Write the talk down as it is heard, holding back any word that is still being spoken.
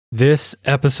This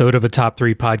episode of a Top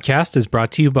 3 podcast is brought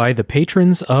to you by the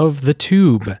patrons of The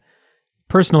Tube.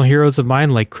 Personal heroes of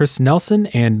mine like Chris Nelson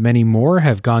and many more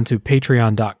have gone to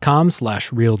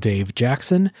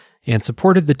patreon.com/realdavejackson and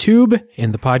supported The Tube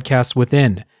and the podcast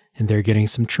within, and they're getting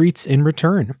some treats in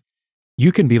return.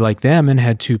 You can be like them and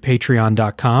head to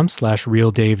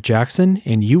patreon.com/realdavejackson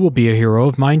and you will be a hero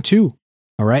of mine too.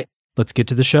 All right, let's get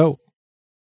to the show.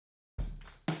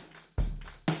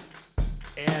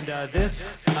 And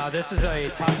this is a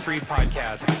Top 3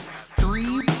 podcast. 3,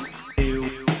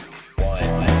 2, 1.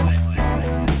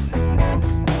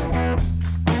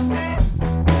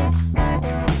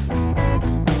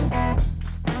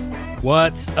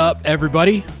 What's up,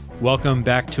 everybody? Welcome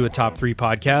back to a Top 3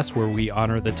 podcast where we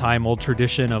honor the time-old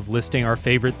tradition of listing our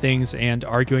favorite things and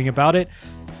arguing about it.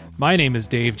 My name is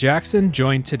Dave Jackson,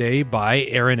 joined today by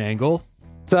Aaron Engel.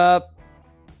 What's up?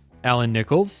 Alan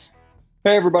Nichols.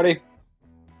 Hey, everybody.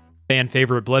 Fan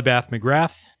favorite Bloodbath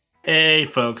McGrath. Hey,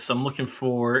 folks. I'm looking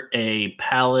for a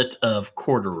pallet of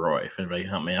corduroy. If anybody can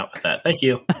help me out with that. Thank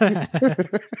you.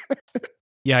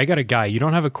 Yeah, I got a guy. You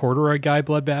don't have a corduroy guy,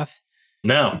 Bloodbath?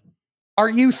 No. Are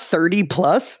you 30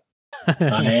 plus?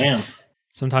 I am.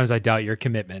 Sometimes I doubt your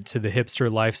commitment to the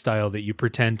hipster lifestyle that you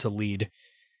pretend to lead.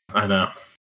 I know.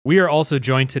 We are also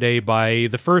joined today by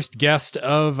the first guest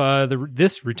of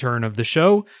this return of the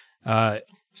show.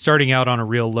 Starting out on a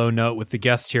real low note with the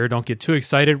guests here. Don't get too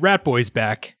excited. Ratboy's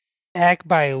back. Back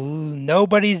by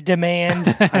nobody's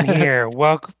demand. I'm here.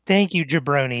 Welcome. Thank you,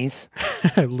 jabronis.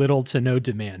 Little to no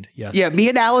demand. Yes. Yeah, me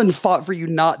and Alan fought for you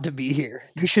not to be here.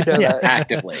 You should know that.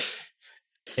 Actively.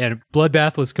 And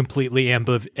Bloodbath was completely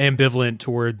ambivalent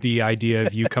toward the idea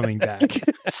of you coming back.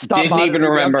 Stop Didn't even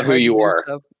remember who you were.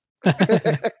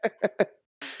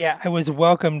 Yeah, I was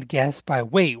welcomed guest by,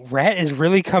 wait, Rat is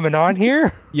really coming on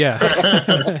here?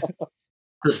 Yeah.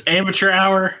 This amateur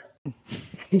hour.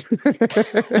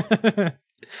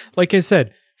 Like I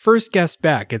said, first guest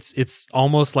back. It's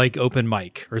almost like open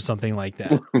mic or something like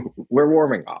that. We're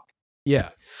warming up. Yeah.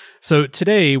 So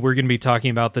today we're going to be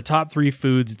talking about the top 3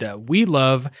 foods that we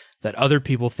love that other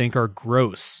people think are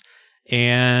gross.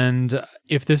 And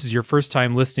if this is your first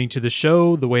time listening to the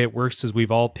show, the way it works is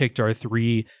we've all picked our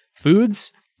 3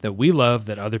 foods that we love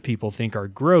that other people think are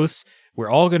gross.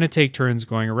 We're all going to take turns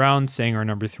going around saying our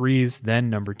number 3s, then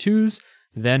number 2s,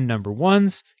 then number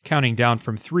 1s, counting down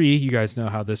from 3. You guys know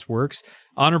how this works.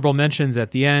 Honorable mentions at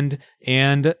the end,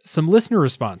 and some listener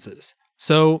responses.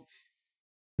 So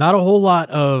not a whole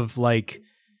lot of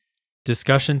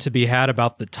discussion to be had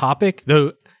about the topic,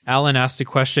 though Alan asked a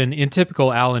question in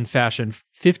typical Alan fashion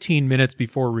 15 minutes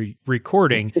before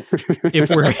recording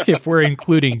if we're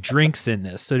including drinks in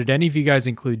this. So did any of you guys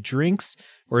include drinks,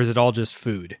 or is it all just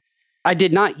food? I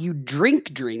did not. You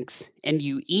drink drinks and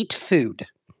you eat food.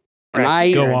 And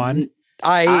Right. Go on.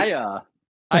 I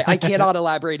cannot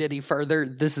elaborate any further.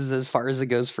 This is as far as it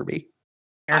goes for me.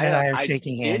 Aaron and I are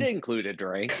shaking did hands. include a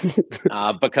drink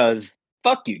because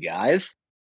fuck you guys.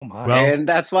 Oh my. Well- And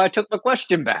that's why I took the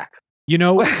question back. You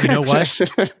know what?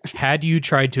 Had you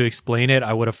tried to explain it,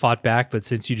 I would have fought back. But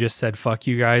since you just said "fuck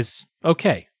you guys,"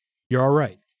 okay, you're all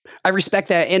right. I respect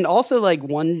that. And also, I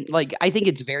think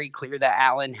it's very clear that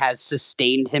Alan has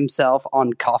sustained himself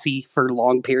on coffee for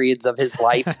long periods of his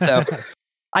life. So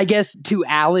I guess to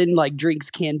Alan, drinks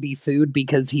can be food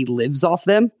because he lives off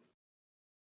them.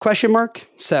 Question mark.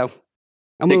 So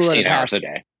I'm going to let it 16 hours pass. a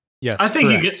day. Yes, I think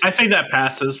correct. I think that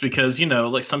passes because,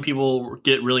 some people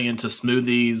get really into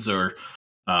smoothies or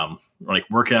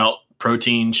workout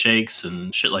protein shakes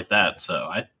and shit like that. So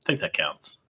I think that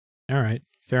counts. All right,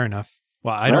 fair enough.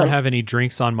 Well, I don't have any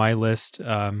drinks on my list.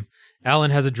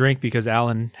 Alan has a drink because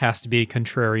Alan has to be a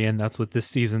contrarian. That's what this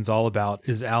season's all about,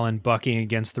 is Alan bucking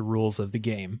against the rules of the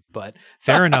game. But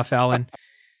fair enough, Alan.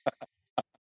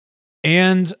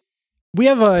 And we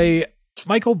have a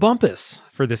Michael Bumpus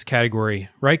for this category,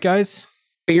 right, guys?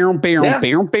 Bow, bow, Yeah.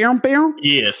 bow, bow, bow.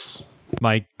 Yes.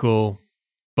 Michael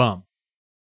Bumpus.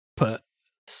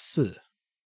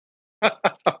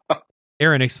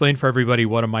 Aaron, explain for everybody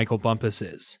what a Michael Bumpus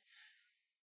is.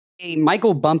 A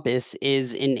Michael Bumpus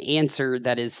is an answer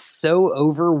that is so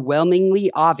overwhelmingly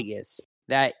obvious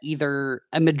that either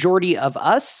a majority of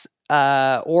us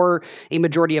or a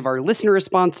majority of our listener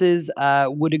responses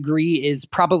would agree is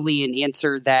probably an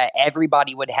answer that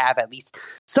everybody would have at least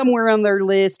somewhere on their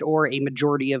list, or a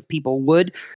majority of people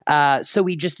would. So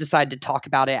we just decided to talk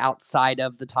about it outside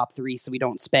of the top 3 so we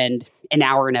don't spend an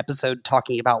hour an episode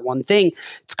talking about one thing.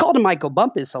 It's called a Michael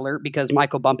Bumpus alert because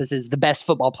Michael Bumpus is the best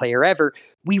football player ever.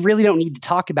 We really don't need to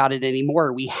talk about it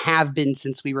anymore. We have been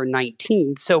since we were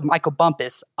 19. So Michael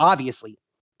Bumpus, obviously,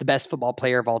 the best football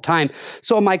player of all time.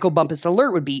 So a Michael Bumpus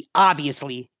alert would be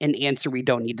obviously an answer we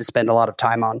don't need to spend a lot of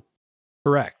time on.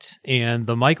 Correct. And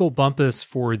the Michael Bumpus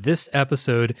for this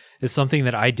episode is something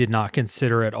that I did not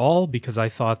consider at all because I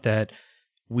thought that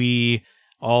we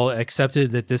all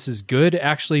accepted that this is good,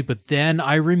 actually. But then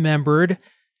I remembered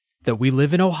that we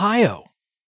live in Ohio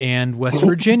and West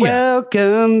Virginia.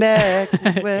 Welcome back.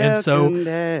 Welcome And so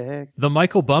back. the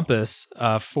Michael Bumpus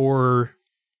for,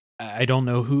 I don't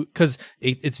know who, because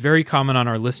it's very common on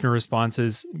our listener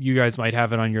responses. You guys might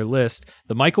have it on your list.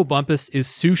 The Michael Bumpus is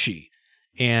sushi.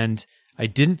 And I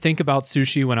didn't think about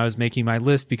sushi when I was making my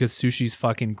list because sushi's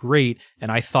fucking great.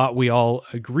 And I thought we all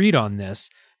agreed on this.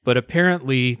 But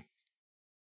apparently,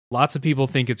 lots of people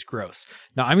think it's gross.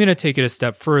 Now, I'm going to take it a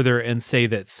step further and say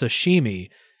that sashimi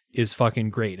is fucking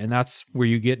great. And that's where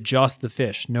you get just the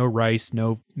fish, no rice,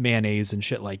 no mayonnaise and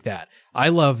shit like that. I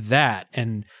love that.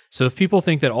 And so if people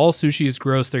think that all sushi is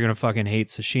gross, they're going to fucking hate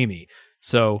sashimi.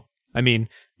 So, I mean,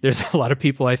 there's a lot of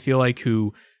people I feel like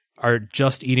who are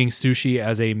just eating sushi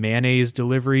as a mayonnaise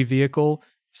delivery vehicle.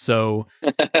 So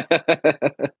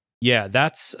yeah,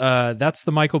 that's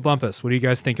the Michael Bumpus. What do you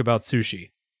guys think about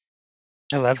sushi?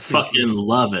 I love sushi. Fucking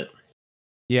love it.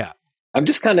 Yeah. I'm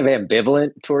just kind of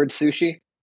ambivalent towards sushi,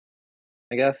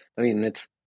 I guess. I mean,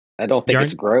 I don't think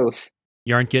it's gross.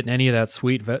 You aren't getting any of that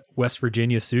sweet West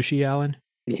Virginia sushi, Alan?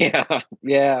 Yeah,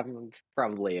 it's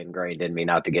probably ingrained in me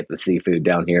not to get the seafood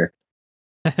down here.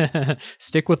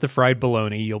 Stick with the fried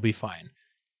bologna. You'll be fine.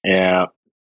 Yeah.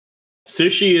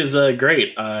 Sushi is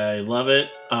great. I love it.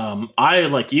 I,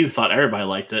 like you, thought everybody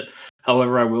liked it.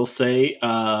 However, I will say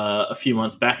a few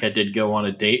months back, I did go on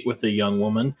a date with a young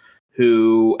woman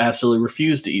who absolutely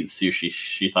refused to eat sushi.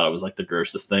 She thought it was like the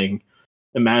grossest thing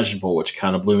imaginable, which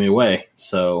kind of blew me away.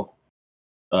 So,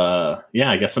 yeah,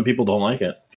 I guess some people don't like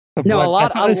it. No, a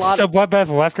lot. So Bloodbath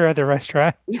left her at the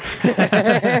restaurant.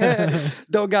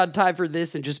 Don't got time for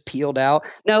this and just peeled out.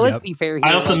 Now, let's be fair here.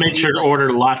 I also made sure to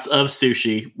order lots of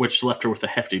sushi, which left her with a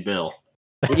hefty bill.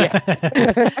 Yeah.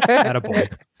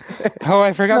 Attaboy. Oh,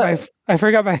 I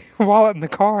forgot my wallet in the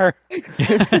car.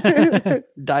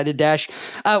 Die to dash.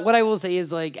 What I will say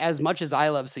is, like, as much as I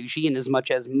love sushi and as much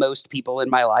as most people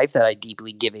in my life that I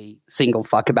deeply give a single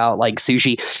fuck about, like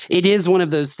sushi, it is one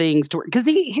of those things to, because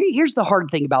here's the hard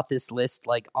thing about this list,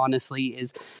 like, honestly,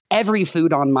 is every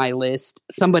food on my list,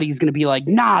 somebody's going to be like,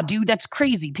 nah, dude, that's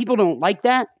crazy. People don't like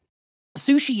that.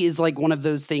 Sushi is like one of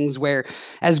those things where,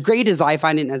 as great as I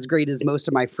find it and as great as most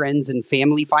of my friends and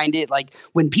family find it, like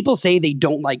when people say they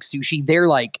don't like sushi, they're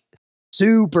like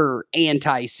super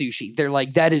anti sushi. They're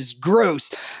like, that is gross.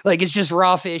 Like, it's just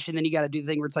raw fish. And then you got to do the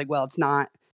thing where it's like, well,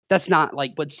 that's not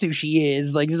like what sushi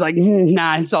is. Like, it's like,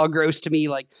 nah, it's all gross to me.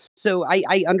 Like, so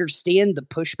I understand the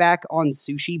pushback on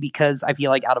sushi because I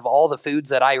feel like out of all the foods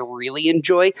that I really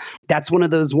enjoy, that's one of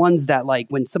those ones that, like,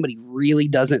 when somebody really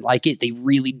doesn't like it, they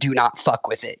really do not fuck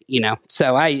with it, you know?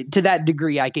 So to that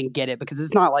degree, I can get it because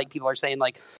it's not like people are saying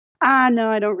like, no,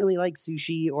 I don't really like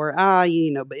sushi, or,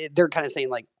 but they're kind of saying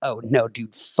like, oh no,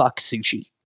 dude, fuck sushi.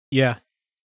 Yeah.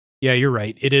 Yeah, you're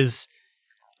right. It is.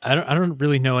 I don't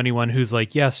really know anyone who's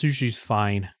like, yeah, sushi's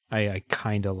fine. I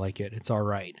kind of like it. It's all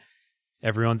right.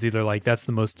 Everyone's either like, that's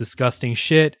the most disgusting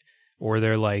shit, or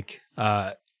they're like,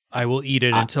 I will eat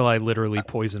it until I literally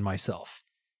poison myself.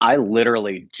 I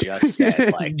literally just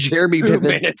said like Jeremy 2 Piven.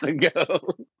 minutes ago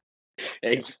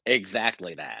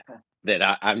exactly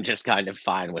that I'm just kind of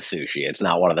fine with sushi. It's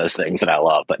not one of those things that I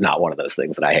love, but not one of those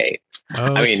things that I hate.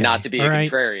 Okay. I mean, not to be all a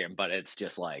right. contrarian, but it's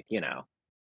just like,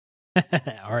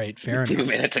 All right, fair 2 enough.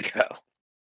 minutes ago.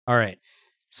 All right.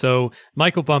 So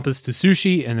Michael Bumpus to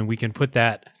sushi, and then we can put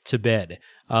that to bed.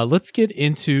 Let's get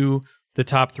into the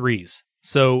top threes.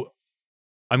 So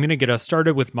I'm going to get us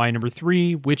started with my number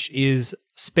 3, which is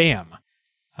Spam.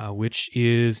 Do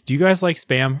you guys like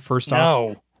Spam first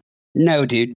off? No,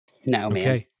 dude. No, man.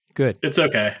 Okay, good. It's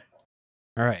okay.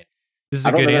 All right. This is I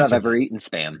a don't good know that answer. I've ever eaten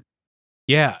Spam.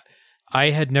 Yeah.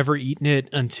 I had never eaten it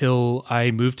until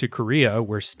I moved to Korea,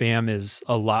 where Spam is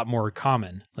a lot more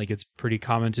common. Like, it's pretty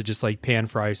common to just like pan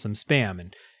fry some Spam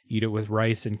and eat it with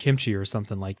rice and kimchi or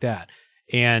something like that.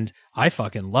 And I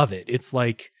fucking love it. It's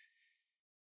like,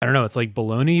 I don't know, it's like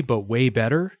bologna, but way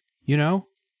better, you know?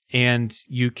 And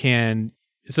you can,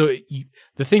 the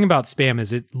thing about Spam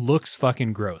is it looks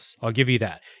fucking gross. I'll give you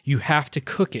that. You have to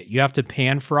cook it. You have to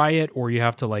pan fry it, or you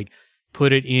have to like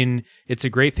put it in. It's a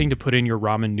great thing to put in your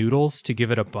ramen noodles to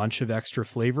give it a bunch of extra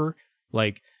flavor.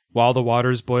 Like, while the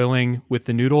water's boiling with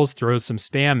the noodles, throw some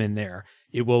Spam in there.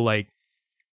 It will like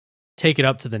take it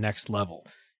up to the next level.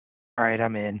 All right,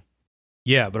 I'm in.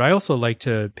 Yeah, but I also like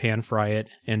to pan fry it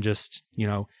and just,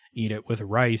 eat it with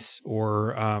rice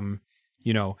or,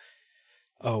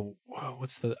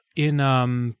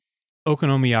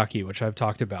 okonomiyaki, which I've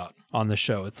talked about on the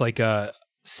show. It's like a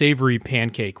savory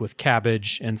pancake with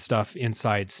cabbage and stuff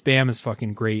inside. Spam is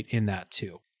fucking great in that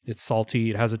too. It's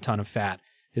salty. It has a ton of fat.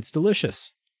 It's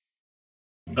delicious.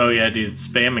 Oh yeah, dude.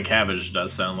 Spam and cabbage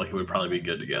does sound like it would probably be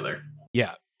good together.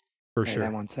 Yeah, for Hey, sure. I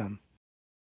want some.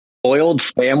 Boiled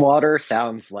spam water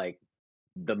sounds like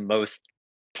the most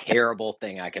terrible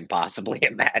thing I can possibly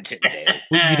imagine, dude.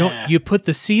 Well, you put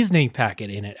the seasoning packet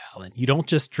in it, Alan. You don't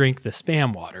just drink the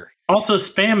Spam water. Also,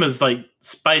 Spam is like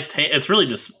spiced. It's really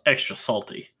just extra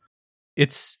salty.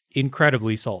 It's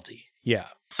incredibly salty. Yeah.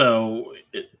 So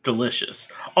delicious.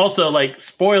 Also, like,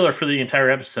 spoiler for the entire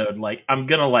episode, like, I'm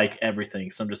gonna like everything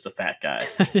because I'm just a fat guy.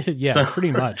 Yeah, So-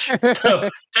 pretty much. So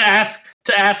to ask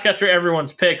after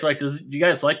everyone's pick, like, do you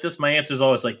guys like this? My answer is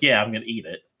always like, yeah, I'm gonna eat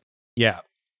it. Yeah.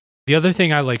 The other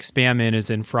thing I like Spam in is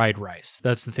in fried rice.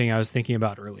 That's the thing I was thinking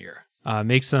about earlier.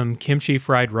 Make some kimchi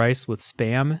fried rice with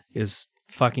Spam is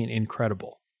fucking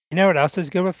incredible. You know what else is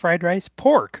good with fried rice?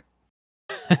 Pork.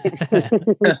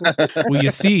 Well,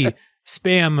 you see,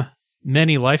 Spam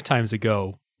many lifetimes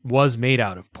ago was made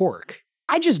out of pork.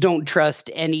 I just don't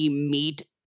trust any meat.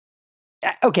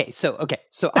 Okay, so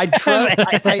I trust.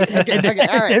 Okay,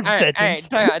 all right.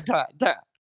 Time out.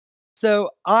 So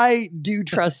I do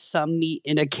trust some meat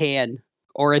in a can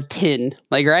or a tin,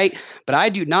 like, right? But I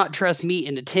do not trust meat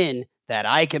in a tin that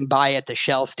I can buy at the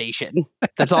Shell station.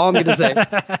 That's all I'm going to say.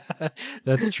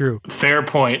 That's true. Fair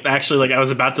point. Actually, like, I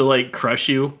was about to like crush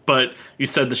you, but you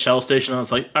said the Shell station. I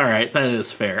was like, all right, that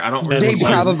is fair. I don't really. They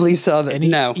probably saw that.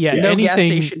 No gas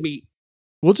anything, station meat.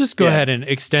 We'll just go ahead and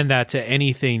extend that to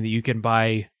anything that you can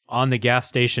buy on the gas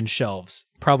station shelves.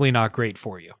 Probably not great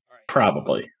for you.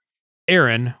 Probably.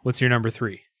 Aaron, what's your number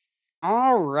 3?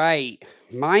 All right.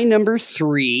 My number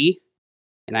 3,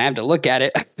 and I have to look at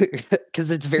it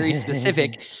because it's very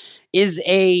specific, is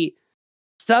a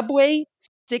Subway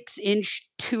 6-inch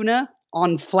tuna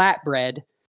on flatbread,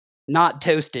 not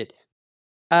toasted.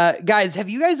 Guys, have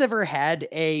you guys ever had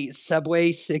a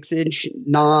Subway 6-inch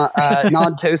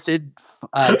non-toasted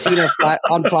tuna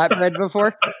on flatbread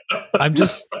before? I'm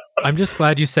just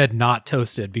glad you said not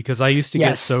toasted, because I used to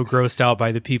get so grossed out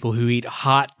by the people who eat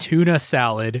hot tuna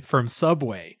salad from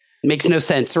Subway. Makes no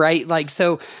sense, right? Like,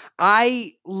 so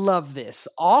I love this.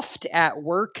 Oft at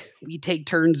work, we take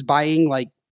turns buying like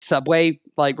Subway.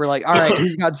 Like, we're like, all right,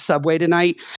 who's got Subway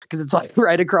tonight? Because it's like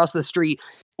right across the street.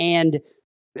 And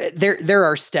there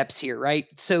are steps here, right?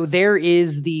 So there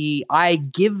is I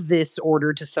give this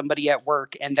order to somebody at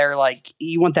work and they're like,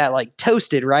 you want that like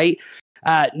toasted, right?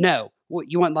 No. What,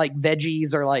 you want like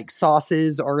veggies or like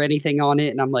sauces or anything on it?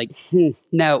 And I'm like,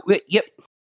 no. Yep.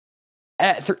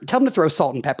 Tell them to throw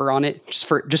salt and pepper on it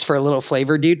just for a little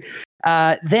flavor, dude.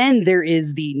 Then there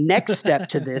is the next step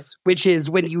to this, which is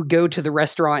when you go to the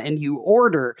restaurant and you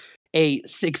order a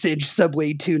 6-inch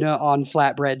Subway tuna on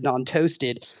flatbread,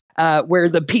 non-toasted, where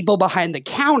the people behind the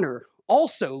counter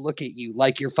also look at you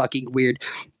like you're fucking weird.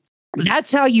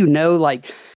 That's how you know,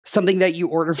 like, something that you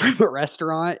order from a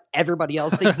restaurant, everybody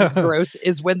else thinks is gross,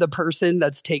 is when the person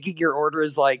that's taking your order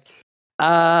is like,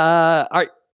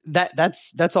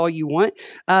 that's all you want?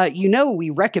 We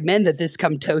recommend that this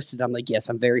come toasted. I'm like, yes,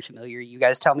 I'm very familiar. You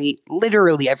guys tell me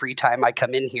literally every time I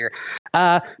come in here.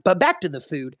 But back to the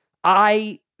food.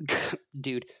 I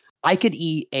could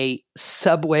eat a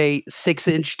Subway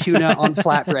 6-inch tuna on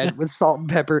flatbread with salt and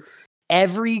pepper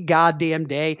every goddamn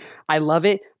day. I love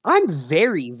it. I'm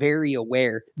very, very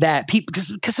aware that people,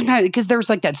 because there was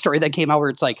like that story that came out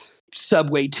where it's like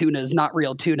Subway tuna is not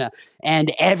real tuna.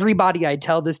 And everybody I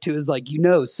tell this to is like,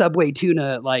 Subway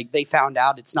tuna, like they found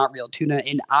out it's not real tuna.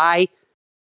 And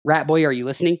Ratboy, are you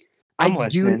listening? I'm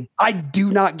listening. I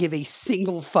do not give a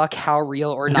single fuck how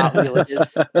real or not real it is.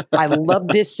 I love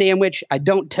this sandwich. I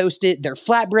don't toast it. They're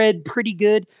flatbread, pretty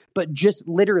good, but just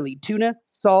literally tuna,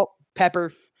 salt,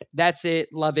 pepper. That's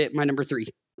it. Love it. My number 3.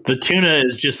 The tuna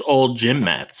is just old gym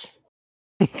mats.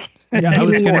 Yeah, I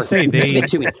was going to say Give it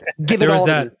to me. Give it all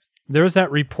to me. There was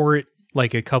that report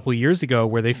like a couple years ago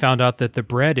where they found out that the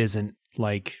bread isn't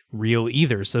like real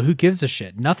either. So who gives a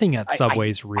shit? Nothing at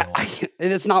Subway's real.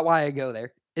 And it's not why I go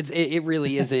there. It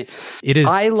really isn't. It is.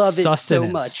 I love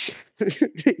sustenance. it so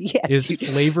much. Yeah, it is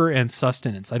flavor and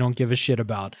sustenance. I don't give a shit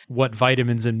about what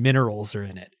vitamins and minerals are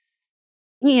in it.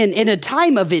 In a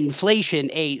time of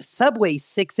inflation, a Subway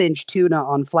 6-inch tuna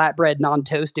on flatbread,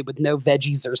 non-toasted with no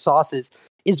veggies or sauces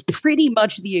is pretty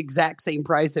much the exact same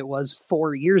price it was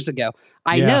 4 years ago.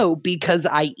 I know because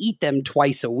I eat them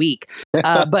twice a week.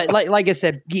 But like I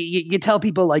said, you tell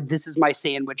people like this is my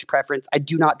sandwich preference. I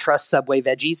do not trust Subway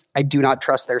veggies. I do not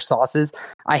trust their sauces.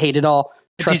 I hate it all.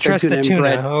 trust their tuna and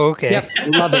bread. Oh, okay. Yep,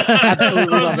 love it.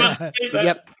 Absolutely love it.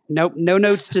 Yep. Nope, no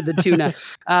notes to the tuna.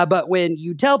 But when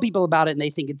you tell people about it and they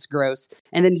think it's gross,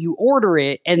 and then you order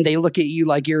it and they look at you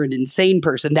like you're an insane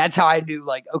person, that's how I knew,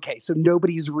 like, okay, so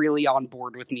nobody's really on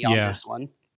board with me on this one.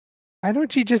 Why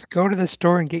don't you just go to the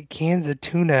store and get cans of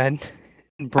tuna and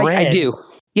bread? I do.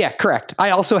 Yeah, correct. I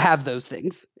also have those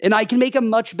things. And I can make a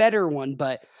much better one,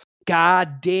 but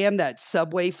god damn that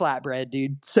Subway flatbread,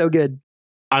 dude. So good.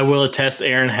 I will attest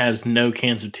Aaron has no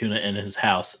cans of tuna in his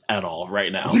house at all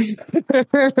right now.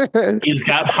 He's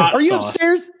got hot Are you sauce.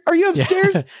 upstairs? Are you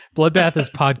upstairs? Yeah. Bloodbath is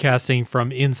podcasting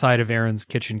from inside of Aaron's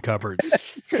kitchen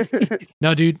cupboards.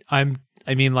 No, dude, I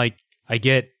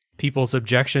get people's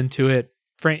objection to it.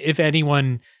 If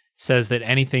anyone says that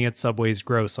anything at Subway is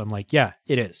gross, I'm like, yeah,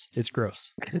 it is. It's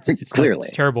gross. It's Clearly.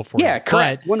 It's terrible for you. Yeah,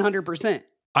 correct. 100%.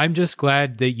 I'm just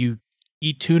glad that you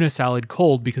eat tuna salad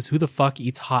cold, because who the fuck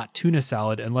eats hot tuna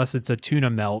salad unless it's a tuna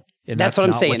melt? And that's what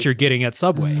I'm saying. What you're getting at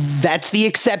Subway. That's the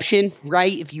exception,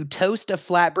 right? If you toast a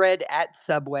flatbread at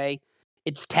Subway,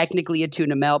 it's technically a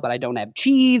tuna melt, but I don't have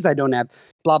cheese. I don't have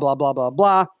blah, blah, blah, blah,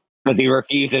 blah. Because he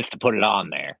refuses to put it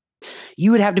on there. You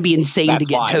would have to be insane That's to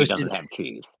get why toasted. He doesn't have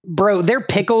cheese. Bro, their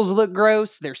pickles look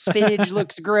gross. Their spinach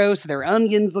looks gross. Their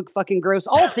onions look fucking gross.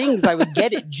 All things I would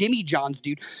get at Jimmy John's,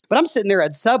 dude. But I'm sitting there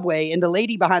at Subway, and the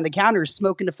lady behind the counter is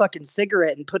smoking a fucking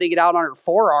cigarette and putting it out on her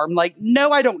forearm. Like,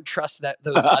 no, I don't trust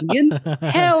those onions.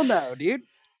 Hell no, dude.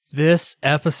 This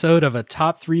episode of a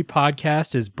Top 3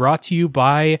 podcast is brought to you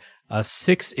by a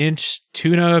 6-inch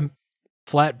tuna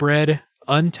flatbread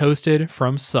untoasted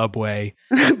from Subway.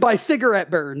 By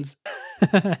cigarette burns.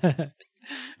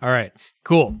 All right,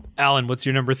 cool. Alan, what's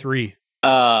your number 3?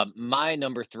 My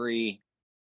number 3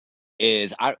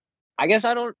 is I guess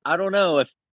I don't know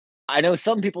if I know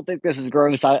some people think this is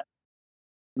gross.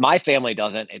 My family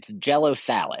doesn't. It's Jell-O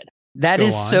salad. That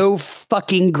is so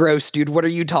fucking gross, dude. What are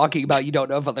you talking about? You don't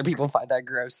know if other people find that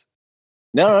gross.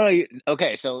 No.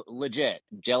 Okay, so legit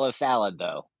Jell-O salad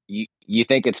though. You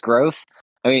think it's gross?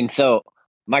 I mean, so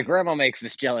my grandma makes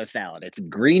this Jell-O salad. It's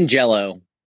green Jell-O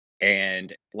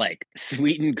and like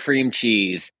sweetened cream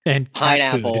cheese and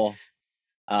pineapple,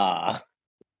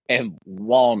 and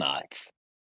walnuts.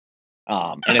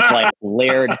 And it's like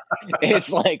layered. It's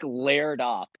like layered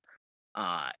up.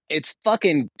 It's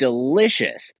fucking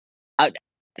delicious.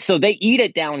 So they eat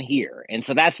it down here, and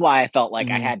so that's why I felt like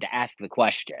I had to ask the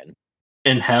question.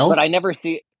 In hell? But I never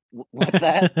see. What's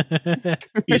that?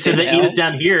 You said they eat it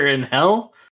down here in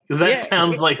hell? Because that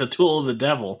sounds like a tool of the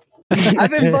devil.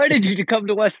 I've invited you to come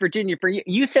to West Virginia for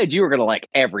you said you were gonna like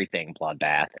everything,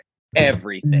 Bloodbath.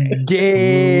 Everything.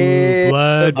 Damn.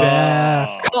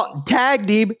 Bloodbath. Oh. Tag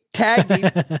deep.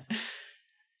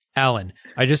 Alan,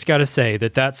 I just gotta say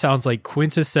that sounds like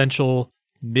quintessential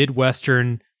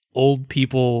Midwestern old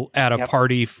people at a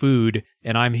party food,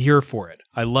 and I'm here for it.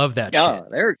 I love that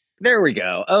shit. There we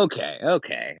go. Okay.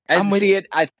 I'm with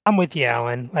you,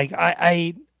 Alan. Like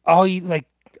I'll eat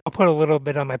I'll put a little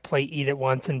bit on my plate, eat it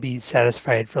once, and be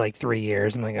satisfied for like 3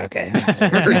 years. I'm like, okay.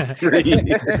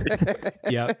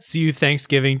 Yeah. See you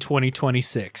Thanksgiving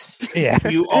 2026. Yeah.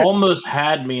 You almost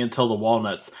had me until the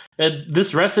walnuts.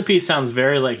 This recipe sounds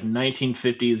very like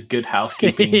 1950s Good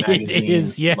Housekeeping magazine. It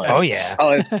is, yeah. Like, oh, yeah.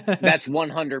 That's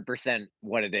 100%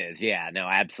 what it is. Yeah, no,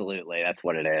 absolutely. That's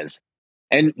what it is.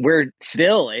 And we're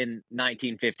still in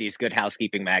 1950s Good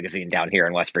Housekeeping magazine down here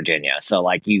in West Virginia. So,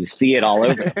 like, you see it all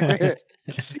over the place.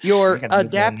 You're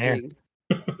adapting.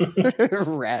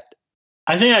 Rat.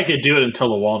 I think I could do it until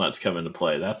the walnuts come into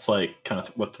play. That's like kind of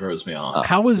what throws me off.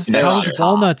 How is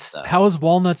walnuts? How is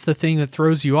walnuts the thing that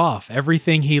throws you off?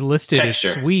 Everything he listed Texture.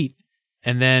 is sweet,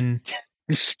 and then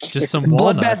just some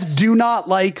walnuts. Bloodbaths do not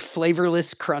like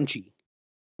flavorless crunchy.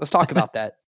 Let's talk about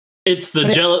that. It's the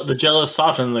Jell-O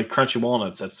soft and the crunchy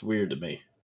walnuts. That's weird to me.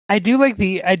 I do like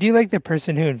the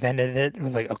person who invented it. It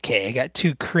was like, okay, I got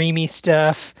 2 creamy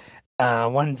stuff.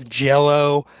 One's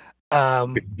Jell-O. I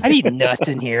need nuts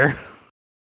in here.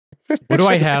 What do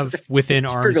I have within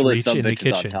arm's reach in the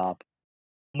kitchen?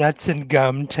 Nuts and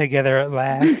gum together at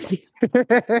last.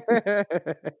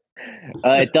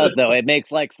 It does though. It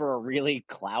makes like for a really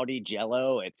cloudy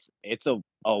Jell-O. It's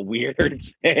a weird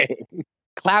thing.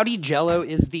 Cloudy Jell-O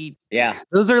is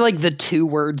those are like the 2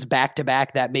 words back to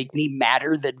back that make me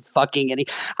madder than fucking any.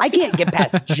 I can't get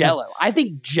past Jell-O. I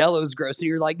think Jell-O's gross. And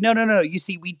you're like, no. You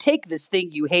see, we take this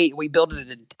thing you hate and we build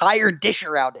an entire dish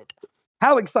around it.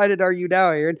 How excited are you now,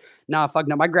 Aaron? Nah, fuck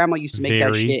no. My grandma used to make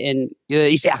that shit.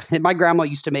 And my grandma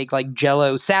used to make like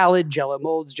Jell-O salad, Jell-O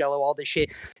molds, Jell-O, all this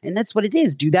shit. And that's what it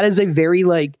is, dude. That is a very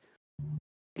like,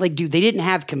 dude, they didn't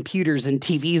have computers and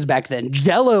TVs back then.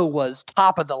 Jell-O was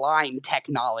top of the line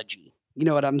technology. You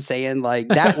know what I'm saying? Like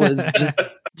that was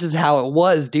just how it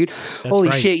was, dude. Holy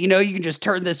right. shit! You know, you can just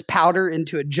turn this powder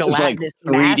into a gelatinous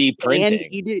like 3D mass printing. and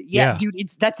eat it. Yeah, dude,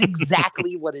 that's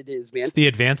exactly what it is, man. It's the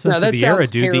advancements No, of that the era, sounds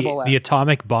dude. terrible, The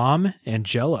atomic bomb and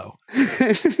Jello.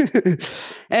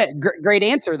 Great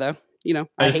answer, though. You know,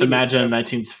 I just hate it,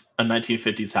 imagine so- a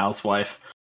 1950s housewife,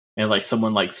 and like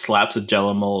someone like slaps a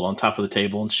Jello mold on top of the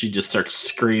table, and she just starts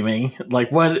screaming,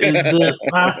 like, "What is this?"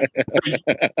 Huh?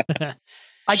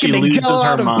 I She can make loses Jello her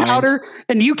out of mind. powder,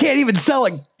 and you can't even sell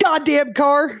a goddamn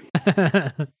car.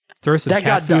 Throw some That cat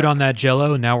got food dark. on that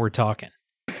Jello, and now we're talking.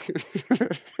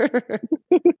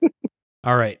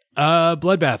 All right.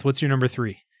 Bloodbath, what's your number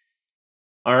 3?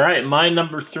 All right, my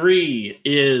number 3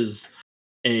 is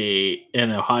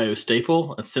an Ohio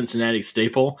staple, a Cincinnati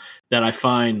staple that I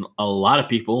find a lot of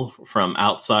people from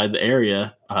outside the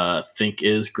area think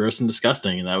is gross and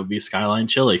disgusting, and that would be Skyline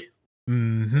chili.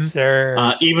 Mm-hmm. Sir.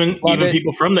 Even it.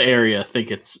 people from the area think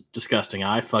it's disgusting.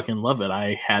 I fucking love it.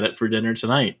 I had it for dinner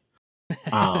tonight.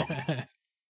 For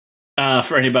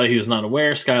anybody who's not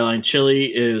aware, Skyline chili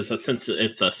is it's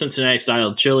a Cincinnati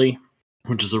style chili,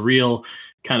 which is a real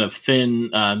kind of thin,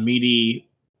 meaty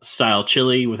style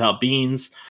chili without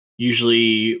beans,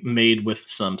 usually made with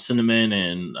some cinnamon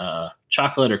and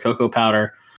chocolate or cocoa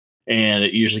powder, and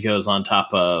it usually goes on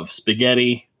top of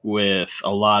spaghetti with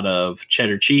a lot of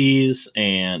cheddar cheese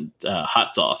and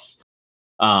hot sauce.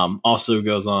 Also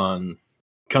goes on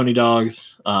coney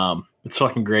dogs. It's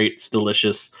fucking great. It's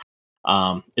delicious.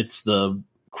 It's the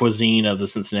cuisine of the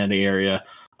Cincinnati area.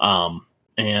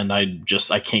 And I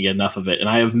can't get enough of it. And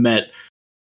I have met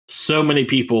so many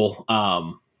people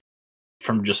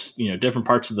from just, different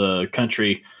parts of the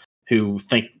country who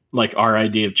think like our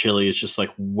idea of chili is just like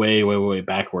way, way, way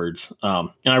backwards. And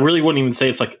I really wouldn't even say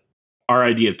it's like our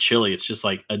idea of chili. It's just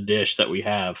like a dish that we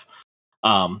have.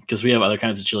 Because we have other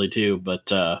kinds of chili too.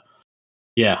 But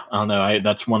yeah, I don't know.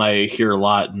 That's one I hear a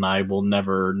lot, and I will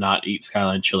never not eat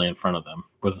Skyline chili in front of them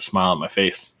with a smile on my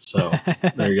face. So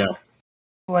there you go.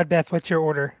 Bloodbath, what's your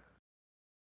order?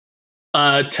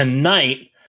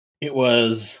 Tonight it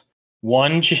was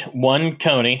one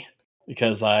coney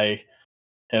because I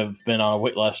have been on a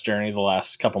weight loss journey the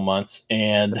last couple months,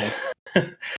 and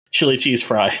chili cheese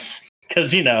fries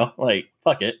because like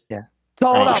fuck it. Yeah. It's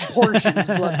all about portions,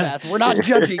 Bloodbath. We're not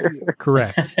judging you.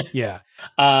 Correct. Yeah.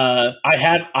 I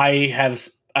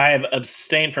have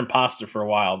abstained from pasta for a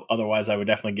while. Otherwise, I would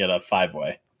definitely get a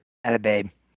 5-way. Atta babe.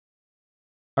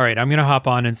 All right. I'm going to hop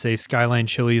on and say Skyline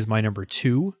chili is my number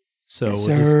 2. So Yes,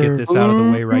 we'll just get sir. this out of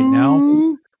the way right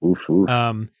now. Oof,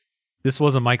 oof. This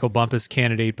was a Michael Bumpus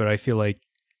candidate, but I feel like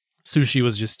sushi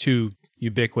was just too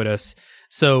ubiquitous.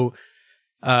 So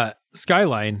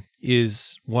Skyline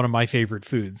is one of my favorite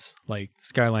foods, like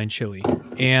Skyline chili.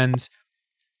 And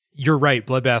you're right,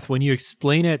 Bloodbath, when you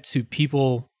explain it to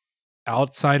people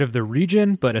outside of the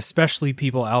region, but especially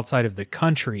people outside of the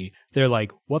country, they're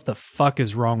like, what the fuck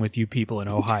is wrong with you people in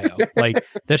Ohio? Like,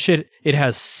 that shit, it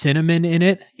has cinnamon in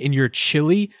it, in your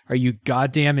chili. Are you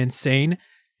goddamn insane?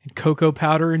 And cocoa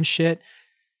powder and shit,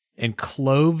 and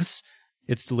cloves.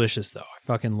 It's delicious, though. I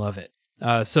fucking love it.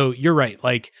 So you're right.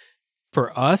 Like,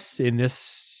 for us in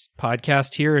this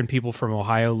podcast here and people from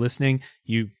Ohio listening,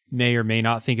 you may or may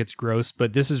not think it's gross,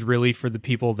 but this is really for the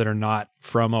people that are not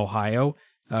from Ohio,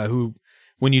 who,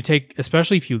 when you take,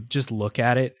 especially if you just look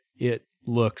at it, it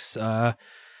looks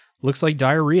like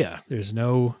diarrhea. There's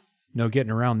no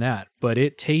getting around that, but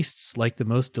it tastes like the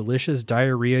most delicious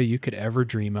diarrhea you could ever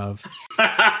dream of.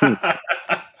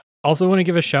 Also want to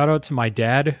give a shout out to my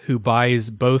dad, who buys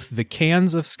both the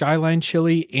cans of Skyline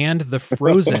chili and the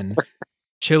frozen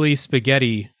chili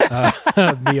spaghetti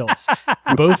meals,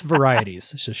 both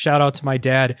varieties. So shout out to my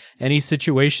dad. Any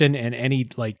situation and any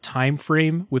like time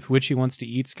frame with which he wants to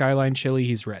eat Skyline chili,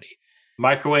 he's ready.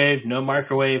 Microwave, no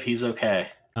microwave, he's okay.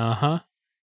 Uh-huh.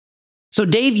 So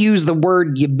Dave used the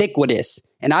word ubiquitous,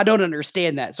 and I don't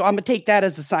understand that. So I'm gonna take that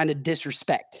as a sign of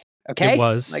disrespect. Okay, It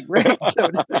was like right.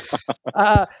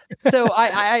 So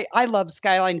I love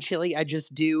Skyline chili. I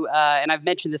just do, and I've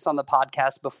mentioned this on the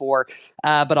podcast before.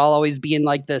 But I'll always be in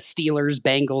like the Steelers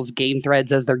Bengals game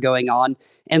threads as they're going on,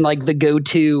 and like the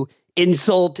go-to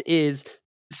insult is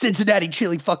Cincinnati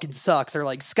chili fucking sucks, or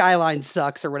like Skyline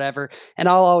sucks, or whatever. And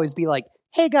I'll always be like,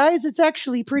 hey guys, it's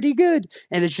actually pretty good,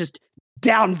 and it's just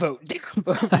downvote,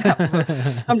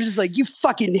 downvote. I'm just like, you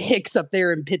fucking hicks up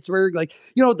there in Pittsburgh. Like,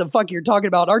 you know what the fuck you're talking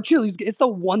about? Our chili's, it's the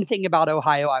one thing about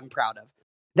Ohio I'm proud of.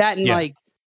 That and like,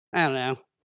 I don't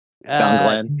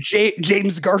know.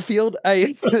 James Garfield.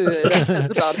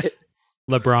 That's about it.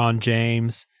 LeBron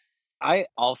James. I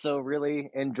also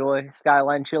really enjoy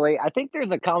Skyline chili. I think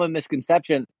there's a common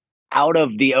misconception out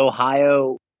of the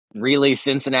Ohio really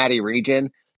Cincinnati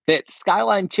region, that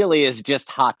Skyline chili is just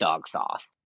hot dog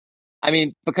sauce. I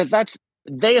mean, because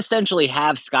they essentially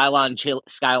have Skyline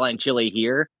chili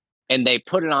here, and they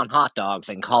put it on hot dogs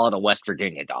and call it a West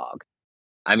Virginia dog.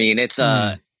 I mean, it's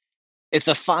a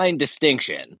fine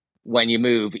distinction when you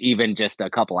move even just a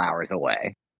couple hours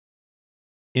away.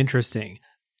 Interesting.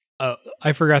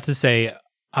 I forgot to say,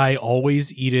 I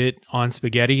always eat it on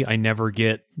spaghetti. I never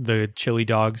get the chili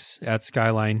dogs at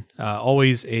Skyline.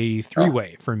 Always a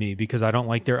 3-way for me because I don't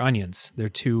like their onions. They're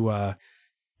too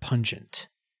pungent.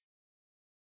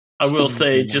 I will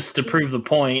say, just to prove the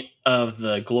point of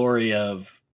the glory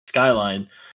of Skyline,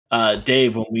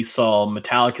 Dave, when we saw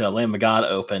Metallica Lamb of God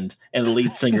opened and the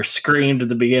lead singer screamed at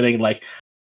the beginning, like,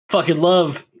 fucking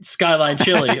love Skyline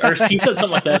chili. Or he said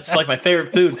something like that. It's like my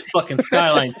favorite food's fucking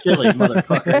Skyline chili,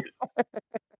 motherfucker.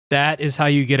 That is how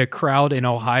you get a crowd in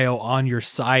Ohio on your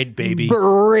side, baby.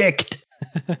 Bricked.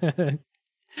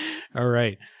 All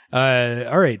right.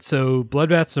 So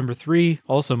Bloodbath's number 3,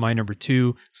 also my number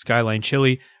 2, Skyline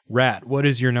chili. Rat, what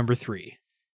is your number 3?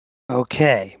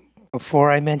 Okay.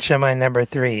 Before I mention my number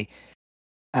 3,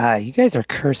 you guys are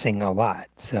cursing a lot,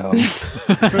 so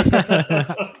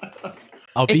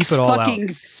I'll beep it all out.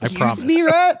 Excuse I promise. me,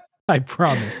 Rat? I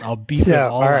promise. I'll beep it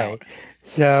all out.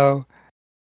 So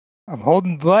I'm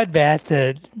holding Bloodbath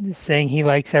to saying he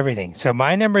likes everything. So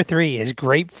my number 3 is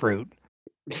grapefruit.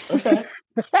 Okay.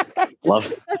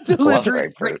 Love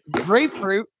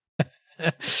Grapefruit.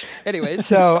 Anyways.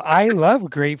 So I love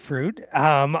grapefruit.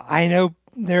 I know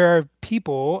there are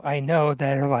people I know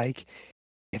that are like,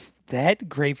 if that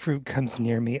grapefruit comes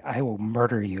near me, I will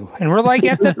murder you. And we're like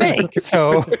at the bank.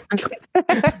 So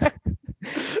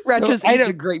Rat just eating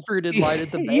a grapefruit in line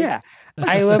at the bank. Yeah.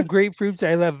 I love grapefruits.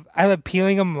 I love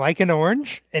peeling them like an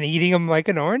orange and eating them like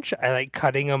an orange. I like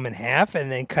cutting them in half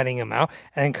and then cutting them out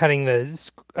and then cutting the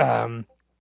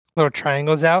little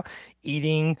triangles out,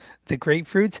 eating the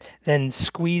grapefruits, then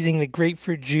squeezing the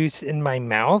grapefruit juice in my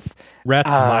mouth.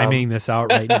 Rat's miming this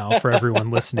out right now for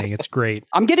everyone listening. It's great.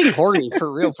 I'm getting horny for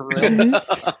real.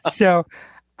 So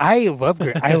I love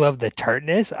the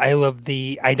tartness. I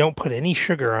don't put any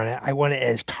sugar on it. I want it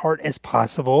as tart as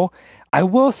possible. I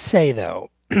will say though,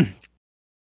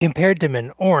 compared to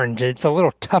an orange, it's a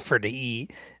little tougher to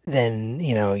eat than,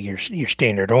 your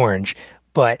standard orange.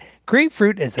 But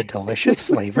grapefruit is a delicious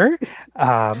flavor.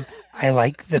 I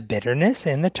like the bitterness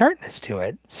and the tartness to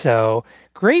it. So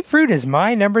grapefruit is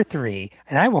my number 3,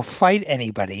 and I will fight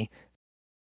anybody.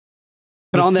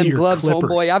 Put on them gloves,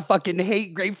 homeboy. I fucking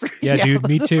hate grapefruit. Yeah, dude,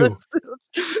 me too.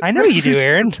 I know you do,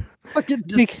 Aaron. Fucking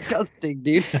disgusting,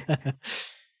 dude.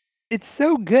 It's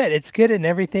so good. It's good in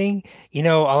everything. A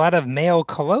lot of male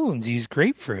colognes use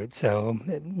grapefruit, so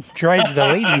it drives the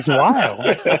ladies wild.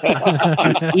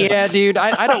 Yeah, dude.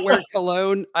 I don't wear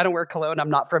cologne. I'm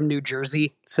not from New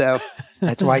Jersey, so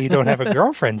that's why you don't have a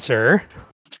girlfriend, sir.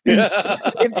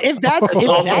 If that's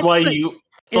why you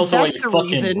fucking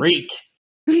reason, reek.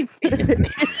 If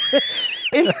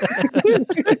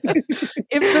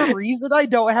the reason I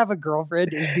don't have a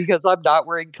girlfriend is because I'm not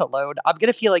wearing cologne, I'm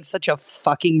gonna feel like such a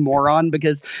fucking moron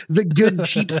because the good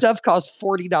cheap stuff costs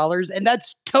 $40, and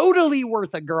that's totally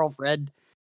worth a girlfriend.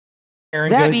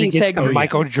 Aaron that being said,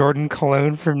 Michael Jordan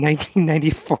cologne from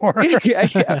 1994.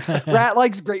 Yeah. Rat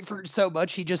likes grapefruit so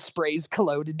much he just sprays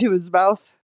cologne into his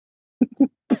mouth.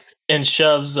 And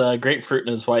shoves grapefruit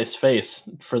in his wife's face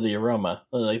for the aroma.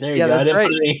 Like, there you go. That's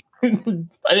right. I didn't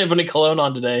put any cologne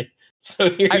on today, so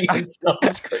here you can smell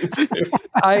this grapefruit.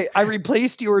 I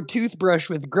replaced your toothbrush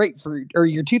with grapefruit, or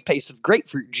your toothpaste with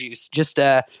grapefruit juice, just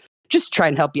try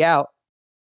and help you out.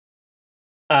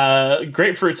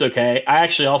 Grapefruit's okay. I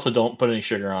actually also don't put any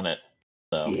sugar on it.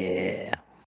 So yeah,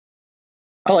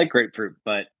 I like grapefruit,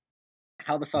 but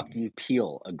how the fuck do you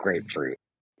peel a grapefruit?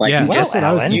 Like, yeah, just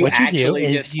you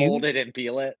actually just hold it and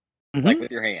peel it, like with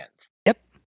your hands. Yep.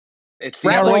 It's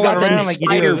Ratboy got them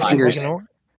spider fingers.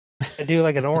 I do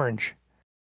like an orange.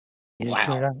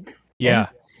 Wow. Yeah.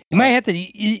 You might have to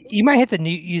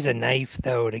use a knife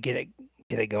though to get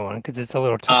it going because it's a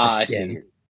little tougher skin. I see.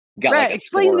 Got like a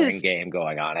scoring game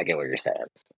going on. I get what you're saying.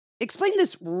 Explain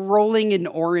this rolling an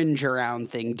orange around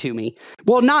thing to me.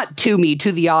 Well, not to me,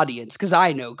 to the audience, because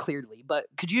I know clearly. But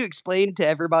could you explain to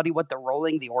everybody what the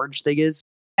rolling the orange thing is?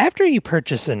 After you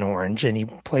purchase an orange and you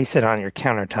place it on your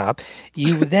countertop,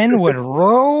 you then would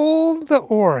roll the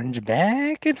orange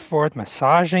back and forth,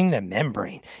 massaging the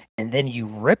membrane. And then you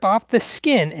rip off the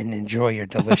skin and enjoy your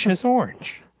delicious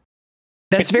orange.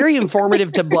 That's very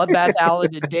informative to Bloodbath,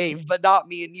 Alan, and Dave, but not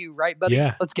me and you, right, buddy?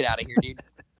 Yeah. Let's get out of here, dude.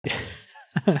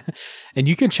 And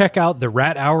you can check out the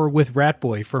Rat Hour with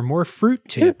Ratboy for more fruit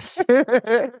tips.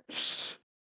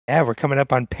 Yeah, we're coming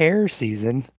up on pear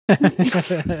season.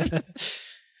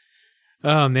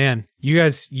 Oh man, you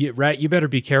guys, you better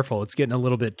be careful. It's getting a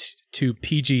little bit too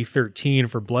PG-13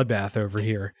 for Bloodbath over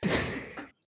here.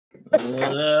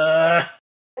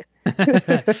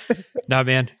 Nah,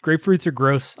 man, grapefruits are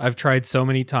gross. I've tried so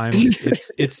many times.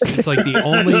 It's like the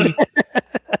only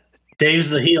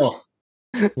Dave's the heel.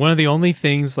 one of the only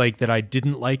things like that I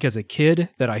didn't like as a kid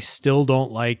that I still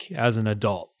don't like as an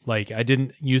adult. Like I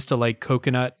didn't used to like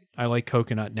coconut. I like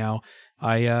coconut now.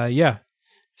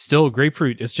 Still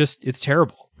grapefruit. It's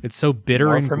terrible. It's so bitter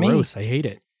More and for me. gross. I hate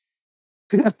it.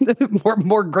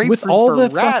 more grapefruit With all for the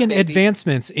Rat, fucking baby.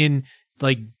 advancements in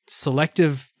like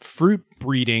selective fruit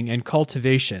breeding and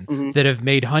cultivation Mhm. that have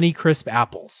made Honeycrisp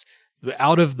apples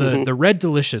out of the Red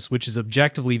Delicious, which is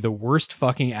objectively the worst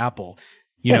fucking apple.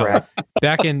 You know, Right.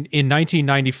 back in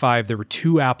 1995, there were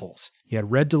 2 apples. You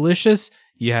had Red Delicious,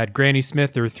 you had Granny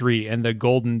Smith, or 3, and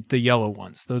the yellow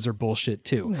ones. Those are bullshit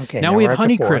too. Okay, now we we're have at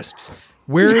the fourth. Honeycrisps.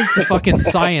 Where is the fucking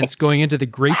science going into the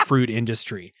grapefruit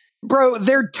industry? Bro,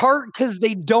 they're tart because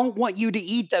they don't want you to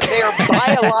eat them. They are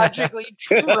biologically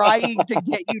trying to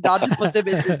get you not to put them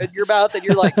in your mouth, and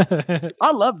you're like,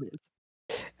 I love this.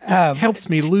 Helps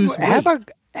me lose weight.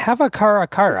 Have a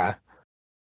cara.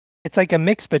 It's like a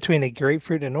mix between a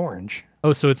grapefruit and orange.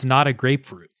 Oh, so it's not a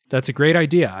grapefruit. That's a great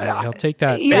idea. I'll take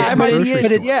that. Yeah, to it the might be grocery it. But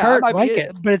store. it's Yeah, tart might be like it.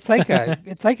 it. But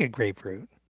it's like a grapefruit.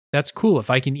 That's cool. If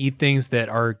I can eat things that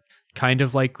are kind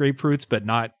of like grapefruits but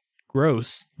not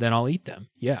gross, then I'll eat them.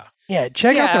 Yeah. Yeah,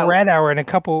 check out Yeah. the Rat Hour in a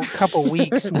couple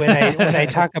weeks when I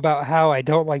talk about how I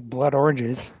don't like blood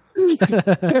oranges.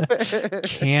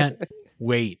 Can't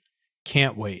wait.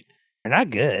 Can't wait. They're not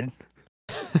good.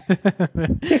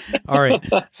 All right.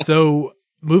 So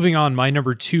moving on, my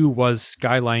number 2 was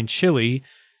Skyline Chili.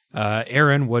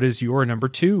 Aaron, what is your number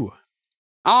 2?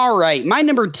 All right, my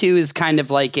number 2 is kind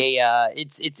of like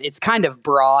it's kind of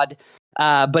broad,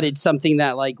 but it's something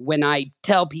that like when I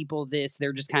tell people this,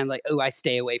 they're just kind of like, oh, I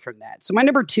stay away from that. So my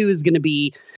number 2 is going to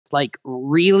be like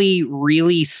really,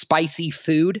 really spicy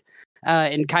food,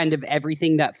 and kind of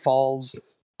everything that falls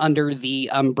under the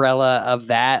umbrella of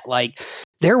that. Like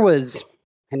there was,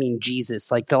 I mean,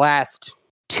 Jesus, like the last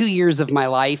 2 years of my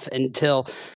life until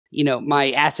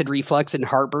my acid reflux and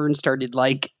heartburn started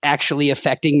like actually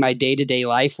affecting my day-to-day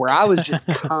life, where I was just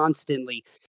constantly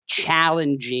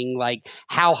challenging like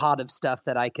how hot of stuff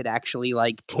that I could actually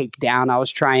like take down. I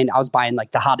was buying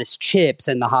like the hottest chips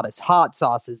and the hottest hot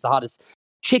sauces, the hottest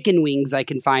chicken wings I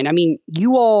can find. I mean,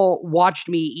 you all watched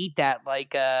me eat that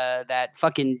like that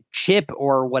fucking chip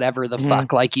or whatever the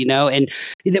fuck, like, and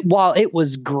while it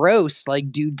was gross,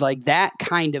 like, dude, like that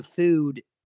kind of food,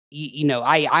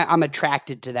 I'm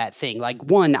attracted to that thing. Like,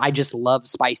 one, I just love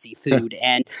spicy food,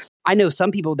 and I know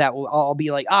some people that will all be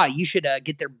like, you should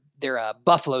get their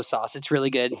buffalo sauce. It's really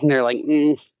good. And they're like,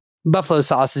 buffalo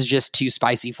sauce is just too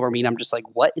spicy for me. And I'm just like,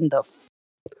 what in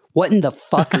the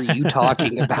fuck are you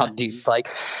talking about, dude? Like,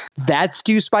 that's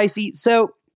too spicy.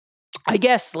 So I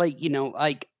guess like,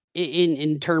 like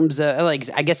in terms of like,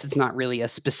 I guess it's not really a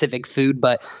specific food,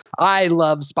 but I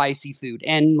love spicy food.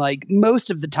 And like most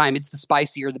of the time it's the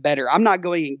spicier, the better. I'm not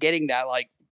going and getting that, like,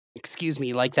 excuse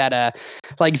me, like that,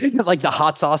 like the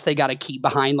hot sauce they got to keep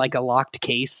behind like a locked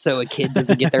case so a kid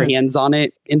doesn't get their hands on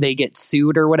it and they get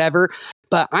sued or whatever.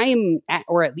 But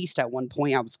or at least at one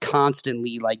point, I was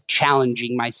constantly like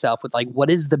challenging myself with like, what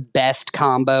is the best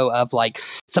combo of like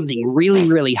something really,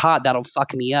 really hot that'll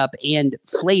fuck me up and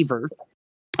flavor.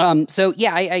 So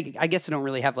yeah, I guess I don't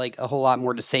really have like a whole lot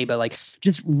more to say, but like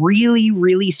just really,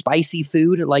 really spicy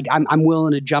food. Like I'm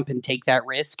willing to jump and take that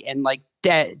risk. And like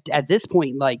at this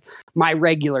point, like my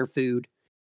regular food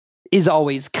is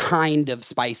always kind of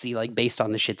spicy, like based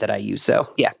on the shit that I use. So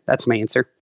yeah, that's my answer.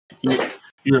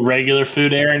 Your regular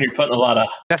food, Aaron, you're putting a lot of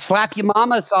That slap your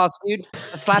mama sauce, dude.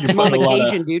 That slap your mama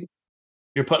Cajun, dude.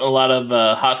 You're putting a lot of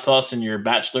hot sauce in your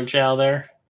bachelor chow there.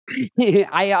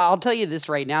 I'll tell you this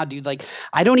right now, dude. Like,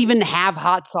 I don't even have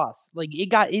hot sauce. Like,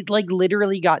 it like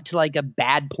literally got to like a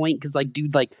bad point because, like,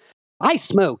 dude, like, I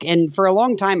smoke, and for a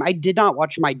long time, I did not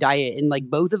watch my diet, and like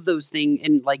both of those things,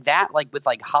 and like that, like with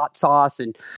like hot sauce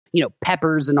and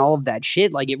peppers and all of that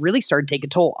shit, like it really started to take a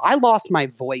toll. I lost my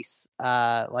voice,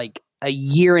 like a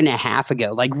year and a half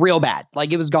ago, like real bad.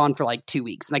 Like it was gone for like 2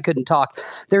 weeks and I couldn't talk.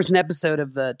 There's an episode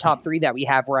of the top 3 that we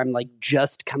have where I'm like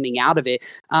just coming out of it.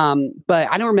 But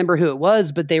I don't remember who it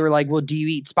was, but they were like, well, do you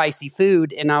eat spicy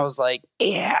food? And I was like,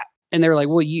 yeah, And they're like,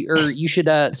 well, you should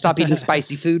stop eating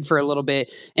spicy food for a little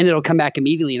bit and it'll come back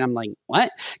immediately. And I'm like,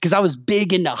 what? Because I was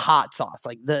big into hot sauce,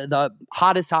 like the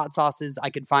hottest hot sauces I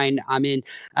could find. I'm in.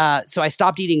 So I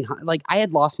stopped eating, like I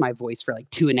had lost my voice for like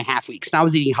 2.5 weeks and I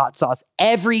was eating hot sauce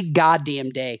every goddamn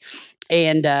day.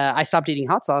 And I stopped eating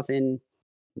hot sauce in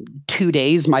 2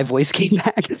 days, my voice came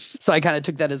back. So I kind of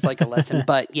took that as like a lesson.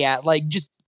 But yeah, like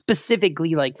just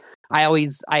specifically, like I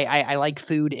like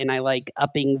food and I like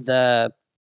upping the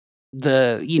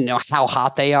how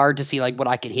hot they are to see like what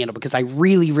I can handle, because I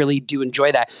really, really do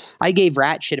enjoy that. I gave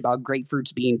Rat shit about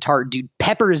grapefruits being tart. Dude,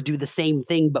 peppers do the same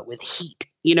thing, but with heat,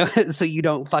 so you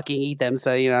don't fucking eat them.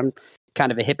 So, I'm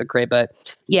kind of a hypocrite, but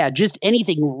yeah, just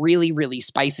anything really, really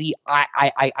spicy.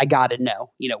 I gotta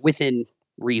know, within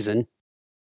reason.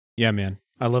 Yeah, man.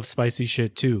 I love spicy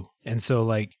shit too. And so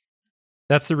like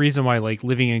that's the reason why like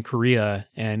living in Korea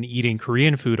and eating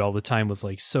Korean food all the time was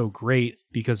like so great,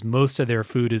 because most of their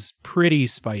food is pretty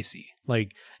spicy.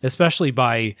 Like especially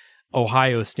by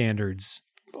Ohio standards,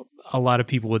 a lot of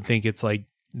people would think it's like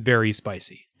very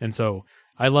spicy. And so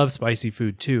I love spicy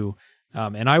food too.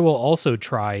 And I will also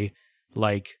try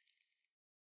like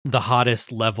the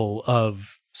hottest level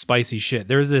of spicy shit.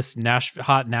 There's this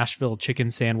hot Nashville chicken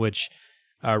sandwich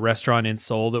restaurant in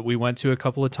Seoul that we went to a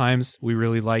couple of times. We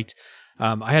really liked.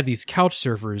 I had these couch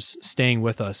surfers staying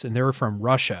with us, and they were from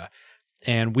Russia,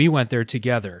 and we went there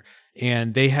together.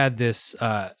 And they had this,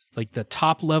 like the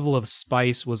top level of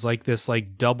spice was like this,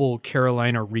 like double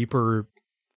Carolina Reaper,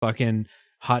 fucking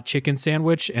hot chicken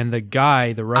sandwich. And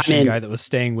the Russian guy that was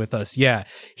staying with us, yeah,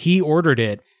 he ordered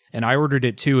it, and I ordered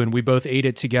it too, and we both ate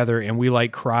it together, and we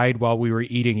like cried while we were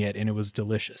eating it, and it was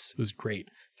delicious. It was great.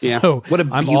 Yeah. So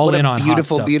I'm all in on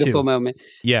beautiful, hot stuff beautiful too. moment.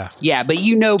 Yeah. Yeah, but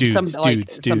some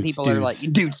people are like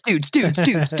dudes. But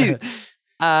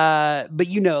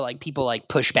like people like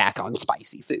push back on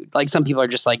spicy food. Like some people are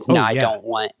just like, no, I don't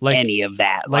want any of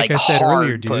that. Like I said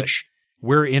earlier, dude, push.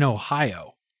 We're in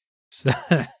Ohio. So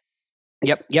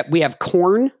Yep. We have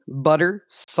corn, butter,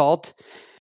 salt,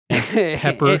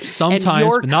 pepper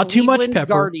sometimes, but not too much pepper.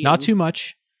 Guardians. Not too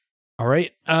much. All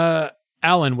right.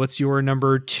 Alan, what's your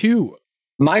number 2?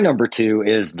 My number 2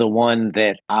 is the one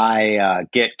that I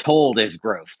get told is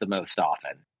gross the most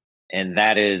often, and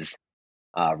that is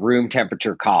room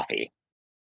temperature coffee.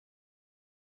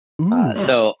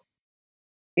 So,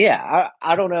 yeah,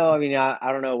 I don't know. I mean,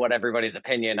 I don't know what everybody's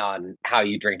opinion on how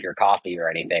you drink your coffee or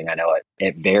anything. I know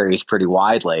it varies pretty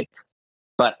widely.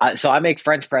 But so I make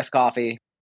French press coffee,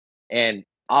 and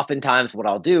oftentimes what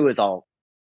I'll do is I'll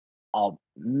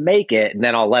make it and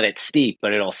then I'll let it steep,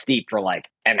 but it'll steep for like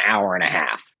an hour and a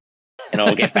half. And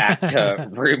it'll get back to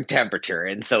room temperature.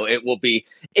 And so it will be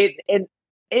and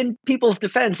in people's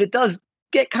defense, it does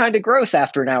get kind of gross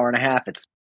after an hour and a half. It's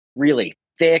really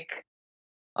thick,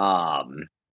 and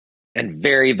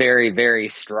very, very, very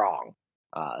strong.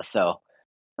 So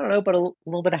I don't know, but a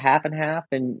little bit of half and half,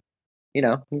 and you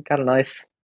got a nice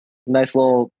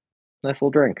little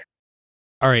drink.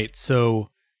 All right, so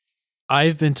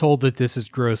I've been told that this is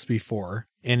gross before,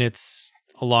 and it's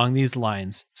along these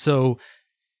lines. So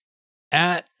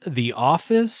at the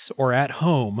office or at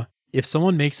home, if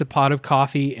someone makes a pot of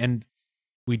coffee and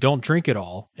we don't drink it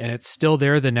all, and it's still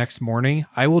there the next morning,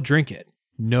 I will drink it.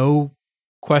 No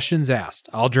questions asked.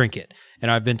 I'll drink it. And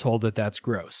I've been told that that's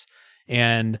gross.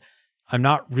 And I'm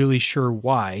not really sure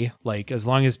why. Like, as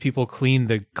long as people clean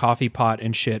the coffee pot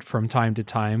and shit from time to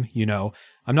time,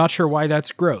 I'm not sure why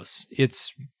that's gross.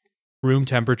 It's room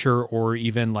temperature or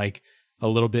even like a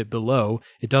little bit below.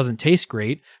 It doesn't taste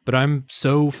great, but I'm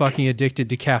so fucking addicted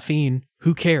to caffeine.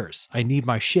 Who cares? I need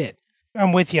my shit.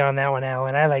 I'm with you on that one,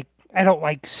 Alan. I don't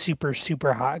like super,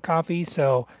 super hot coffee,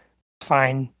 so it's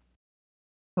fine.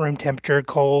 Room temperature,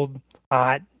 cold,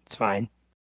 hot, it's fine.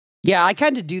 Yeah, I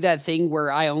kind of do that thing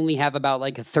where I only have about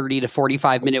like a 30 to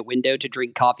 45 minute window to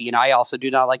drink coffee, and I also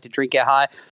do not like to drink it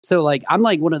hot. So like I'm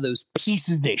like one of those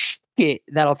pieces of shit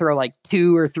that'll throw like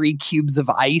 2 or 3 cubes of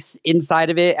ice inside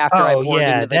of it after I pour it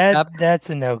into the cup. That's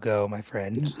a no-go, my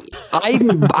friend.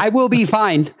 I will be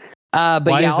fine. But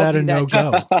why yeah, is that a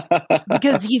no-go?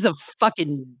 Because he's a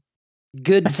fucking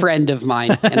good friend of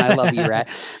mine, and I love you, Rat.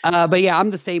 But yeah,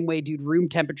 I'm the same way, dude. Room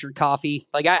temperature coffee.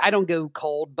 Like I don't go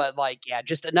cold, but like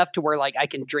just enough to where like I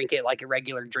can drink it like a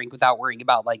regular drink without worrying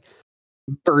about like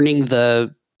burning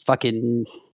the fucking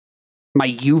my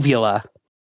uvula.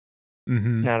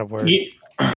 Mm-hmm. Not a word.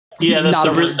 Yeah,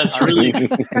 that's really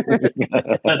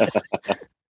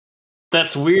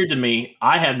that's weird to me.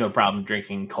 I have no problem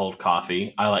drinking cold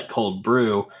coffee. I like cold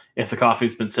brew. If the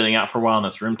coffee's been sitting out for a while and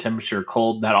it's room temperature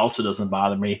cold, that also doesn't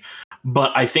bother me.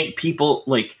 But I think people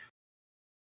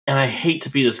and I hate to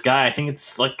be this guy, I think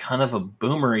it's like kind of a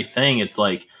boomery thing. It's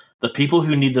like the people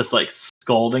who need this like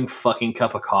scalding fucking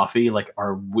cup of coffee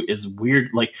is weird.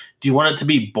 Like, do you want it to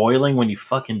be boiling when you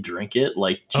fucking drink it?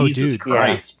 Like, Jesus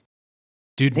Christ.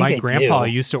 Dude, my grandpa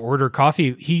used to order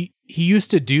coffee. He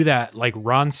used to do that like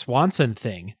Ron Swanson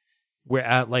thing where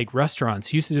at like restaurants.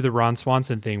 He used to do the Ron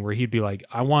Swanson thing where he'd be like,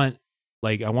 I want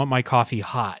my coffee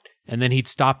hot. And then he'd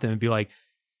stop them and be like,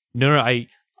 no, I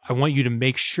want you to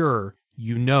make sure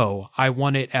I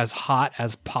want it as hot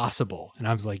as possible. And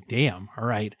I was like, damn, all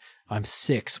right, I'm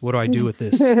 6. What do I do with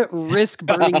this? Risk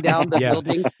burning down the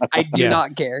building. I do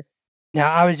not care. No,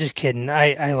 I was just kidding.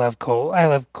 I love cold. I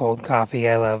love cold coffee.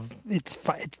 It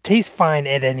tastes fine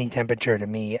at any temperature to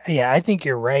me. Yeah, I think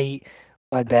you're right,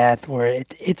 Bloodbath, where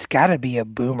it's got to be a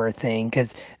boomer thing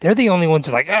because they're the only ones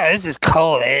who are like, oh, this is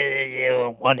cold. I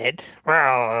don't want it.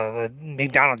 Well,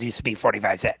 McDonald's used to be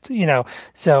 45 cents,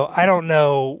 So I don't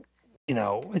know,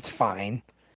 it's fine.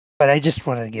 But I just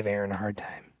wanted to give Aaron a hard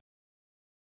time.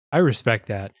 I respect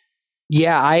that.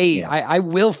 Yeah, I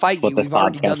will fight you. We've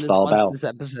already done this once this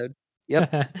episode.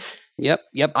 Yep.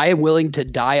 Yep. I am willing to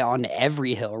die on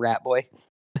every hill, Ratboy.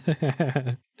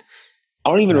 I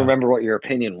don't even remember what your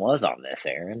opinion was on this,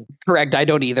 Aaron. Correct. I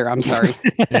don't either. I'm sorry.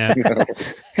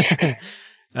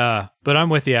 But I'm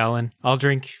with you, Alan. I'll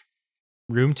drink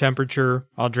room temperature.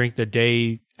 I'll drink the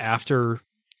day after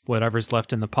whatever's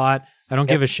left in the pot. I don't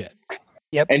give a shit.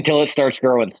 Yep. Until it starts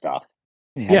growing stuff.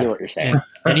 Yeah. I hear what you're saying.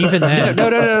 And even then.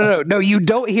 No, you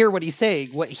don't hear what he's saying.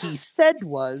 What he said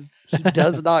was he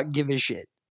does not give a shit.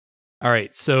 All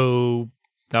right. So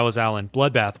that was Alan.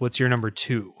 Bloodbath, what's your number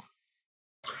 2?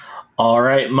 All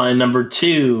right. My number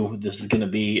 2, this is going to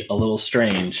be a little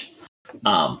strange.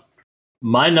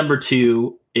 My number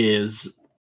 2 is,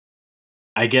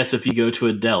 I guess if you go to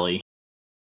a deli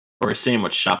or a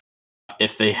sandwich shop,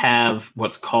 if they have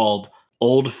what's called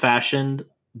old-fashioned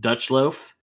Dutch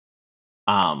loaf,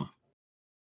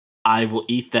 I will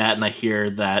eat that, and I hear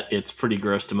that it's pretty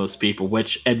gross to most people,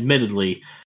 which admittedly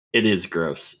it is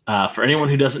gross. For anyone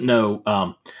who doesn't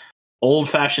know,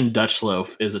 old-fashioned Dutch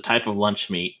loaf is a type of lunch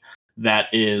meat that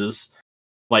is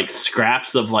like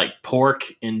scraps of like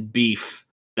pork and beef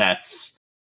that's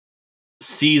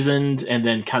seasoned and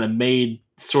then kind of made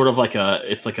sort of like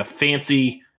it's like a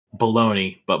fancy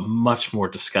bologna, but much more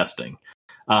disgusting.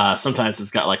 Sometimes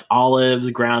it's got like olives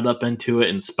ground up into it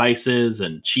and spices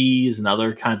and cheese and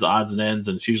other kinds of odds and ends,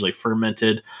 and it's usually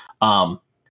fermented.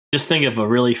 Just think of a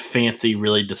really fancy,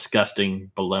 really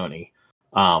disgusting bologna.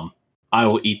 I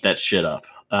will eat that shit up.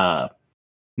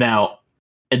 Now,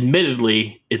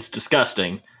 admittedly, it's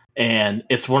disgusting, and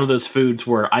it's one of those foods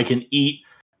where I can eat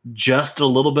just a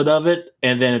little bit of it,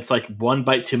 and then it's like one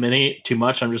bite too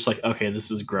much. I'm just like, okay, this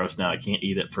is gross now. I can't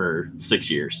eat it for 6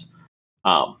 years.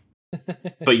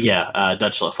 But yeah,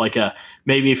 Dutch loaf. Like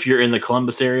maybe if you're in the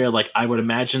Columbus area, like I would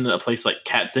imagine that a place like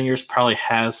Katzinger's probably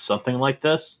has something like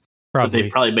this. That they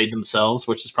probably made themselves,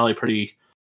 which is probably pretty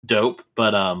dope.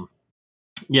 But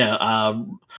yeah,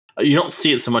 you don't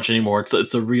see it so much anymore.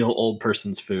 It's a real old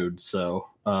person's food. So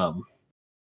yeah,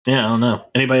 I don't know.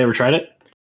 Anybody ever tried it?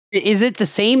 Is it the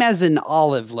same as an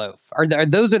olive loaf?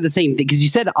 Those are the same thing? Because you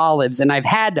said olives, and I've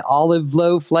had olive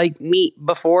loaf like meat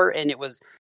before, and it was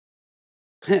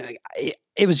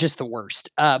just the worst.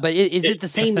 But is it the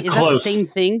same? Is that the same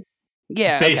thing?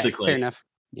 Yeah, basically. Okay, fair enough.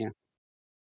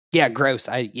 Yeah, gross.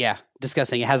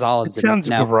 Disgusting. It has olives. It sounds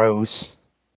in it. gross.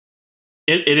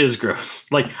 It is gross.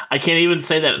 Like I can't even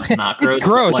say that it's not gross. It's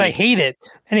gross. Like, I hate it.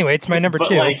 Anyway, it's my number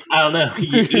 2. Like I don't know,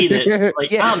 you eat it.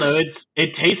 Like I don't know.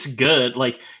 It tastes good.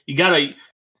 Like you gotta.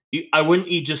 I wouldn't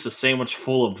eat just a sandwich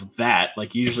full of that.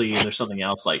 Like usually there's something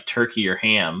else like turkey or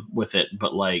ham with it.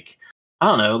 But like I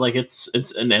don't know. Like it's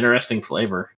an interesting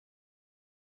flavor.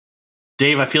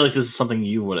 Dave, I feel like this is something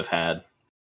you would have had.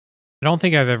 I don't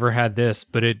think I've ever had this,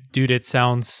 but it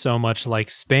sounds so much like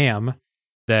Spam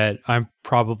that I'm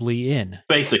probably in.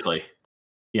 Basically.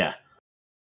 Yeah.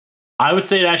 I would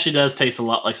say it actually does taste a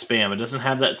lot like Spam. It doesn't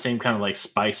have that same kind of like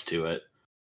spice to it.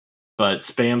 But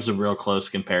Spam's a real close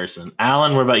comparison.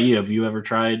 Alan, what about you? Have you ever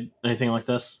tried anything like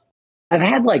this? I've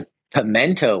had like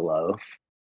pimento loaf.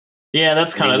 Yeah,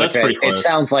 that's pretty close. It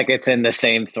sounds like it's in the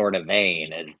same sort of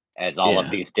vein as all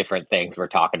of these different things we're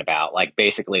talking about. Like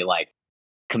basically like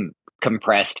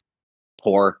compressed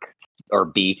pork or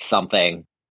beef something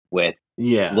with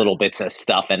little bits of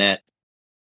stuff in it.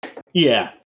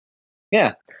 Yeah.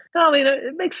 Yeah. No, I mean,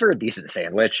 it makes for a decent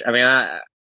sandwich. I mean,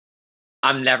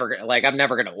 I'm never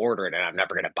gonna order it and I'm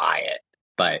never gonna buy it.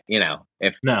 But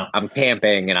if I'm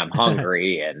camping and I'm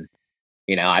hungry and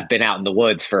I've been out in the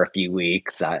woods for a few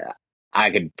weeks, I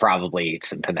could probably eat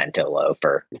some pimento loaf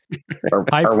or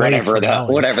High praise whatever from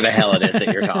Allie. whatever the hell it is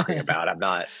that you're talking about. I'm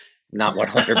not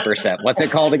 100%. What's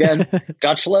it called again?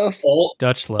 Dutch loaf?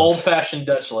 Dutch loaf. Old-fashioned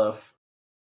Dutch loaf.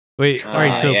 Wait, all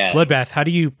right. So yes. Bloodbath, how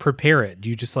do you prepare it? Do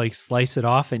you just like slice it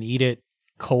off and eat it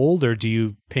cold, or do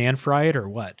you pan fry it, or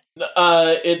what?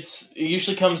 It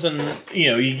usually comes in.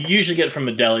 You usually get it from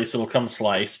a deli, so it'll come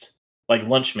sliced like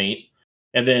lunch meat,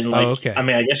 and then like okay. I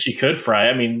mean, I guess you could fry.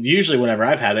 I mean, usually whenever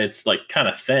I've had it, it's like kind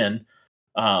of thin,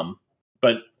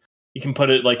 but you can put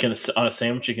it like on a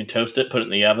sandwich. You can toast it, put it in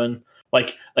the oven.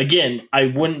 Like again, I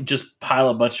wouldn't just pile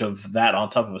a bunch of that on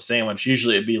top of a sandwich.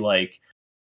 Usually, it'd be like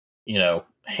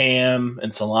ham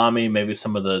and salami, maybe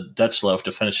some of the Dutch loaf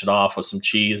to finish it off with some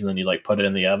cheese, and then you like put it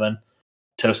in the oven,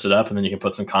 toast it up, and then you can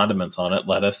put some condiments on it,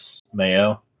 lettuce,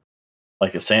 mayo,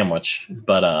 like a sandwich.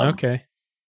 But okay,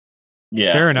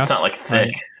 yeah, fair enough. It's not like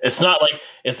thick. It's not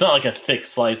like a thick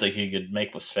slice like you could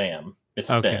make with spam. It's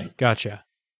thin. Gotcha.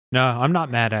 No, I'm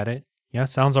not mad at it. Yeah,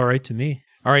 sounds all right to me.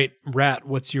 All right, Rat,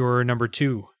 what's your number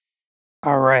 2?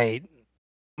 All right.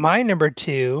 My number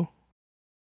 2,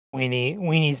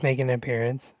 Weenie's making an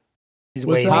appearance. She's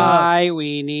What's waiting. up? Hi,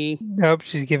 Weenie. Nope,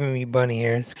 she's giving me bunny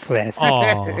ears. Classic.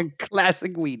 Aw.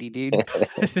 Classic Weenie, dude.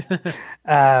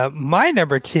 My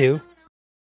number 2,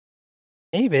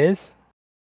 Abe is.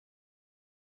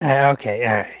 Okay,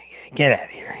 all right. Get out of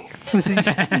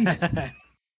here.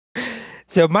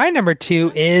 So my number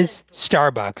 2 is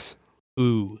Starbucks.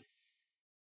 Ooh.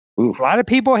 A lot of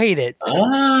people hate it.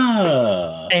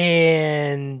 Ah.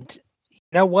 And you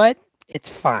know what? It's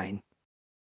fine.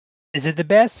 Is it the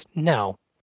best? No.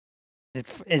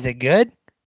 Is it good?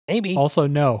 Maybe. Also,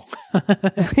 no.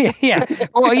 Yeah.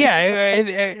 Well, yeah.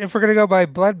 If we're gonna go by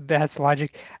Bloodbath's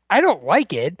logic, I don't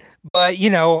like it, but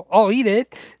I'll eat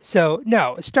it. So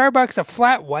no, Starbucks, a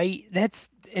flat white.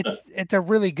 It's a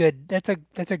really good. That's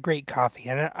a great coffee,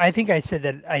 and I think I said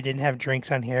that I didn't have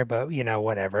drinks on here, but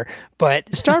whatever. But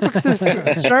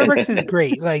Starbucks is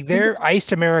great. Like their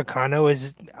iced Americano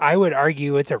is. I would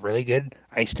argue it's a really good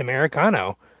iced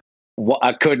Americano. Well,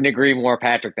 I couldn't agree more,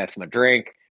 Patrick. That's my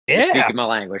drink. You're Yeah. speaking my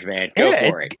language, man. Go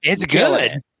for it. It's Killing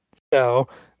good. it. So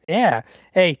yeah.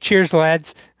 Hey, cheers,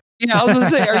 lads. Yeah, I was gonna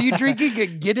say, are you drinking a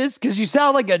Guinness? Because you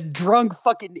sound like a drunk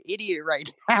fucking idiot right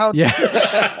now. Yeah.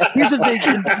 Here's the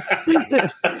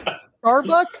thing: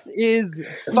 Starbucks is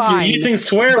fine. You're using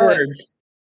swear but- words.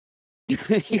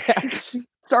 Yeah,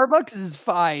 Starbucks is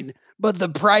fine, but the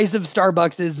price of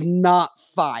Starbucks is not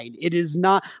fine. It is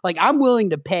not like I'm willing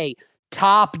to pay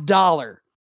top dollar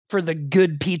for the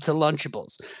good pizza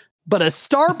Lunchables, but a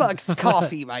Starbucks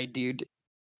coffee, my dude,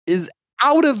 is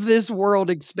out of this world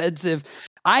expensive.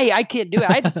 I can't do it.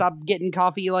 I had to stop getting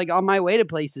coffee like on my way to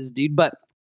places, dude. But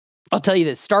I'll tell you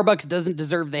this: Starbucks doesn't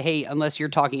deserve the hate unless you're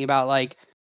talking about like,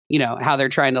 how they're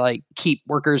trying to like keep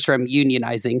workers from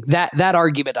unionizing. That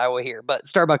argument I will hear. But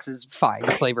Starbucks is fine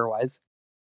flavor wise.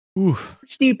 Ooh. How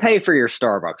much do you pay for your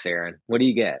Starbucks, Aaron? What do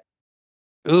you get?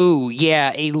 Ooh,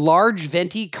 yeah, a large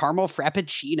venti caramel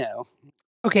frappuccino.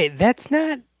 Okay, that's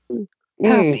not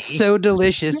coffee. So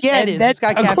delicious. Yeah, And it is. It's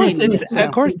got caffeine in it.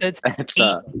 Of course, that's That's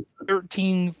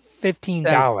 $13,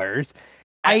 $15.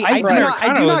 I do Americano not-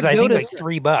 I do not is, I go think, to-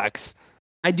 like $3.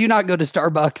 I do not go to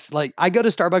Starbucks. Like I go to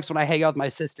Starbucks when I hang out with my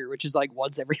sister, which is like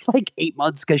once every like 8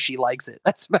 months because she likes it.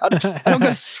 That's about it. I don't go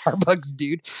to Starbucks,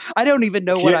 dude. I don't even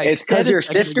know what I It's said. because your a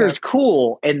second sister's ago.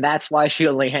 cool, and that's why she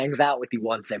only hangs out with you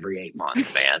once every 8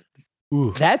 months, man.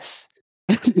 Ooh. That's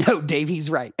no, Dave. He's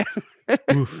right.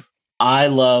 Oof. I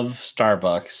love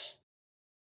Starbucks.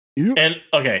 Yep. And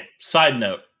okay, side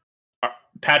note,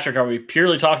 Patrick, are we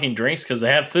purely talking drinks? Because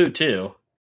they have food too.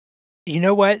 You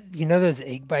know what? You know those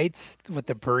egg bites with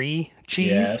the brie cheese?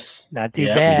 Yes. Not too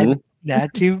Yep. bad. Mhm.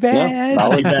 Not too bad.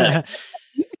 Not too bad.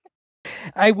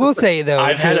 I will say though,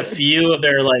 I've had a few of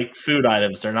their like food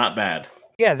items. They're not bad.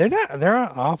 yeah, they're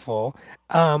not awful.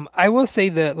 I will say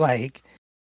that like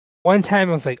one time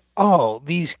I was like, oh,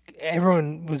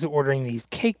 everyone was ordering these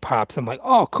cake pops. I'm like,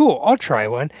 oh, cool, I'll try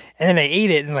one. And then I ate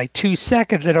it in like 2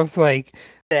 seconds, and I was like,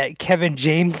 that Kevin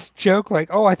James joke, like,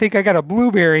 oh, I think I got a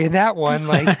blueberry in that one.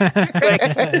 Like, like,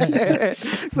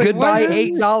 Goodbye, what?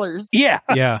 $8. Yeah.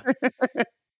 Yeah.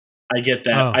 I get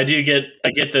that. Oh. I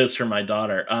get those for my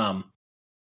daughter. And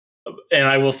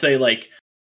I will say, like,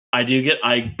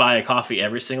 I buy a coffee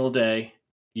every single day.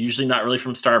 Usually not really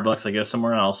from Starbucks. I go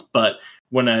somewhere else. But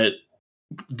when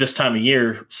this time of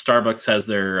year, Starbucks has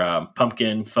their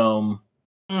pumpkin foam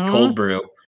cold brew,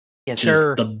 Yes, which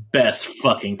sir. is the best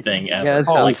fucking thing ever. Yeah, that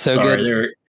sounds so good.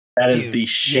 That is Dude, the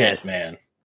shit, yes. man.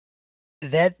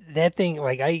 That thing,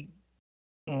 like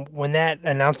when that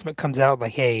announcement comes out,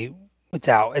 like, hey, it's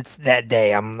out. It's that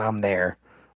day. I'm there.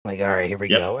 Like, all right, here we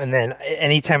Yep. go. And then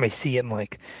anytime I see it, I'm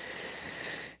like,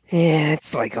 yeah,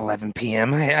 it's like 11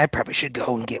 p.m. I probably should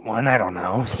go and get one. I don't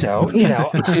know. So,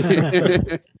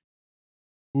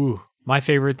 Ooh, my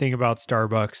favorite thing about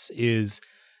Starbucks is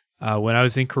when I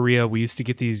was in Korea, we used to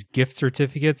get these gift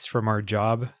certificates from our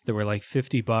job that were like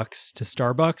 $50 to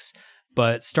Starbucks.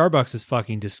 But Starbucks is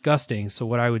fucking disgusting. So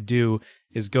what I would do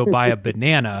is go buy a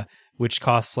banana, which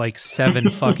costs like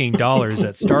 $7 fucking dollars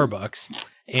at Starbucks,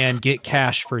 and get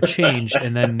cash for change,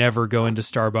 and then never go into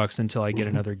Starbucks until I get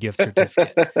another gift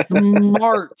certificate.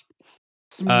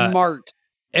 Smart.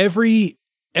 Every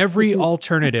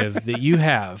alternative that you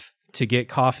have to get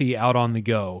coffee out on the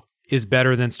go is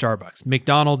better than Starbucks.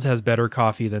 McDonald's has better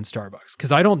coffee than Starbucks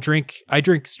because I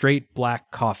drink straight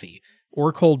black coffee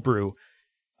or cold brew.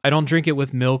 I don't drink it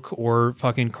with milk or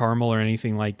fucking caramel or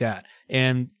anything like that.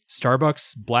 And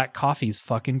Starbucks black coffee is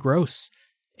fucking gross.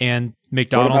 And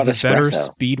McDonald's is better,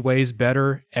 espresso? Speedway's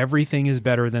better, everything is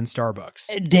better than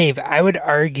Starbucks. Dave, I would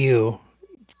argue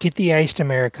get the iced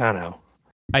Americano.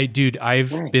 I've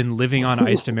been living on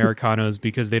iced Americanos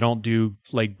because they don't do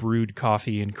like brewed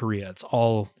coffee in Korea. It's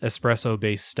all espresso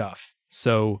based stuff.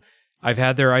 So I've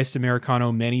had their iced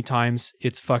Americano many times.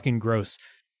 It's fucking gross.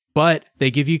 But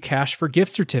they give you cash for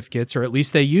gift certificates, or at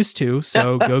least they used to.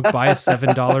 So go buy a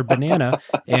 $7 banana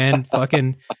and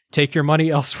fucking take your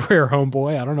money elsewhere,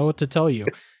 homeboy. I don't know what to tell you.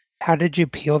 How did you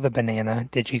peel the banana?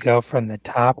 Did you go from the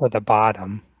top or the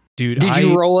bottom? Dude, Did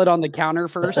you roll it on the counter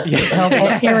first? Yeah.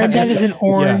 Aaron, that is an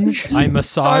orange. Yeah. I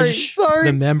massage Sorry.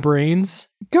 the membranes.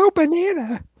 Go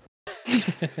banana.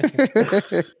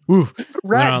 Ooh,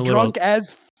 Rat drunk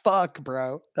as fuck,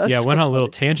 bro. Went on a little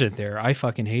tangent there. I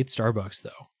fucking hate Starbucks,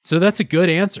 though. So that's a good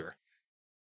answer.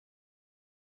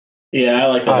 Yeah, I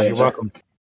like that You're answer. welcome.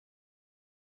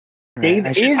 Dave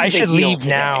I should the heel leave today.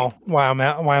 now while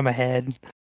I'm ahead.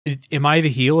 Am I the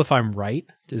heel if I'm right?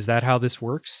 Is that how this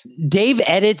works? Dave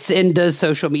edits and does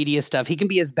social media stuff. He can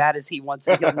be as bad as he wants,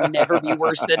 and he'll never be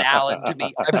worse than Alan to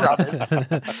me. I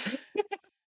promise.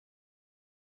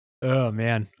 Oh,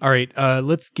 man. All right.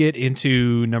 Let's get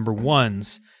into number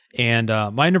ones. And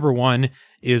my number one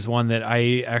is one that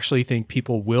I actually think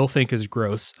people will think is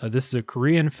gross. This is a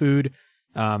Korean food.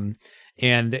 And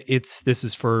this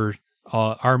is for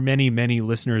our many, many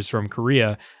listeners from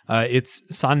Korea. It's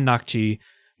sannakji,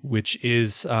 which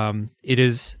is,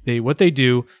 what they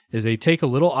do is they take a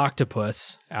little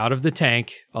octopus out of the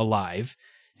tank alive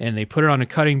and they put it on a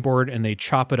cutting board and they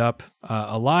chop it up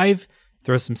alive,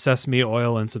 throw some sesame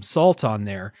oil and some salt on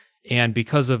there. And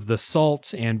because of the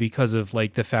salt and because of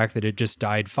like the fact that it just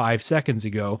died 5 seconds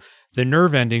ago, the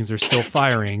nerve endings are still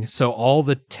firing. So all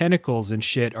the tentacles and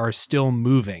shit are still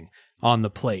moving on the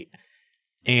plate.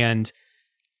 And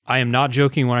I am not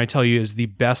joking when I tell you it's the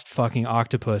best fucking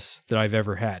octopus that I've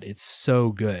ever had. It's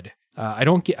so good. I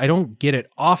don't get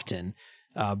it often,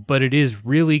 but it is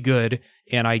really good.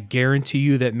 And I guarantee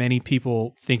you that many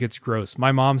people think it's gross.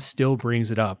 My mom still brings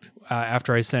it up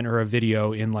after I sent her a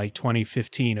video in like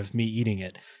 2015 of me eating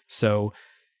it. So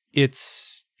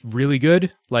it's really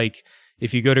good. Like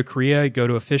if you go to Korea, go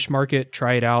to a fish market,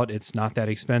 try it out. It's not that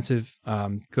expensive.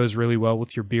 Goes really well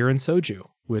with your beer and soju,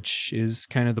 which is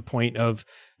kind of the point of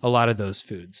a lot of those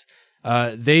foods.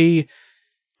 They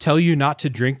tell you not to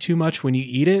drink too much when you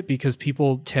eat it because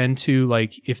people tend to,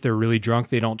 like, if they're really drunk,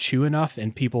 they don't chew enough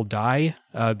and people die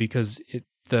because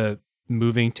the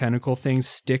moving tentacle things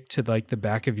stick to like the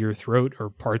back of your throat or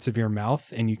parts of your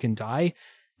mouth and you can die.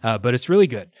 But it's really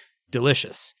good.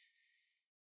 Delicious.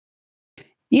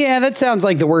 Yeah, that sounds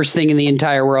like the worst thing in the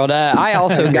entire world. I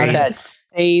also got that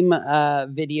same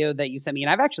video that you sent me,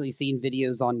 and I've actually seen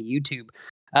videos on YouTube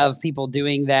of people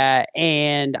doing that.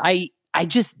 And I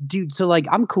just, dude, so like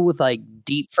I'm cool with like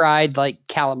deep fried like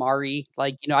calamari.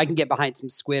 Like, you know, I can get behind some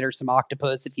squid or some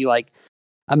octopus if you like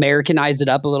Americanize it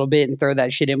up a little bit and throw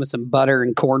that shit in with some butter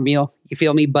and cornmeal. You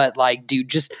feel me? But like, dude,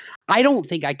 just I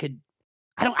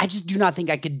just do not think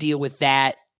I could deal with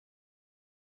that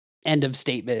end of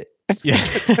statement. Yeah.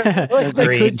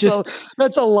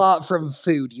 That's a lot from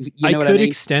food. You know what I could mean?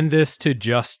 extend this to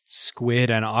just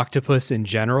squid and octopus in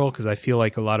general, because I feel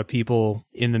like a lot of people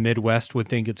in the Midwest would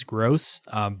think it's gross.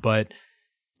 But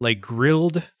like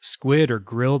grilled squid or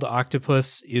grilled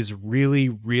octopus is really,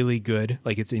 really good.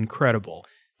 Like it's incredible.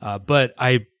 But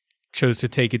I chose to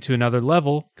take it to another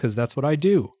level because that's what I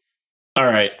do. All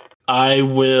right. I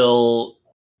will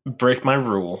break my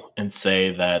rule and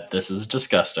say that this is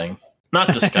disgusting.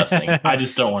 Not disgusting. I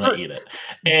just don't want to eat it.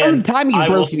 And Third time you've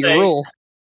broken your rule.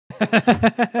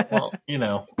 Well, you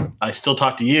know, I still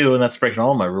talk to you, and that's breaking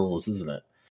all my rules, isn't it?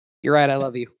 You're right. I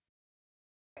love you.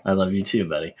 I love you too,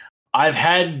 buddy. I've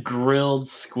had grilled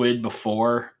squid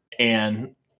before,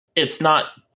 and it's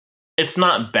not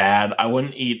bad. I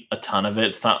wouldn't eat a ton of it.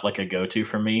 It's not like a go-to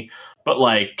for me. But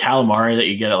like calamari that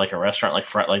you get at like a restaurant, like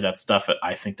that stuff,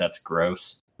 I think that's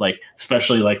gross. Like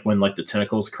especially like when like the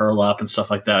tentacles curl up and stuff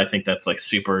like that. I think that's like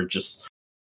super just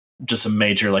a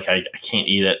major like I can't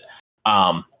eat it.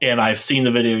 And I've seen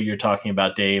the video you're talking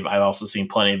about, Dave. I've also seen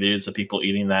plenty of videos of people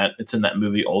eating that. It's in that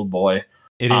movie Old Boy.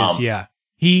 It is, yeah.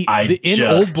 In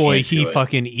Old Boy, he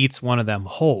fucking eats one of them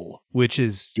whole, which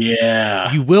is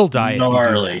you will die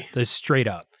gnarly. If you do that. That's straight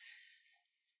up.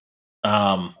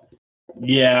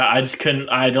 Yeah, I just couldn't.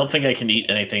 I don't think I can eat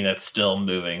anything that's still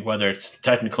moving, whether it's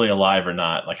technically alive or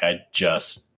not. Like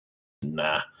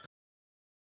nah.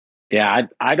 Yeah,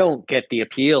 I don't get the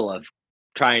appeal of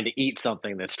trying to eat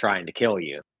something that's trying to kill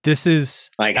you. This is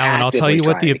like Alan. I'll tell you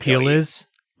what the appeal is.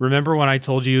 Remember when I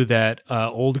told you that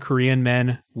old Korean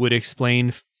men would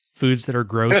explain foods that are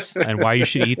gross and why you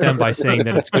should eat them by saying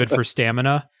that it's good for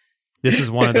stamina? This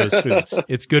is one of those foods.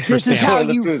 It's good for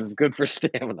stamina. It's good for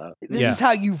stamina. This is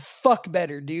how you fuck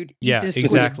better, dude. Eat this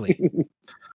exactly.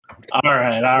 All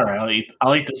right.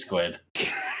 I'll eat the squid.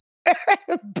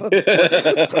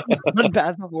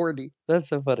 Bloodbath horny. That's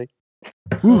so funny.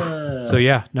 So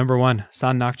yeah, number one,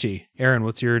 San Nakji. Aaron,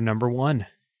 what's your number one?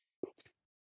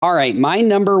 All right, my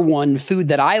number one food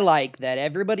that I like that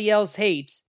everybody else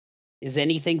hates is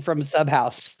anything from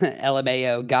Subhouse.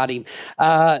 LMAO, got him.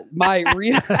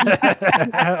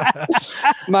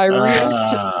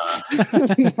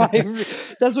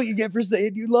 That's what you get for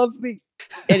saying you love me.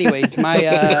 Anyways, but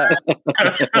I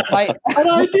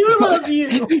do love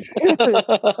you.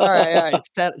 All right.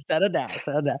 Set it down.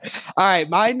 All right,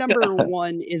 my number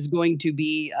one is going to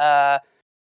be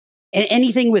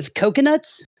anything with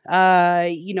coconuts.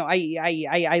 I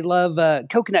love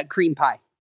coconut cream pie.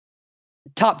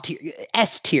 Top tier,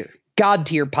 S tier, God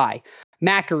tier pie.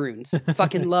 Macaroons.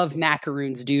 Fucking love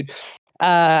macaroons, dude.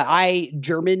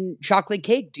 German chocolate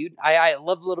cake, dude. I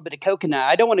love a little bit of coconut.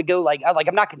 I don't want to go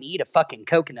I'm not going to eat a fucking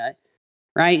coconut,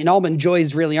 right? And almond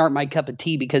joys really aren't my cup of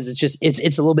tea because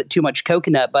it's a little bit too much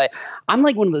coconut. But I'm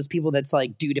like one of those people that's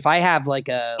like, dude, if I have like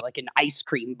an ice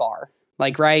cream bar,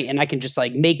 like, right, and I can just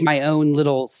like make my own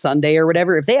little sundae or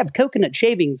whatever. If they have coconut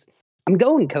shavings, I'm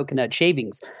going coconut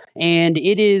shavings. And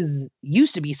it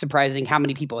used to be surprising how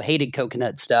many people hated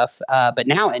coconut stuff. But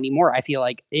now anymore, I feel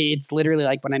like it's literally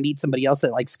like when I meet somebody else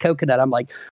that likes coconut, I'm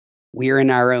like, we're in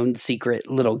our own secret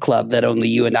little club that only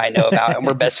you and I know about. And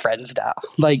we're best friends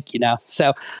now.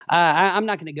 So I'm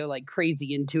not going to go like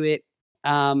crazy into it.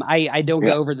 I don't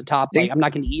go over the top. Like I'm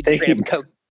not going to eat a straight up coke.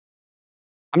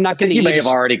 I'm not going to eat. You may have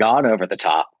already gone over the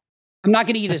top. I'm not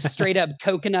going to eat a straight up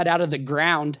coconut out of the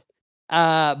ground.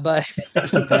 But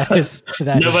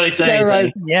nobody saying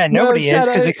right. Yeah, nobody is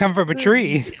because they come from a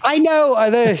tree. I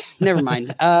know. Never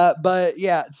mind. But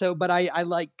yeah. But I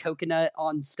like coconut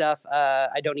on stuff.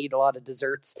 I don't eat a lot of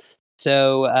desserts.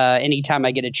 So anytime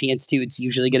I get a chance to, it's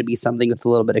usually going to be something with a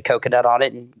little bit of coconut on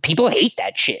it. And people hate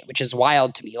that shit, which is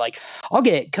wild to me. Like I'll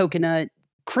get coconut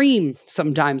cream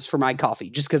sometimes for my coffee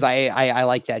just because I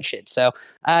like that shit. So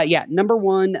yeah, number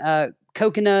one,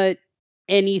 coconut,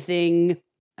 anything,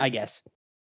 I guess.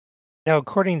 Now,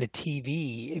 according to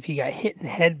TV, if you got hit in the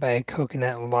head by a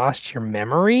coconut and lost your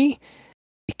memory,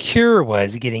 the cure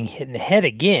was getting hit in the head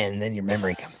again, then your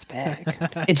memory comes back.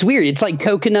 It's weird. It's like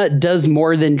coconut does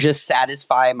more than just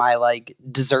satisfy my like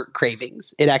dessert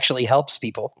cravings. It actually helps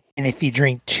people. And if you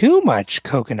drink too much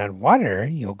coconut water,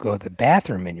 you'll go to the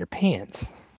bathroom in your pants.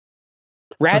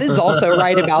 Rad is also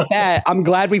right about that. I'm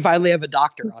glad we finally have a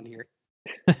doctor on here.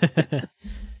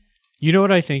 You know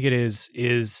what I think it is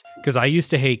because I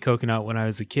used to hate coconut when I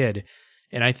was a kid.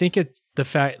 And I think it's the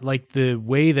fact, like the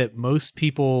way that most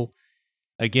people,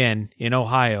 again, in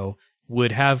Ohio,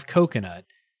 would have coconut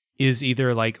is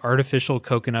either like artificial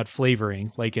coconut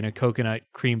flavoring, like in a coconut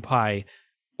cream pie,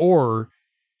 or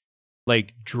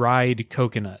like dried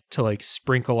coconut to like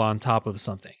sprinkle on top of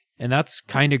something. And that's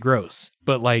kind of gross.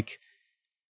 But like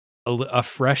a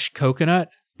fresh coconut,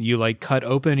 you like cut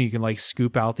open, you can like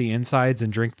scoop out the insides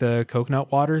and drink the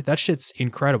coconut water. That shit's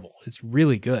incredible. It's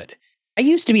really good. I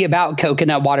used to be about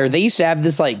coconut water. They used to have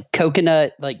this like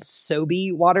coconut, like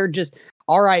Sobe water, just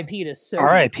R.I.P. to Sobe.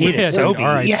 R.I.P. to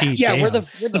Sobe. Yeah, where the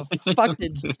fuck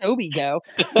did Sobe go?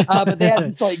 But they had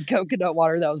this like coconut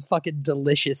water that was fucking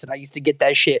delicious, and I used to get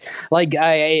that shit. Like,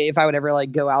 if I would ever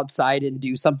like go outside and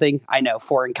do something, I know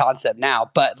foreign concept now,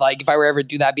 but like if I were ever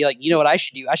do that, I'd be like, you know what I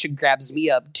should do? I should grab me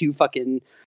up 2 fucking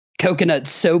coconut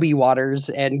Sobe waters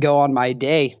and go on my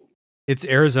day. It's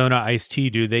Arizona iced tea,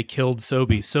 dude. They killed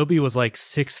Sobe. Sobe was like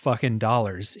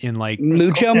 $6 in like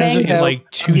Mucho Mango in like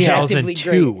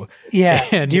 2002. Yeah,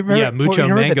 and do you remember, Mucho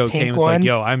Mango came and was one? like,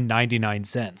 "Yo, I'm 99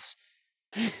 cents."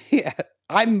 Yeah,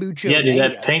 I'm mucho. Yeah, dude,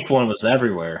 mango. that pink one was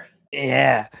everywhere.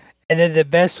 Yeah. And then the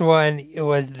best one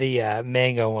was the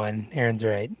mango one. Aaron's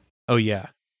right. Oh yeah.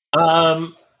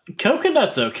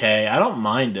 Coconut's okay. I don't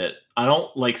mind it. I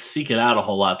don't like seek it out a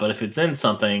whole lot, but if it's in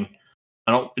something,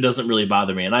 it doesn't really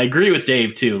bother me. And I agree with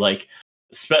Dave too. Like,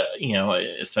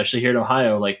 especially here in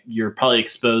Ohio, like you're probably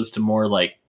exposed to more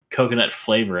like coconut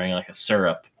flavoring, like a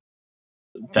syrup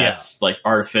that's like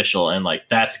artificial, and like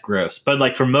that's gross. But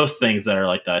like for most things that are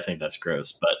like that, I think that's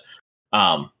gross. But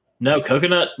no,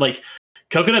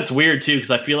 coconut's weird too,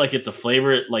 because I feel like it's a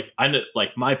flavor. Like I know,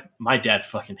 like my dad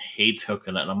fucking hates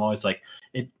coconut, and I'm always like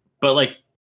it. But like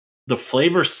the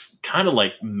flavor's kind of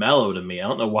like mellow to me. I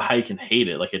don't know why you can hate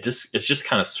it. Like it's just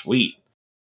kind of sweet.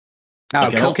 Oh,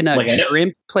 Like, coconut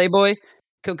shrimp, Playboy.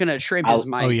 Coconut shrimp is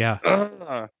my. Oh yeah.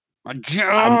 I'm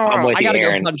with I you, gotta go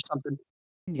Aaron. punch something.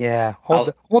 Yeah. Hold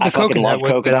the I fucking coconut love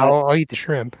with, but coconut. I'll eat the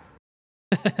shrimp.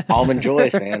 Almond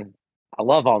Joys, man. I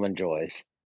love Almond Joys.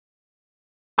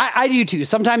 I do too.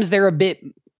 Sometimes they're a bit.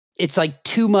 It's like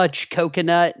too much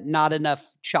coconut, not enough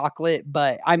chocolate.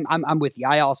 But I'm with you.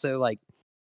 I also like.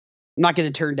 I'm not going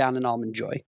to turn down an Almond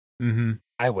Joy. Mm-hmm.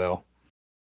 I will.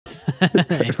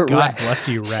 God bless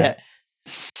you, Rat.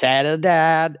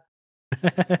 Saturday.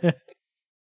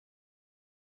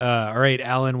 All right,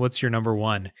 Alan, what's your number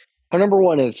one? My number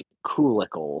one is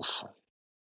Coolicles.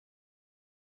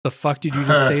 The fuck did you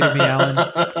just say to me, Alan?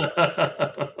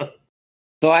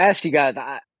 So I asked you guys,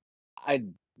 I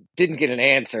didn't get an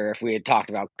answer if we had talked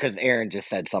about, because Aaron just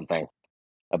said something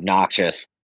obnoxious.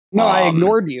 No, I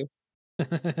ignored you. All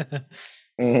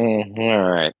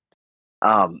right.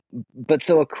 But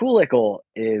so a Coolicle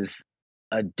is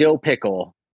a dill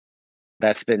pickle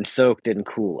that's been soaked in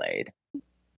Kool-Aid.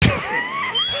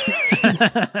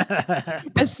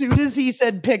 As soon as he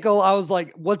said pickle, I was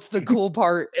like, "What's the cool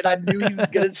part?" And I knew he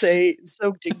was going to say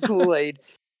soaked in Kool-Aid.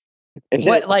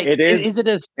 What like is it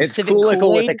a specific Coolicle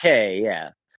Kool-Aid? with a K?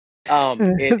 Yeah.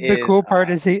 The cool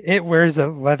part is it wears a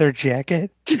leather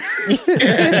jacket.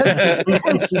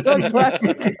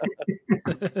 Sunglasses.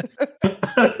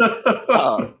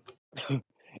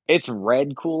 It's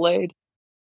red Kool-Aid.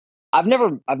 I've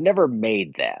never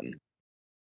made them.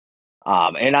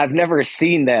 And I've never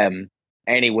seen them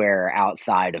anywhere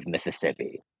outside of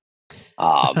Mississippi.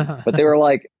 But they were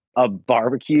like a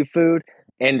barbecue food,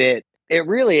 and it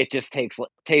really just tastes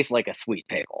like a sweet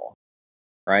pickle,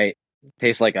 right?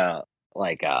 Tastes like a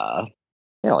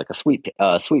sweet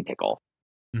pickle,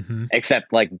 Mm-hmm.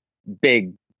 except like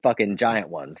big fucking giant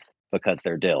ones, because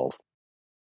they're dills,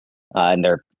 and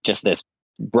they're just this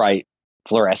bright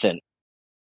fluorescent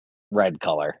red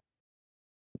color.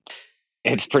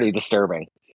 It's pretty disturbing.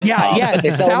 Yeah. But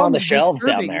they sell them on the shelves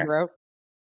down disturbing, there. bro.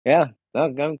 Yeah,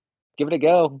 no, go give it a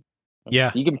go.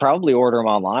 Yeah. You can probably order them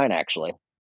online, actually.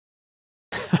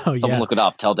 Oh, Someone look it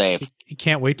up. Tell Dave. You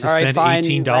can't wait to All right, spend fine,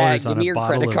 $18 on give me a your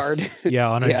bottle credit of card.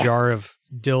 on a Yeah. jar of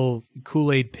dill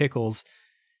Kool-Aid pickles,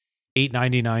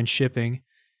 $8.99 shipping.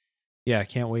 Yeah,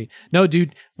 can't wait. No,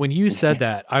 dude, when you said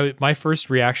that, my first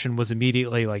reaction was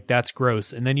immediately like, that's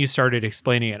gross. And then you started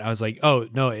explaining it. I was like, oh,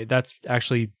 no, that's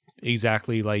actually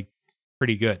exactly like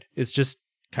pretty good. It's just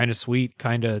kind of sweet,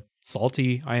 kind of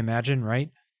salty, I imagine, right?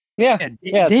 Yeah.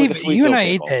 Dave, like a sweet you and dill I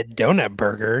ate pickle. that donut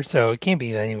burger, so it can't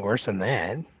be any worse than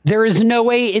that. There is no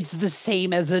way it's the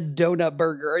same as a donut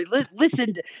burger.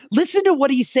 Listen to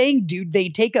what he's saying, dude. They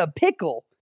take a pickle,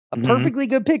 a perfectly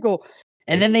good pickle,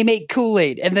 and then they make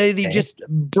Kool-Aid, and they just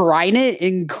brine it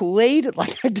in Kool-Aid.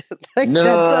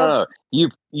 No.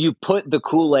 You put the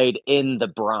Kool-Aid in the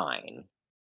brine.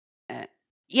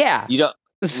 Yeah. You don't.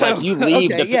 So You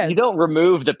leave okay, you don't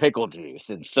remove the pickle juice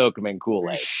and soak them in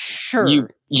Kool-Aid. Sure.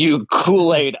 You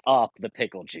Kool-Aid up the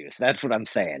pickle juice. That's what I'm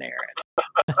saying, Aaron.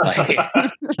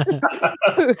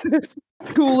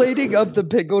 Kool-Aiding up the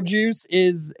pickle juice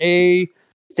is a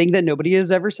thing that nobody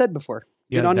has ever said before.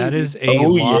 Yeah, Good that on you. is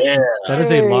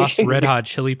a lost Red Hot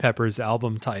Chili Peppers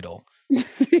album title.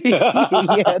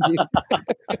 Yeah, dude.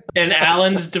 In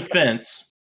Alan's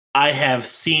defense, I have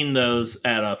seen those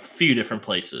at a few different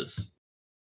places.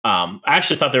 I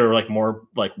actually thought they were like more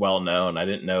like well known. I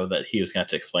didn't know that he was going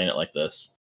to explain it like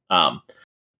this.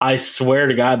 I swear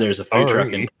to God, there's a food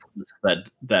truck in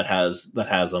Texas that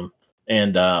has them,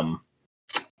 and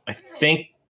I think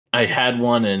I had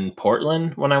one in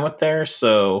Portland when I went there.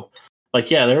 So,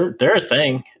 like, yeah, they're a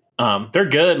thing. They're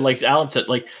good. Like Alan said,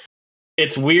 like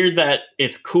it's weird that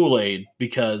it's Kool-Aid,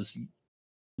 because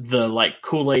the like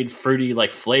Kool-Aid fruity like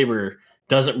flavor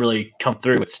doesn't really come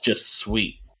through. It's just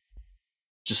sweet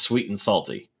and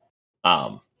salty.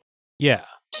 Yeah.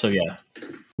 So yeah,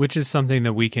 which is something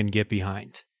that we can get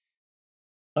behind.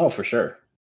 Oh, for sure.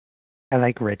 I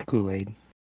like red Kool-Aid.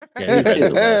 Yeah, you guys are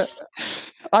the best.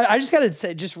 I just gotta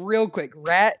say, just real quick,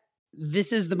 Rat,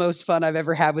 this is the most fun I've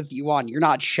ever had with you on. You're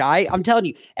not shy. I'm telling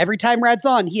you, every time Rat's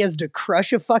on, he has to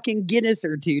crush a fucking Guinness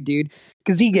or two, dude.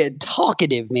 Because he get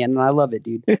talkative, man. And I love it,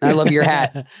 dude. And I love your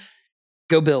hat.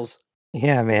 Go Bills.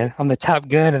 Yeah, man. I'm the top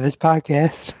gun of this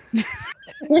podcast.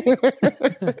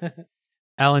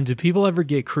 Alan, do people ever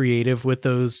get creative with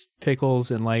those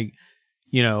pickles and like,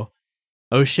 you know,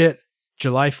 oh shit,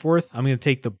 July 4th, I'm going to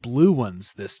take the blue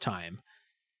ones this time.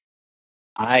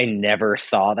 I never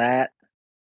saw that,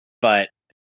 but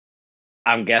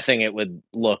I'm guessing it would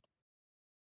look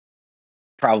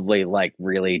probably like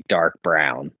really dark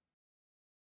brown.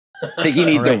 I think you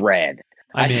need the red.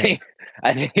 I think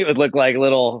it would look like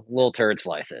little turd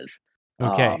slices.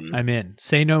 Okay, I'm in.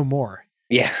 Say no more.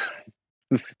 Yeah.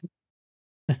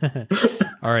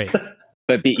 All right.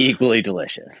 But be equally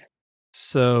delicious.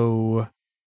 So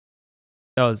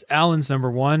that was Alan's number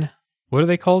one. What are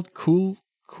they called? Coolicles?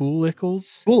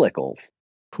 Coolicles.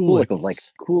 Coolicles, like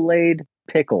Kool-Aid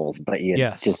pickles, but you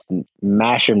just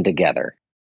mash them together.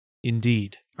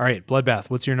 Indeed. All right, Bloodbath,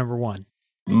 what's your number one?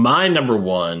 My number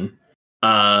one,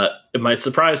 it might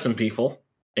surprise some people,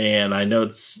 and I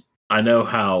know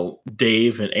how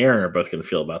Dave and Aaron are both going to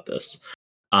feel about this.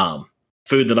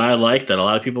 Food that I like that a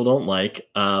lot of people don't like,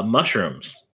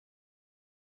 mushrooms.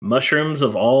 Mushrooms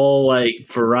of all like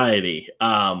variety.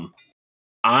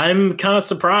 I'm kind of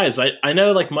surprised. I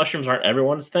know like mushrooms aren't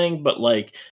everyone's thing, but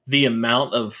like the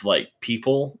amount of like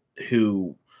people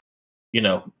who, you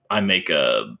know, I make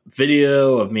a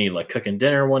video of me like cooking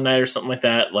dinner one night or something like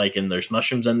that, like, and there's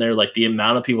mushrooms in there. Like the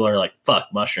amount of people are like, fuck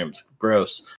mushrooms,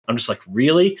 gross. I'm just like,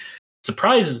 really?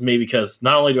 Surprises me because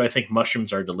not only do I think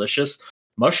mushrooms are delicious,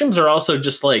 mushrooms are also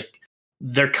just like,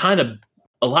 they're kind of,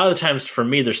 a lot of the times for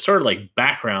me, they're sort of like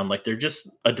background, like they're just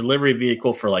a delivery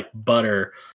vehicle for like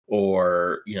butter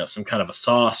or, you know, some kind of a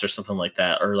sauce or something like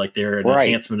that. Or like they're an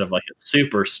enhancement of like a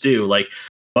soup or stew. Like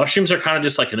mushrooms are kind of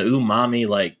just like an umami,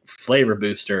 like flavor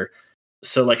booster.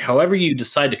 So like, however you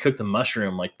decide to cook the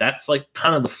mushroom, like that's like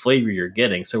kind of the flavor you're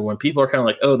getting. So when people are kind of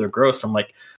like, oh, they're gross, I'm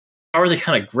like, how are they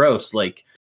kind of gross? Like,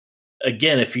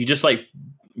 again, if you just like,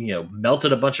 you know,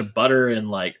 melted a bunch of butter and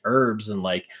like herbs and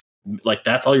like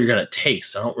that's all you're gonna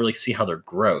taste. I don't really see how they're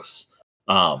gross.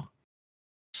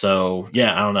 So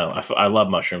yeah, I don't know. I love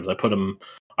mushrooms. I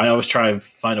always try and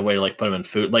find a way to like put them in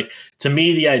food. Like to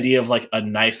me, the idea of like a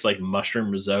nice like mushroom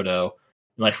risotto,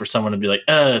 like for someone to be like,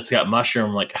 it's got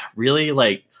mushroom. Like really,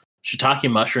 like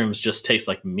shiitake mushrooms just taste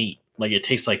like meat. Like it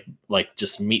tastes like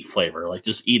just meat flavor. Like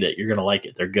just eat it. You're gonna like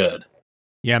it. They're good.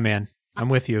 Yeah, man, I'm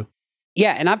with you.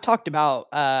 Yeah, and I've talked about,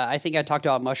 I think I talked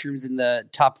about mushrooms in the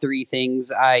top 3 things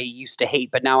I used to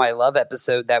hate, but now I love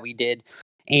episode that we did.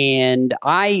 And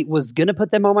I was going to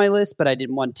put them on my list, but I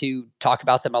didn't want to talk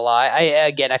about them a lot.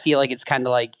 I feel like it's kind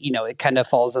of like, you know, it kind of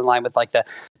falls in line with like the,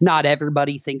 not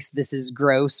everybody thinks this is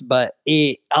gross, but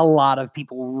a lot of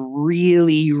people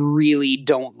really, really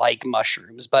don't like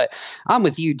mushrooms. But I'm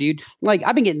with you, dude. Like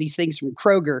I've been getting these things from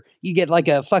Kroger. You get like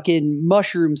a fucking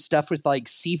mushroom stuffed with like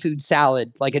seafood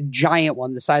salad, like a giant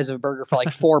one the size of a burger for like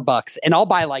 $4. And I'll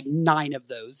buy like 9 of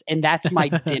those. And that's my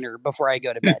dinner before I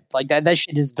go to bed. Like that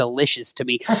shit is delicious to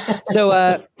me.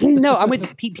 So, no, I'm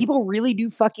with people really do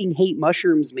fucking hate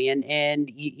mushrooms, man. And,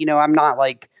 you know, I'm not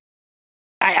like,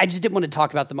 I just didn't want to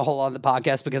talk about them a whole lot on the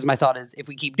podcast because my thought is if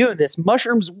we keep doing this,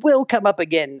 mushrooms will come up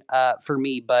again for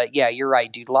me. But yeah, you're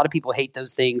right, dude. A lot of people hate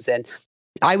those things. And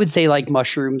I would say like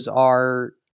mushrooms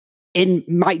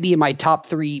might be in my top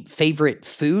 3 favorite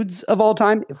foods of all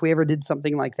time if we ever did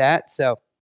something like that. So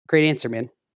great answer, man.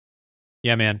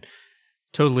 Yeah, man.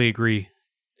 Totally agree.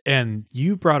 And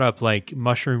you brought up like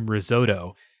mushroom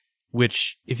risotto,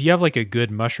 which if you have like a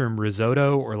good mushroom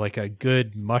risotto or like a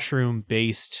good mushroom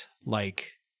based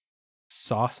like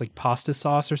sauce, like pasta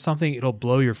sauce or something, it'll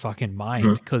blow your fucking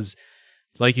mind. Because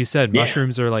like you said,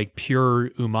 mushrooms are like pure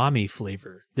umami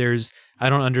flavor. I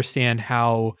don't understand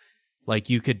how like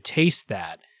you could taste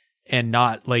that and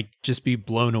not like just be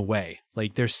blown away.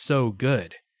 Like they're so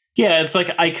good. Yeah, it's like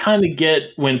I kind of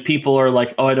get when people are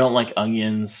like, oh, I don't like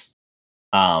onions.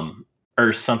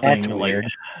 Or something. That's like weird.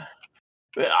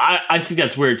 I think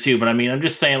that's weird too, but I mean, I'm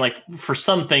just saying like for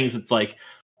some things it's like,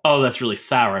 oh, that's really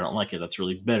sour, I don't like it, that's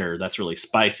really bitter, that's really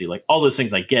spicy, like all those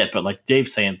things I get, but like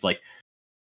Dave's saying it's like,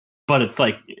 but it's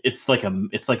like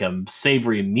a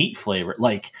savory meat flavor,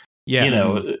 like, yeah, you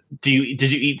know,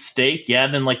 did you eat steak? Yeah,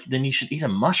 then you should eat a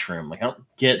mushroom. Like I don't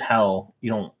get how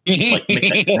you don't like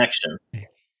make that connection.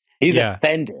 He's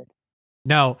offended.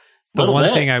 Now the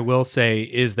one thing I will say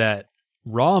is that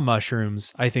raw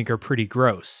mushrooms, I think, are pretty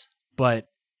gross, but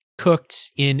cooked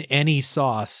in any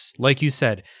sauce, like you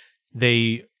said,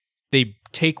 they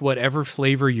take whatever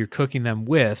flavor you're cooking them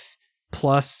with,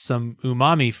 plus some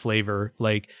umami flavor,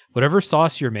 like whatever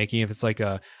sauce you're making. If it's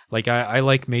I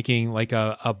like making like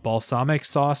a balsamic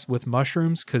sauce with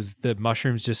mushrooms, because the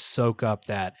mushrooms just soak up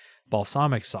that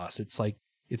balsamic sauce.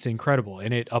 It's incredible,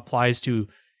 and it applies to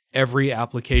every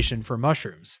application for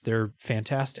mushrooms. They're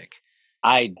fantastic.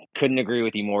 I couldn't agree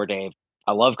with you more, Dave.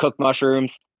 I love cooked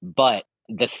mushrooms, but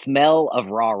the smell of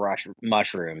raw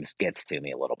mushrooms gets to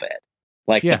me a little bit.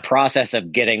 Like the process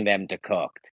of getting them to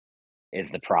cooked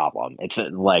is the problem. It's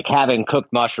like having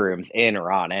cooked mushrooms in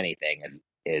or on anything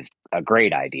is a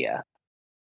great idea,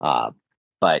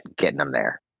 but getting them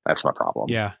there, that's my problem.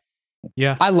 Yeah.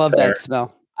 I love that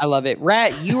smell. I love it.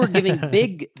 Rat, you were giving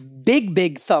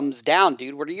big thumbs down,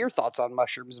 dude. What are your thoughts on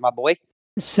mushrooms, my boy?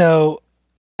 So,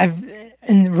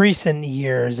 in recent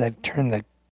years, I've turned the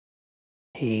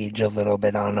page a little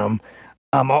bit on them.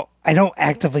 I don't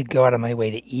actively go out of my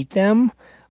way to eat them,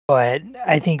 but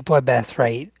I think Bloodbath's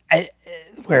right.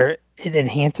 Where it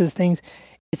enhances things,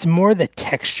 it's more the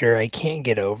texture I can't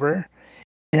get over.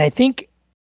 And I think,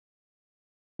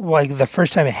 like, the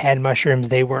first time I had mushrooms,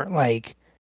 they weren't like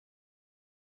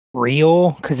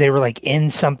real, because they were like in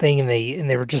something, and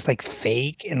they were just like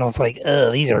fake, and I was like,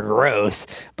 oh, these are gross.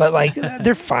 But like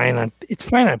they're fine on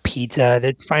pizza.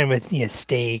 It's fine with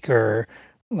steak or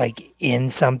like in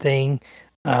something.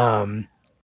 I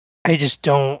just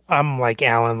don't. I'm like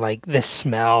Alan. Like the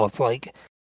smell. It's like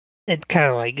it kind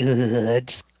of like it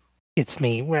just gets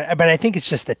me. But I think it's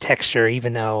just the texture,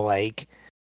 even though like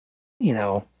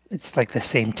it's like the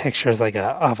same texture as like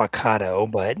a avocado,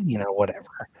 but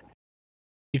whatever.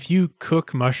 If you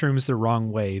cook mushrooms the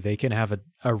wrong way, they can have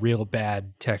a real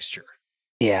bad texture.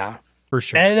 Yeah, for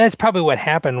sure. And that's probably what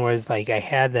happened. Was like I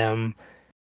had them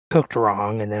cooked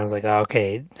wrong, and then I was like, oh,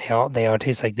 okay, they all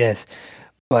taste like this.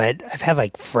 But I've had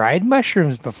like fried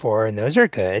mushrooms before, and those are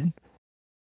good.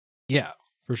 Yeah,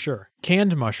 for sure.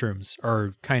 Canned mushrooms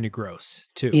are kind of gross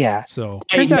too. Yeah. So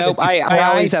I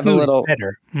always have a little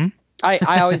better.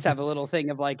 I always have a little thing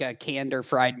of like a canned or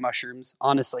fried mushrooms.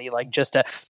 Honestly, like just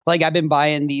I've been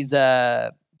buying these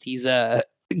Cuban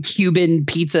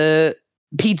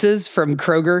pizzas from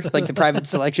Kroger, like the private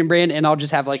selection brand, and I'll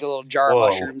just have like a little jar of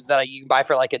mushrooms that you can buy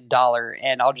for like $1,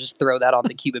 and I'll just throw that on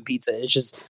the Cuban pizza. It's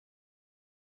just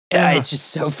it's just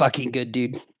so fucking good,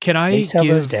 dude. Can I sell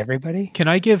those to everybody? Can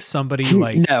I give somebody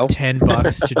like No.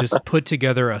 $10 to just put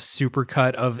together a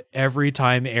supercut of every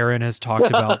time Aaron has talked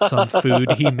about some food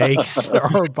he makes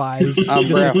or buys?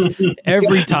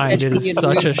 Every time it is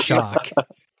such a shock.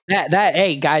 That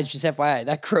hey guys, just FYI,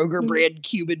 that Kroger brand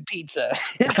Cuban pizza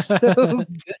is so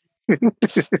good.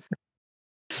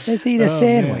 Let's eat a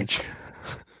sandwich. Man.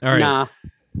 All right. Nah.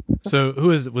 So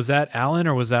was that Alan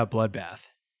or was that Bloodbath?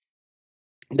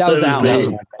 That was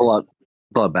Alan.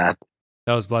 Bloodbath.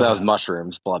 That was Bloodbath. That was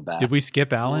mushrooms. Bloodbath. Did we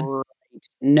skip Alan?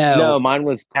 No, mine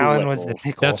was. Alan was the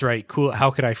pickle. That's right. Cool.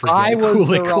 How could I forget? I was cool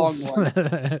the wrong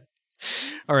one.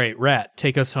 All right, Rat,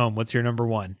 take us home. What's your number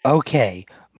one? Okay.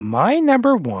 My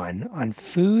number one on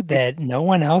food that no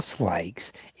one else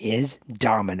likes is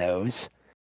Domino's.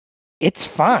 It's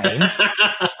fine.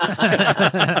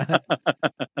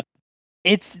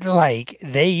 It's like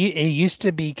it used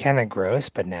to be kind of gross,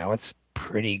 but now it's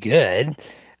pretty good.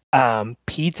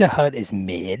 Pizza Hut is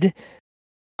mid.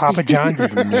 Papa John's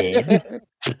is mid.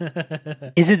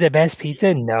 Is it the best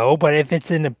pizza? No, but if it's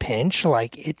in a pinch,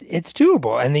 like it's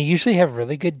doable. And they usually have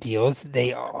really good deals.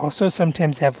 They also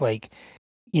sometimes have like,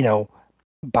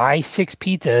 buy 6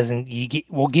 pizzas and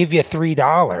we'll give you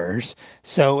 $3.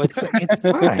 So it's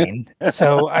fine.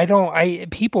 So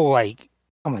people like,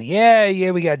 I'm like,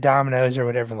 yeah, we got Domino's or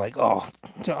whatever. Like, oh,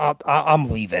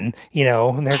 I'm leaving,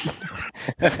 and they're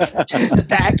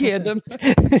backhand them.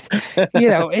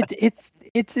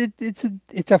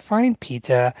 It's a fine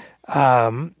pizza.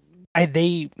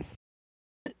 They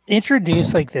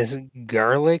introduced like this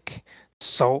garlic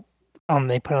salt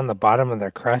they put on the bottom of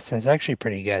their crust, and it's actually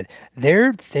pretty good.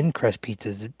 Their thin crust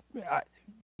pizzas,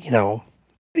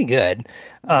 pretty good.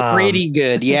 Pretty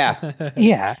good, yeah.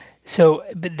 Yeah. So,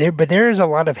 but there is a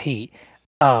lot of hate.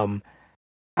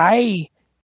 I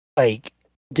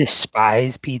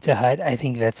despise Pizza Hut. I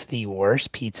think that's the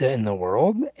worst pizza in the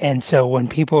world. And so when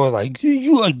people are like,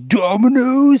 "You like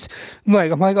Domino's?"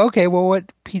 I'm like, okay, well,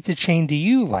 what pizza chain do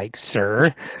you like,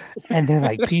 sir? And they're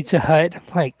like, Pizza Hut. I'm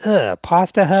like,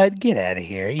 Pasta Hut, get out of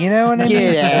here. You know what I mean?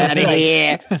 Get out of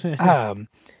here.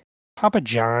 Papa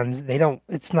John's,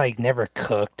 it's like never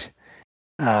cooked.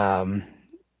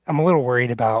 I'm a little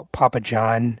worried about Papa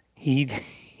John. He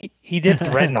he did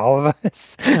threaten all of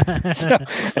us. So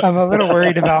I'm a little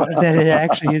worried about that it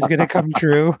actually is going to come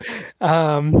true.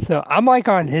 So I'm like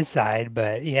on his side,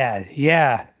 but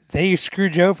yeah, they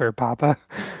screwed you over, Papa.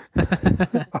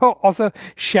 Oh, also,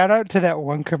 shout out to that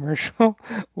one commercial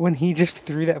when he just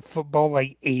threw that football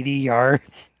like 80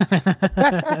 yards.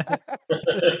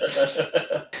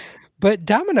 But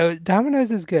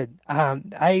Domino's is good.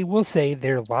 I will say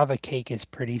their lava cake is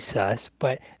pretty sus,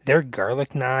 but their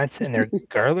garlic knots and their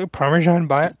garlic Parmesan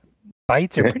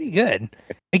bites are pretty good.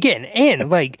 Again, and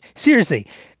like seriously,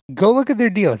 go look at their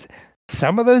deals.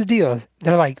 Some of those deals,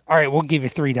 they're like, all right, we'll give you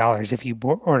 $3 if you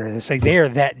order this. Like they are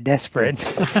that desperate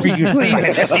for you to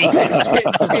Please,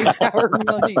 pay our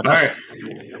money.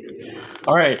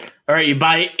 All right. You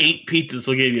buy 8 pizzas,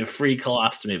 we'll give you a free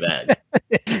colostomy bag.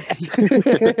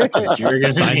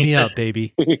 Sign me up,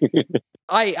 baby.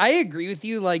 I agree with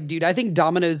you. Like, dude, I think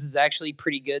Domino's is actually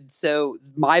pretty good. So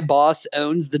my boss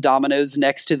owns the Domino's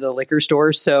next to the liquor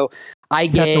store. So I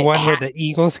Is that get the one where the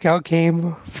Eagle Scout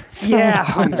came? Yeah,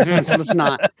 let's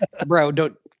not, bro.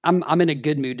 Don't. I'm in a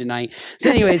good mood tonight. So,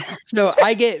 anyways, so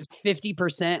I get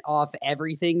 50% off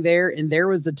everything there, and there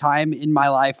was a time in my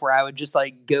life where I would just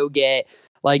like go get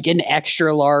like an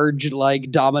extra large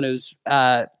like Domino's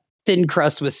thin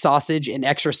crust with sausage and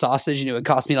extra sausage, and it would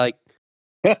cost me like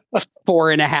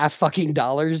 $4.50 fucking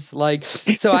dollars. Like,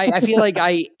 so I feel like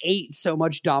I ate so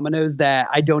much Domino's that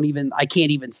I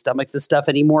can't even stomach the stuff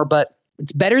anymore. But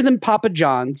it's better than Papa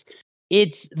John's.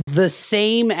 It's the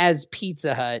same as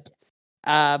Pizza Hut.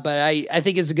 But I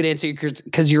think it's a good answer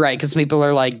because you're right. Because people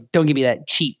are like, don't give me that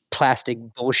cheap plastic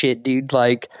bullshit, dude.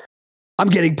 Like, I'm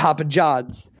getting Papa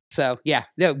John's. So yeah,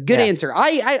 no, good answer.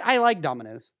 I like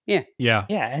Domino's. Yeah. Yeah.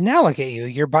 Yeah, and now look at you.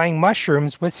 You're buying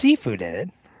mushrooms with seafood in it.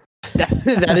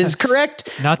 That is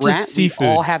correct. Not just Rat, seafood. We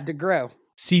all have to grow.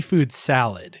 Seafood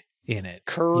salad in it.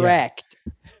 Correct.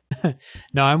 Yeah.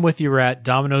 No, I'm with you, Rat.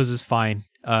 Domino's is fine.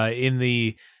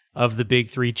 Of the big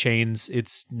 3 chains,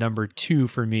 it's number 2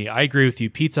 for me. I agree with you.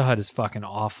 Pizza Hut is fucking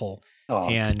awful. Oh,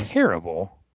 and it's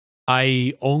terrible.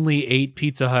 I only ate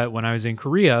Pizza Hut when I was in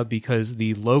Korea because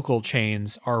the local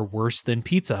chains are worse than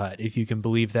Pizza Hut, if you can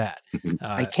believe that.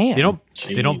 I can't. They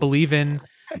don't believe in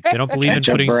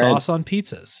putting bread. sauce on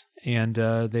pizzas. And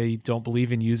they don't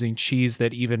believe in using cheese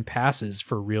that even passes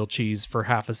for real cheese for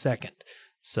half a second.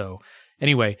 So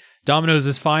anyway, Domino's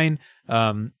is fine.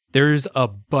 There's a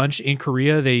bunch in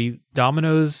Korea.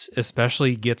 Domino's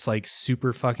especially gets like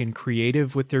super fucking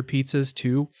creative with their pizzas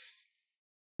too.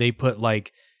 They put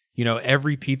like,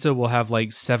 every pizza will have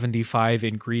like 75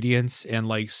 ingredients and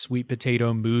like sweet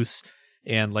potato mousse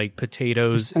and like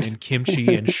potatoes and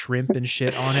kimchi and shrimp and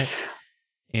shit on it.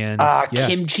 And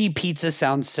kimchi pizza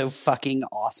sounds so fucking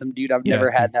awesome, dude. I've never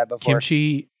had that before.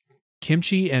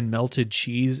 Kimchi and melted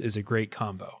cheese is a great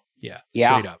combo. Yeah.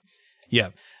 Straight up.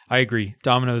 Yeah. I agree.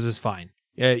 Domino's is fine.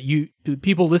 You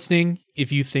people listening,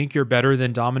 if you think you're better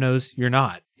than Domino's, you're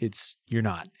not. You're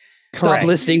not. Stop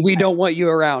listening. We don't want you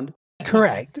around.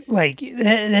 Correct. Like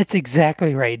that's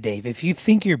exactly right, Dave. If you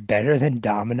think you're better than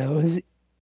Domino's,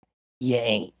 you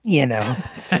ain't. So,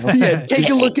 yeah. Take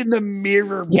a look in the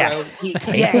mirror, bro. Yeah.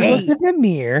 Take a look in the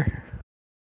mirror.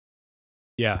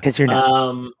 Yeah. Because you're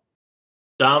not.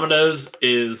 Domino's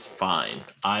is fine.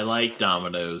 I like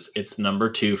Domino's. It's number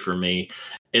 2 for me.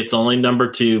 It's only number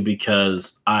 2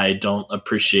 because I don't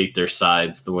appreciate their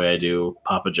sides the way I do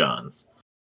Papa John's.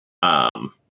 I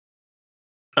don't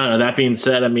know. That being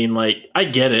said, I mean, like, I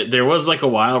get it. There was like a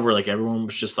while where like everyone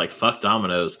was just like, fuck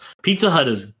Domino's. Pizza Hut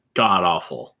is god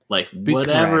awful. Like,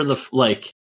 whatever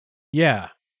yeah.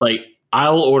 Like,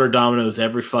 I'll order Domino's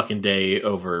every fucking day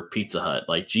over Pizza Hut.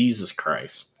 Like, Jesus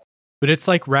Christ. But it's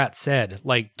like Rat said,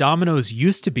 like Domino's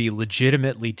used to be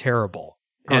legitimately terrible.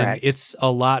 Correct. And it's a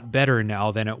lot better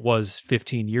now than it was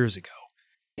 15 years ago.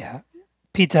 Yeah.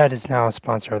 Pizza Hut is now a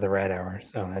sponsor of the Red Hour.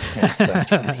 So that's kind of sucks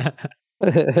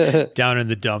for me. Down in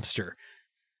the dumpster.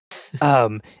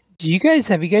 Have you guys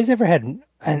ever had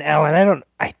an Alan?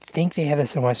 I think they have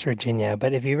this in West Virginia,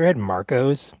 but have you ever had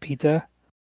Marco's pizza?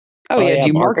 Oh yeah,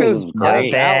 dude, Marco's is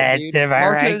great. Am I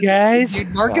right, guys? Dude,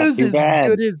 Marco's is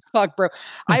good as fuck, bro.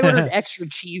 I ordered extra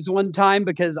cheese one time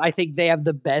because I think they have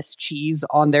the best cheese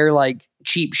on their like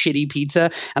cheap shitty pizza,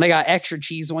 and I got extra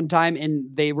cheese one time, and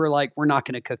they were like, "We're not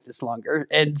going to cook this longer,"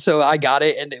 and so I got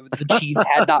it, and the cheese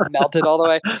had not melted all the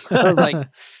way. So I was like,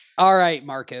 "All right,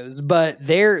 Marco's," but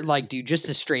they're like, dude, just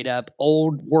a straight up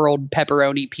old world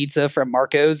pepperoni pizza from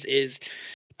Marco's is.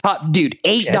 Top, dude,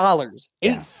 $8.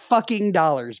 $8 fucking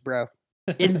dollars, bro.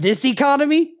 In this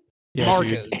economy,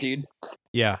 Marco's, dude.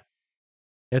 Yeah.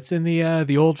 It's in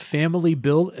the old family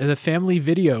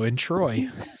video in Troy.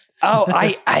 Oh,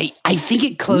 I think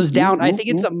it closed down. I think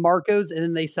it's a Marco's, and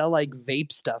then they sell like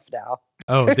vape stuff now.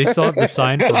 Oh, they still have the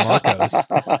sign for Marcos.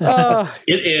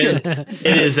 It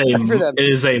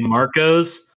is a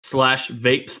Marcos /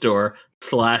 vape store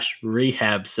 /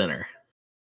 rehab center.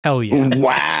 Hell yeah!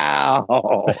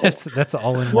 Wow, That's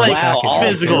all in one Like package.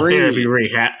 physical therapy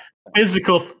rehab,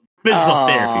 physical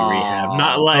therapy rehab,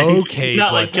 not like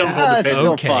not like chemical that's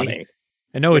dependence. still funny.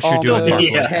 I know what you're doing, Mark.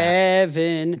 Yeah.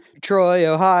 Kevin, Troy,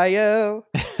 Ohio.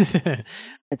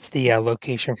 It's the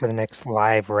location for the next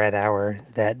live Red Hour,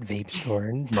 that vape store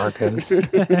in Marcos.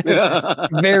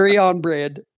 Very on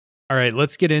brand. All right,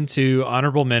 let's get into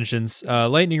honorable mentions.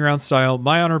 Lightning round style.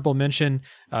 My honorable mention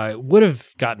would have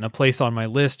gotten a place on my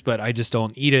list, but I just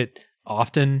don't eat it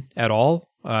often at all.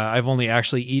 I've only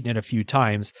actually eaten it a few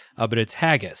times, but it's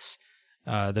haggis,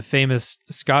 the famous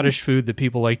Scottish food that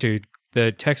the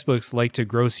textbooks like to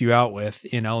gross you out with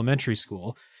in elementary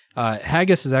school.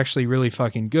 Haggis is actually really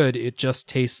fucking good. It just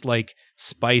tastes like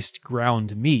spiced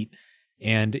ground meat,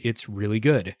 and it's really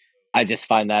good. I just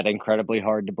find that incredibly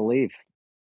hard to believe.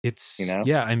 It's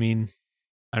yeah. I mean,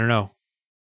 I don't know.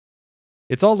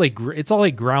 It's all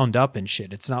like ground up and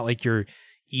shit. It's not like you're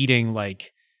eating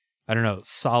like, I don't know,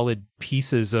 solid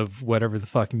pieces of whatever the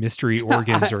fuck mystery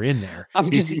organs are in there.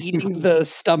 I'm just eating the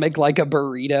stomach like a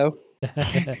burrito.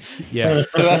 Yeah.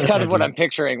 So that's kind of what I'm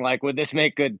picturing. Like, would this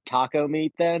make good taco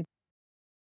meat then?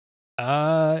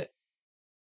 I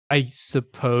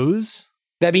suppose.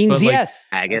 That means But, like, yes.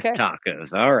 Haggis Okay.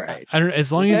 tacos. All right. I don't.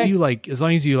 As long as Okay.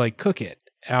 you like cook it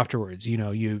afterwards.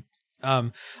 You.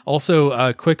 Also,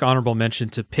 a quick honorable mention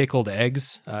to pickled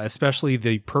eggs, especially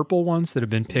the purple ones that have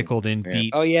been pickled in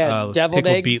beet. Oh yeah, deviled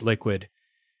pickled eggs. beet liquid.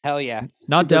 Hell yeah.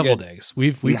 Not Super deviled good. eggs.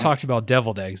 We've talked about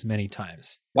deviled eggs many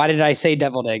times. Why did I say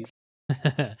deviled eggs?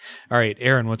 All right,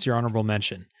 Aaron, what's your honorable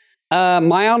mention?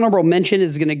 My honorable mention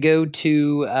is going to go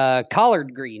to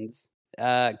collard greens.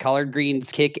 Collard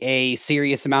greens kick a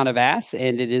serious amount of ass,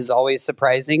 and it is always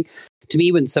surprising to me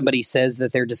when somebody says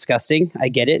that they're disgusting. I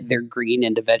get it. They're green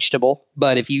and a vegetable.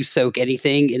 But if you soak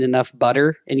anything in enough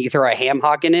butter and you throw a ham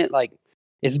hock in it, like,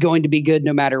 it's going to be good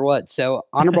no matter what. So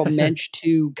honorable mention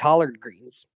to collard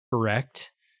greens.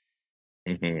 Correct.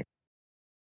 Mm-hmm.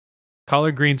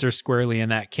 Collard greens are squarely in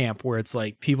that camp where it's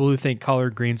like people who think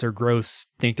collard greens are gross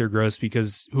think they're gross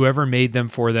because whoever made them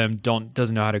for them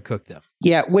doesn't know how to cook them.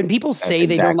 Yeah, when people say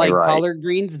they don't exactly like right. collard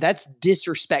greens, that's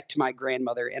disrespect to my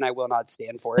grandmother, and I will not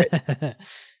stand for it.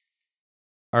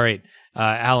 All right,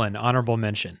 Alan, honorable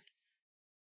mention.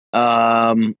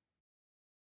 The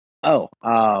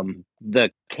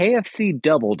KFC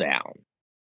Double Down.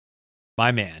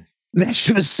 My man. That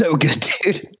shit was so good,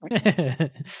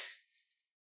 dude.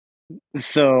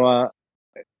 So,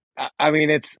 I mean,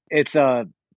 it's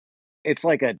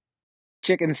like a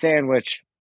chicken sandwich.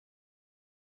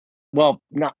 Well,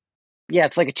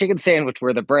 it's like a chicken sandwich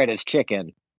where the bread is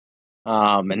chicken,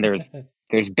 and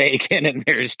there's bacon and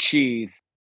there's cheese,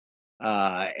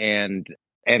 and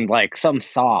like some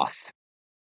sauce,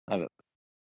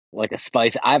 like a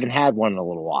spice. I haven't had one in a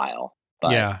little while,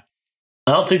 but Yeah.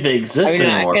 I don't think they exist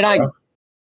anymore. bro.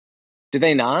 do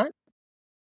they not?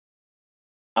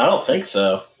 I don't think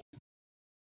so.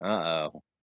 Uh-oh.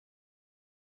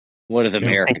 What is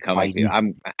America Thanks, coming to?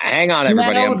 Biden. Hang on,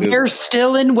 everybody. No, I'm they're Googling.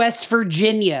 still in West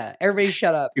Virginia. Everybody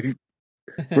shut up.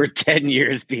 We're 10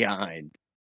 years behind.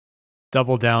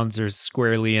 Double downs are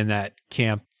squarely in that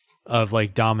camp of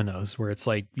like Domino's where it's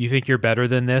like, you think you're better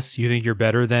than this? You think you're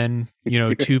better than,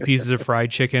 2 pieces of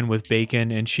fried chicken with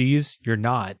bacon and cheese? You're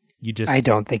not. You just I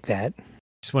don't think that.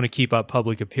 want to keep up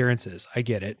public appearances. I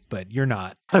get it, but you're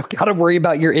not. I gotta worry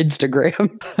about your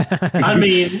Instagram. I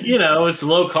mean, it's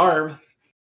low carb.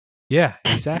 Yeah,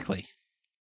 exactly.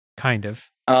 Kind of.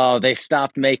 Oh, they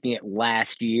stopped making it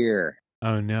last year.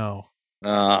 Oh no.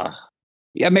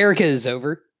 America is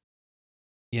over.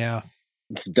 Yeah.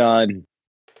 It's done.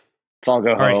 Let's all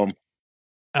go right. home.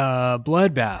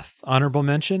 Bloodbath. Honorable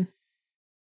mention?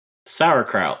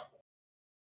 Sauerkraut.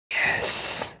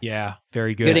 Yes. Yeah,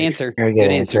 very good. Good answer. Very good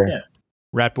answer. Yeah.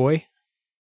 Ratboy?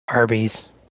 Arby's.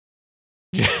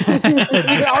 Just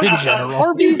in general.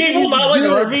 Arby's People is not like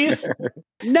good. Arby's?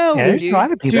 No, Yeah, there's dude. a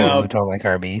lot of people Dude. who don't like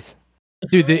Arby's.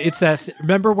 Dude, it's that.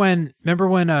 Remember when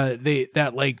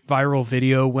that like viral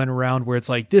video went around where it's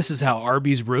like, this is how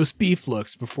Arby's roast beef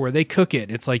looks before they cook it.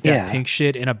 It's like that Yeah. pink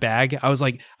shit in a bag. I was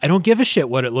like, I don't give a shit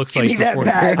what it looks Give like me that before.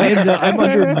 bag. I'm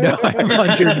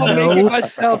I'll make it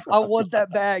myself. I want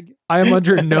that bag. I am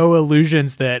under no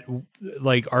illusions that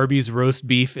like Arby's roast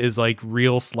beef is like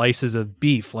real slices of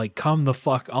beef. Like, come the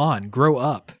fuck on, grow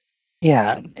up.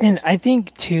 Yeah, and I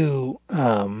think too,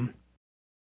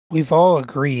 we've all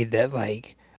agreed that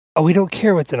like oh, we don't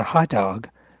care what's in a hot dog.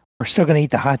 We're still going to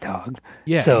eat the hot dog.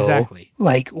 Yeah, So, exactly.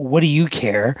 like, what do you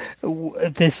care?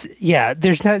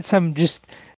 There's not some just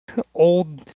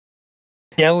old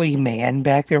deli man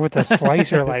back there with a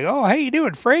slicer like, oh, how you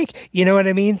doing, Frank? You know what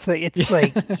I mean? So it's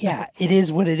like, yeah, it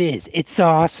is what it is. It's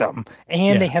awesome.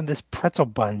 And they have this pretzel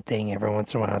bun thing every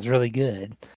once in a while. It's really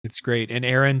good. It's great. And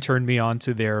Aaron turned me on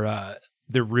to their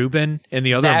the Reuben and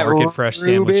the other That Market Fresh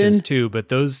Reuben. sandwiches too, but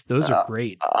those are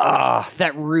great.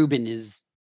 That Reuben is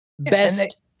Yeah,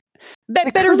 best.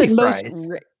 the Better curly than most.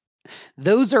 fries.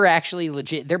 Those are actually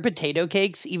legit. They're potato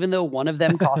cakes, even though one of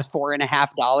them costs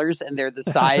 $4.50 and they're the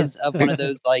size of one of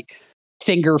those like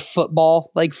finger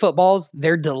footballs.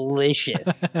 They're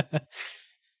delicious.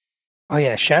 Oh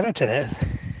yeah, shout out to that.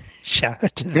 Shout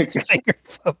out to the finger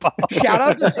football. Shout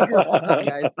out to finger football,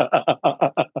 guys.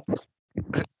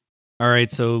 All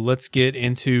right, so let's get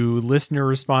into listener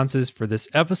responses for this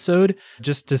episode.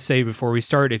 Just to say before we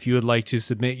start, if you would like to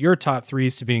submit your top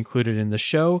threes to be included in the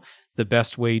show, the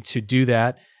best way to do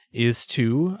that is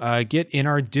to get in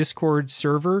our Discord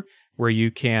server where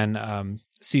you can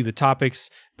see the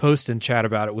topics, post and chat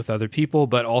about it with other people,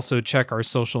 but also check our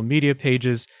social media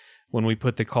pages when we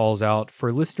put the calls out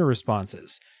for listener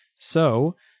responses.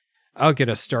 So I'll get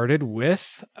us started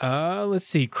with, let's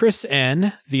see, Chris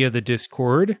N via the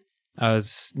Discord.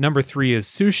 Number 3 is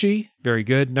sushi. Very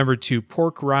good. Number 2,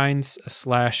 pork rinds /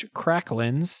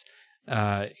 cracklins.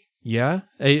 Yeah,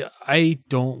 I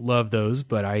don't love those,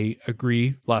 but I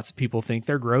agree. Lots of people think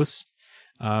they're gross.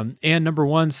 And number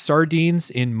 1,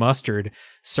 sardines in mustard.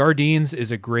 Sardines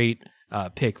is a great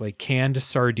pick. Like canned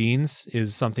sardines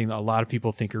is something that a lot of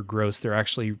people think are gross. They're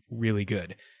actually really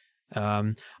good.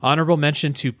 Honorable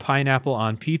mention to pineapple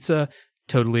on pizza.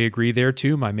 Totally agree there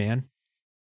too, my man.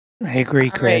 I agree,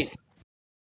 Chris. Right.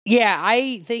 Yeah,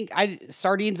 I think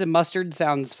sardines and mustard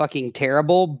sounds fucking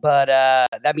terrible, but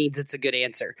that means it's a good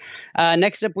answer.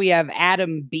 Next up, we have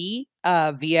Adam B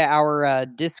via our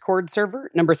Discord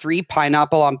server. Number 3,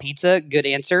 pineapple on pizza. Good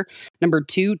answer. Number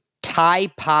 2, Thai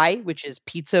pie, which is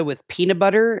pizza with peanut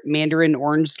butter, mandarin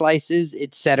orange slices,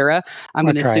 etc. I'm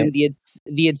going to assume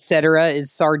the etc.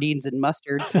 is sardines and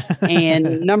mustard.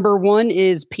 And number 1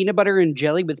 is peanut butter and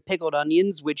jelly with pickled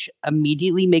onions, which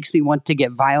immediately makes me want to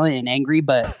get violent and angry,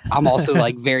 but I'm also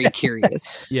like very curious.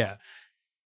 Yeah.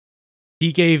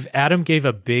 Adam gave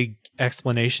a big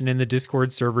explanation in the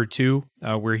Discord server too,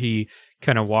 where he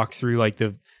kind of walked through like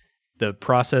the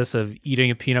process of eating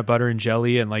a peanut butter and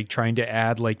jelly and like trying to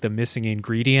add like the missing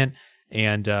ingredient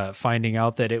and finding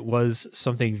out that it was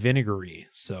something vinegary.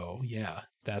 So yeah,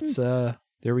 that's there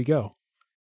we go.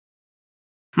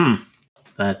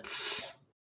 That's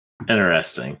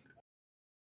interesting.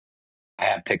 I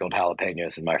have pickled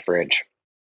jalapenos in my fridge.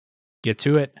 Get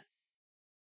to it.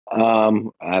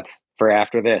 That's for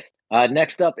after this.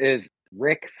 Next up is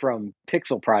Rick from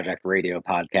Pixel Project Radio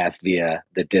Podcast via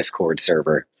the Discord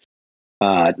server.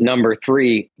 Number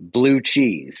 3, blue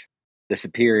cheese, the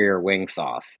superior wing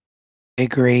sauce. I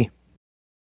agree.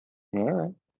 All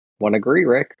right. One agree,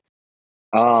 Rick.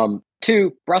 2,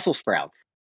 Brussels sprouts,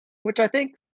 which I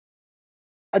think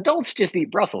adults just eat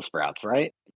Brussels sprouts,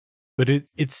 right? But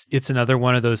it's another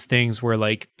one of those things where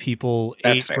like people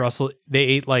ate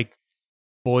like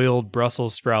boiled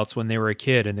Brussels sprouts when they were a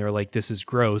kid and they were like, this is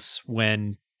gross.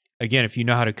 When again, if you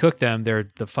know how to cook them, they're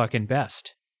the fucking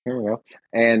best. Here we go.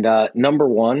 And number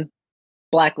 1,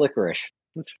 black licorice,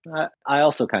 which I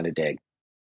also kind of dig.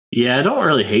 Yeah, I don't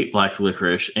really hate black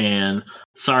licorice. And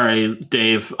sorry,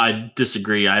 Dave, I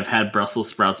disagree. I've had Brussels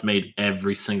sprouts made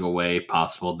every single way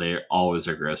possible. They always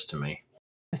are gross to me.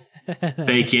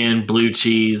 Bacon, blue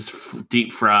cheese,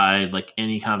 deep fried, like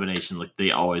any combination, like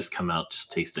they always come out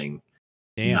just tasting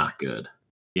not good.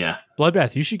 Yeah.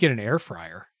 Bloodbath, you should get an air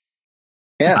fryer.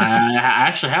 Yeah. I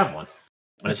actually have one.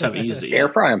 I just haven't used it yet. Air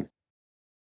fry 'em.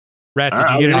 Rat, did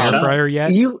you get an air fryer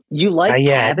yet? You like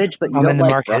cabbage, but you don't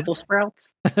like Brussels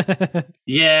sprouts?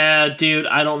 Yeah, dude,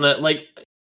 I don't know. Like,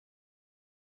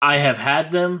 I have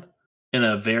had them in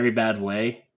a very bad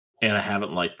way, and I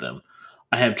haven't liked them.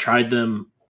 I have tried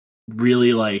them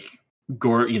really like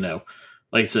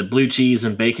like I said, blue cheese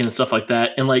and bacon and stuff like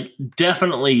that, and like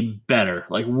definitely better,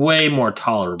 like way more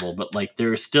tolerable. But like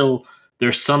there's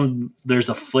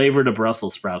a flavor to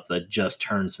Brussels sprouts that just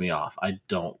turns me off. I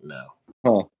don't know.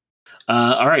 Huh.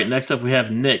 All right, next up we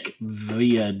have Nick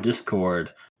via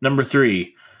Discord. Number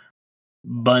 3,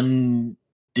 bundigji,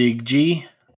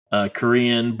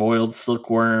 Korean boiled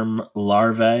silkworm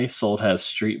larvae sold as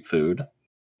street food.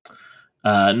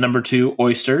 Number 2,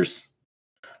 oysters,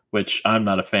 which I'm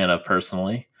not a fan of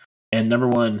personally. And number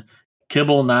 1,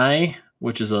 kibble nai,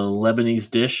 which is a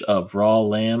Lebanese dish of raw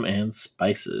lamb and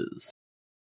spices.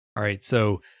 All right.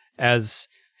 So as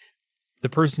the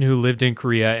person who lived in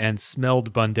Korea and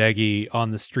smelled bundegi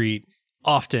on the street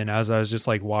often as I was just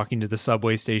like walking to the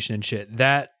subway station and shit,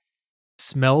 that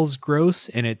smells gross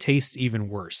and it tastes even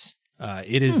worse.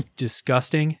 It is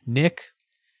disgusting. Nick,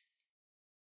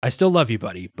 I still love you,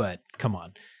 buddy, but come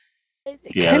on.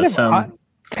 Yeah,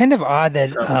 kind of odd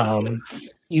that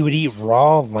you would eat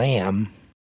raw lamb.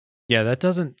 Yeah, that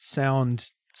doesn't sound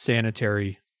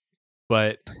sanitary,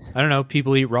 but I don't know.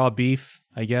 People eat raw beef,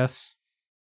 I guess.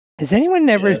 Has anyone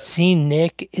ever seen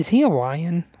Nick? Is he a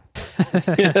lion?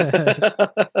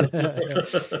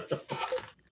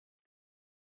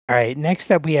 All right, next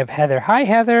up we have Heather. Hi,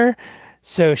 Heather.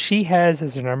 So she has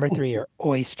as her number 3 are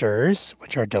oysters,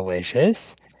 which are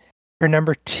delicious. Her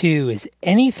number 2 is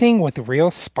anything with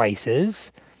real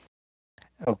spices.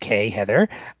 Okay, Heather.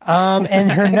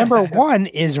 And her number 1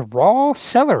 is raw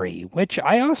celery, which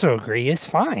I also agree is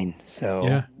fine. So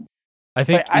yeah, I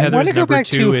think I want Heather's to go number back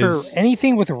 2 to is her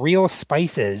anything with real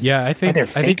spices. Yeah, I think are there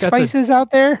fake that's spices out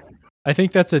there? I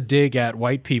think that's a dig at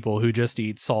white people who just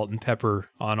eat salt and pepper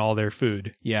on all their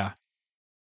food. Yeah.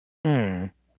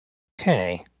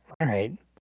 Okay. All right.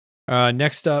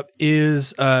 Next up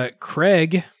is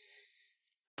Craig,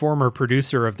 former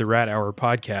producer of the Rat Hour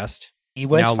podcast. He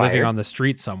was now fired. living on the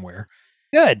street somewhere.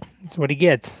 Good. That's what he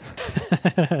gets.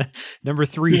 Number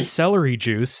 3, celery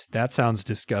juice. That sounds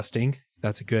disgusting.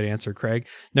 That's a good answer, Craig.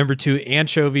 Number 2,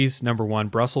 anchovies. Number 1,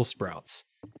 Brussels sprouts.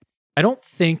 I don't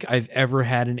think I've ever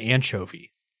had an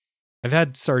anchovy. I've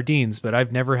had sardines, but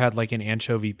I've never had like an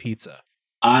anchovy pizza.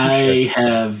 I've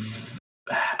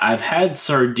had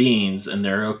sardines and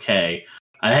they're okay.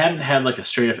 I haven't had like a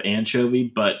straight up anchovy,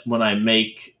 but when I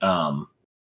make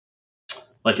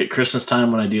like at Christmas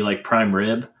time when I do like prime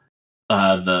rib,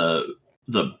 the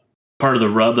part of the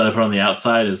rub that I put on the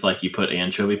outside is like you put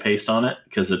anchovy paste on it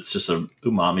because it's just a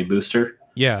umami booster.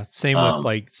 Yeah, same with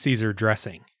like Caesar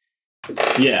dressing.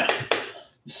 Yeah.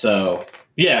 So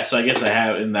I guess I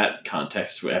have in that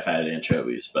context I've had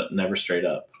anchovies, but never straight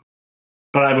up.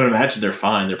 But I would imagine they're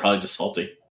fine. They're probably just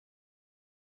salty.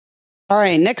 All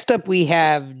right, next up we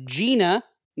have Gina,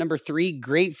 number 3,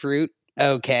 grapefruit.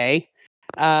 Okay.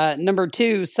 Number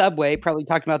 2, Subway, probably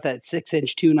talking about that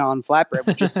 6-inch tuna on flatbread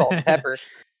with just salt and pepper.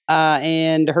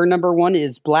 And her number 1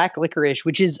 is black licorice,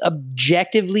 which is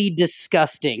objectively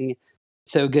disgusting.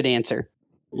 So good answer.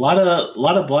 A lot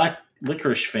of black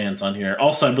licorice fans on here.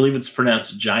 Also, I believe it's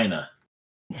pronounced Gina.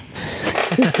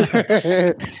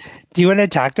 Do you want to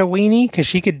talk to Weenie? Because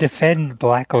she could defend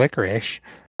black licorice.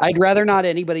 I'd rather not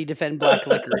anybody defend black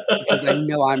licorice because I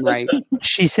know I'm right.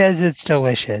 She says it's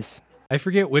delicious. I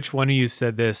forget which one of you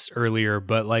said this earlier,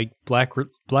 but like black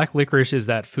licorice is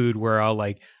that food where I'll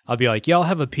be like, yeah, I'll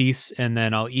have a piece, and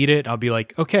then I'll eat it. I'll be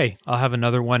like, okay, I'll have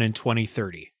another one in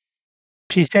 2030.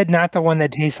 She said not the one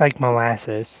that tastes like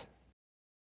molasses.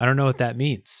 I don't know what that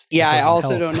means. Yeah, I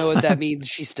also don't know what that means.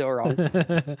 She's still wrong.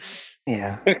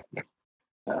 Yeah.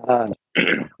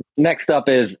 Next up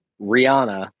is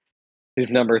Rihanna,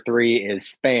 whose number 3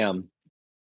 is Spam.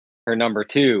 Her number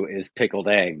 2 is pickled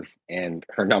eggs, and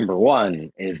her number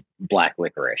 1 is black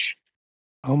licorice.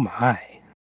 Oh my.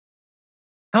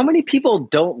 How many people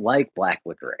don't like black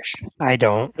licorice? I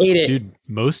don't. Hate it. Dude,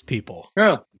 most people.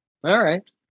 Oh, all right.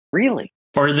 Really?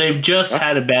 Or they've just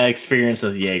had a bad experience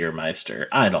with Jägermeister.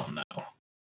 I don't know.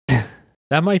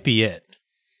 That might be it.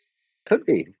 Could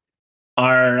be.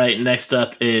 All right, next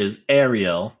up is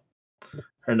Ariel.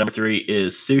 Her number 3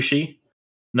 is sushi.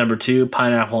 Number 2,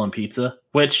 pineapple and pizza,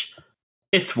 which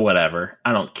it's whatever.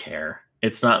 I don't care.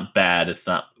 It's not bad. It's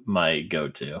not my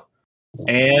go-to.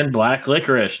 And black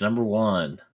licorice, number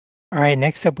 1. All right,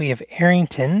 next up we have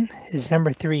Arrington. His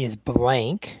number 3 is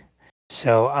blank.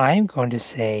 So I'm going to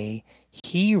say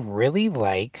he really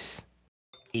likes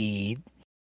the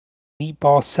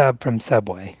meatball sub from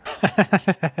Subway.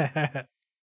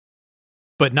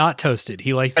 But not toasted.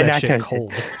 He likes that shit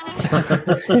cold.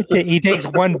 He takes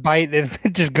one bite and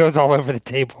it just goes all over the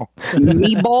table.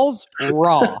 Meatballs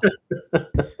raw.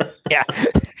 Yeah.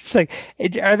 It's like,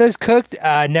 are those cooked?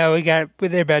 No, we're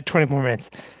there about 20 more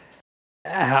minutes.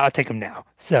 I'll take them now.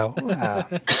 So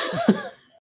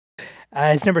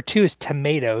his number 2 is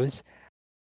tomatoes.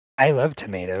 I love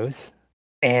tomatoes.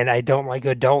 And I don't like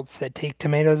adults that take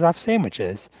tomatoes off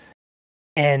sandwiches.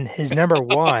 And his number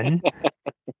 1...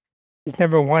 His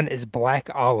number 1 is black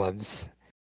olives.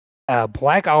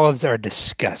 Black olives are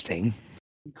disgusting.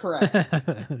 Correct.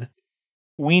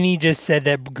 Weenie just said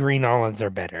that green olives are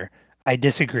better. I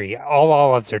disagree. All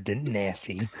olives are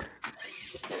nasty.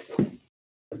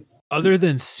 Other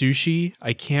than sushi,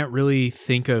 I can't really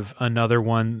think of another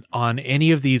one on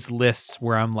any of these lists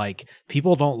where I'm like,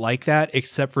 people don't like that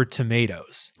except for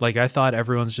tomatoes. Like, I thought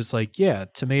everyone's just like, yeah,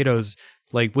 tomatoes.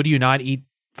 Like, would you not eat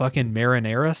fucking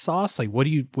marinara sauce? Like,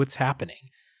 what's happening?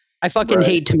 I fucking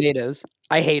hate tomatoes.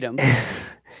 I hate them.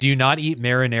 Do you not eat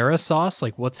marinara sauce?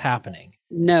 Like, what's happening?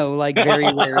 No, like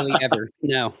very rarely ever.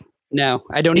 No,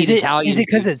 I don't eat Italian. Is it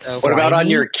because food, it's so- What about on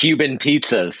slimy? your Cuban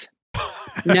pizzas?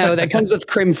 No, that comes with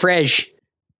creme fraiche.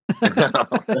 Is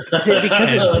it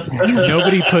because it's, And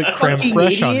nobody put creme Fucking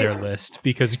fraiche on idiot. their list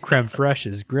because creme fraiche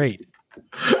is great.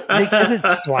 is it 'cause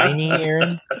it's slimy,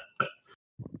 Aaron?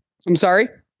 I'm sorry?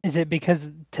 Is it because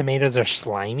tomatoes are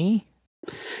slimy?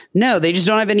 No, they just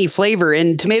don't have any flavor.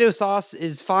 And tomato sauce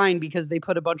is fine because they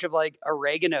put a bunch of like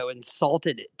oregano and salt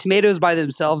in it. Tomatoes by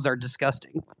themselves are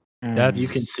disgusting. That's You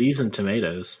can season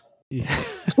tomatoes.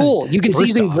 Cool. You can First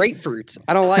season off. grapefruits.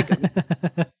 I don't like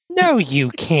them. No, you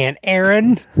can't,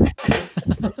 Aaron.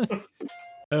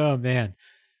 Oh man,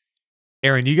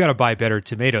 Aaron, you got to buy better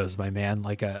tomatoes, my man.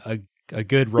 Like a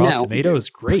good raw No. tomato is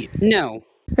great. No,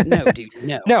 dude,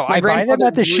 no. No, My I buy them grandfather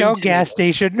at the grew Shell tomatoes. gas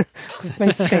station with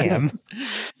my Sam.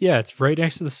 Yeah, it's right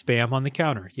next to the Spam on the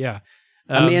counter. Yeah.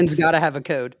 A man's got to have a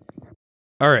code.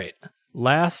 All right.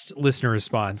 Last listener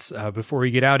response before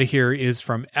we get out of here is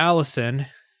from Allison,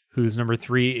 whose number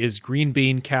 3 is green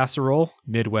bean casserole,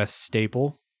 Midwest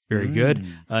staple. Very good.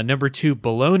 Number 2,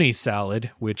 bologna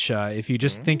salad, which if you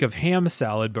just think of ham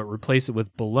salad but replace it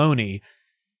with bologna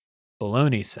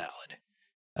salad.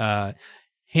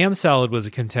 Ham salad was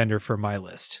a contender for my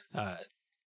list.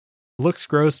 Looks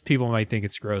gross. People might think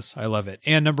it's gross. I love it.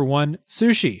 And number 1,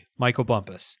 sushi, Michael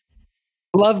Bumpus.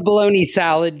 Love bologna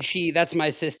salad. That's my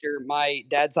sister. My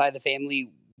dad's side of the family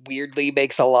weirdly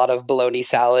makes a lot of bologna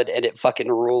salad and it fucking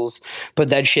rules. Put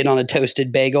that shit on a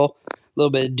toasted bagel. A little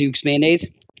bit of Duke's mayonnaise.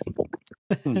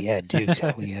 Ooh, yeah, Duke's.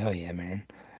 Oh yeah, man.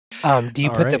 Do you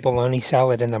All put the right. bologna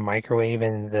salad in the microwave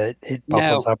and it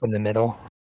bubbles up in the middle?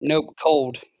 Nope,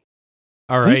 cold.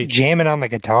 All Who's right. jamming on the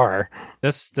guitar?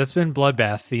 That's been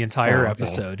Bloodbath the entire Oh, okay.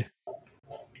 episode.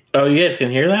 Oh, you guys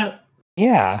can hear that?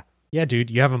 Yeah. Yeah, dude,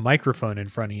 you have a microphone in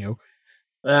front of you.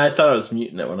 I thought I was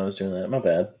muting it when I was doing that. My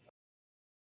bad.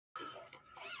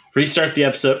 Restart the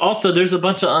episode. Also, there's a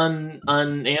bunch of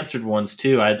unanswered ones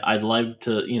too. I'd like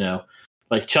to,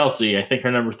 like Chelsea. I think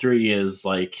her number 3 is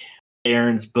like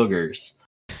Aaron's boogers.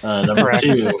 Number Correct.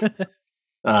 2,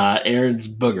 Aaron's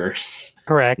boogers.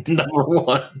 Correct. Number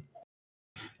 1,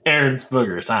 Aaron's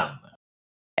boogers. I don't know.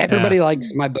 Everybody Yeah.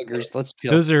 likes my boogers. Let's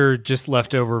chill. Those are just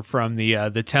left over from the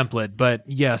template, but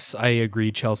yes, I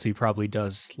agree. Chelsea probably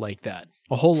does like that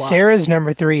a whole lot. Sarah's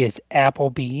number 3 is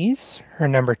Applebee's. Her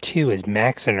number 2 is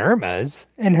Max and Irma's,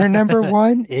 and her number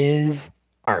 1 is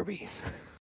Arby's.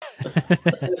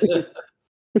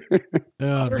 Oh,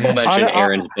 Honorable man. mention Honor-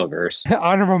 Aaron's boogers.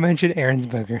 Honorable mention Aaron's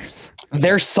boogers.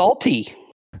 They're salty.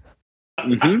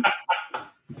 Mhm.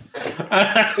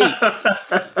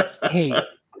 Hey,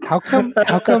 how come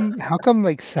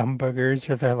like some boogers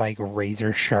are they're like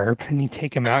razor sharp and you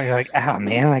take them out and you're like, ah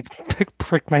man, like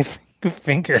prick my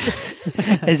finger.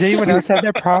 Has anyone else had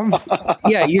that problem?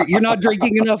 Yeah, you're not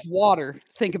drinking enough water.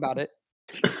 Think about it.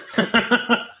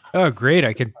 Oh, great.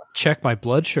 I can check my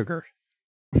blood sugar.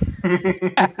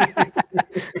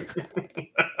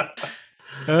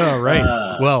 All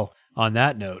right. Well, on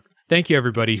that note, thank you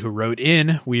everybody who wrote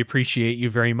in. We appreciate you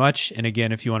very much. And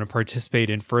again, if you want to participate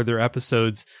in further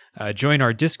episodes, join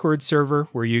our Discord server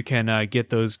where you can get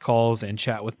those calls and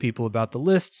chat with people about the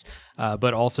lists,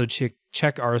 but also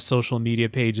check our social media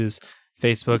pages,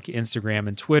 Facebook, Instagram,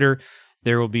 and Twitter.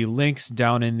 There will be links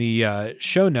down in the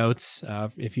show notes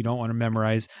if you don't want to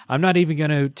memorize. I'm not even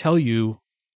going to tell you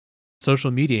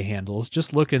social media handles.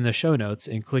 Just look in the show notes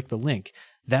and click the link.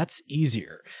 That's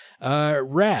easier.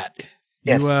 Rat,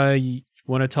 Yes. you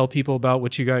want to tell people about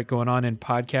what you got going on in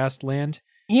podcast land?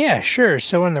 Yeah, sure.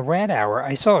 So in the Rat Hour,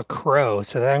 I saw a crow,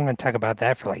 so I'm going to talk about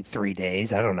that for like 3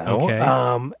 days. I don't know.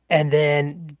 Okay. And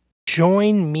then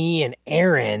join me and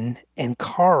Aaron and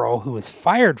Carl, who was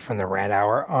fired from the Rat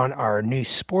Hour, on our new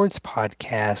sports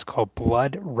podcast called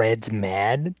Blood Reds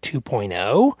Mad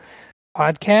 2.0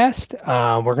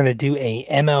 podcast. We're going to do a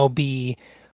MLB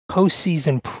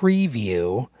postseason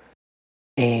preview.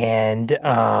 And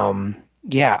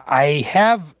yeah, I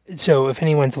have. So if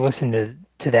anyone's listened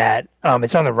to that,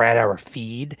 it's on the Rat Hour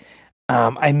feed.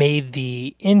 I made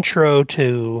the intro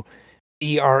to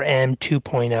BRM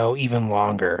 2.0 even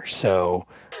longer. So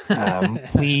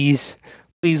please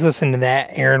listen to that.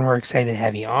 Aaron, we're excited to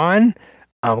have you on.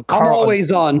 I'm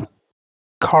always on.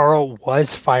 Carl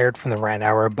was fired from the Rat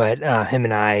Hour, but him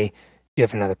and I do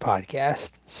have another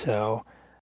podcast. So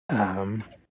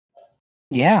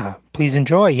Yeah, please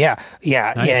enjoy. Yeah.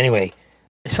 Nice. Anyway,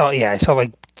 I saw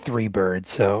like 3 birds,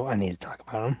 so I need to talk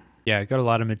about them. Yeah, got a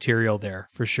lot of material there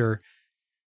for sure.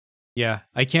 Yeah,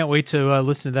 I can't wait to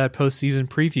listen to that postseason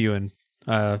preview and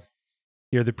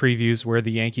hear the previews where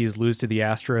the Yankees lose to the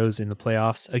Astros in the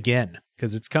playoffs again,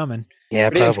 because it's coming. Yeah,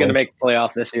 Purdue's going to probably. make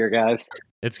playoffs this year, guys.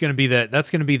 It's going to be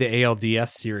that's going to be the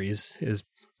ALDS series is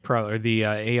probably, or the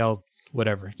AL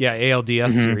whatever. Yeah,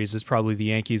 ALDS Mhm. series is probably the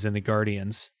Yankees and the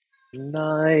Guardians.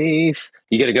 Nice.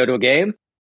 You going to go to a game?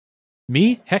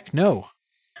 Me? Heck no.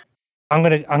 I'm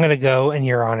gonna go in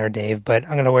your honor, Dave, but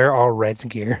I'm gonna wear all Reds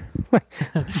gear.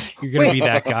 You're going to be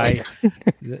that guy.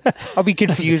 I'll be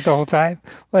confused the whole time.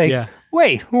 Like, Yeah.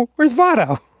 wait, where's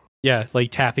Votto? Yeah,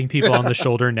 like tapping people on the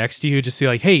shoulder next to you, just be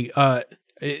like, "Hey,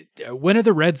 when are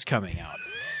the Reds coming out?"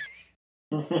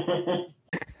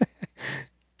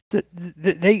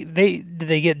 Did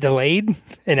they get delayed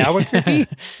in Albuquerque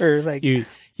or like you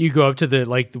go up to the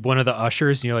like one of the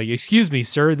ushers and you're like, "Excuse me,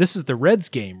 sir, this is the Reds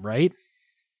game, right?"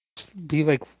 be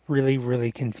like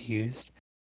really confused?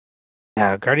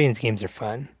 Yeah, Guardians games are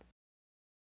fun.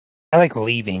 I like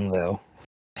leaving though.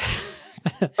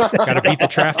 Gotta beat the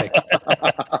traffic.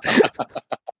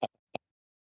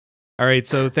 All right,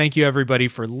 so thank you everybody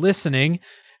for listening.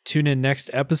 Tune in next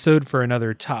episode for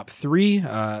another top 3.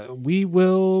 We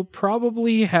will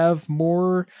probably have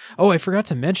more. Oh, I forgot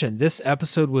to mention, this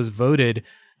episode was voted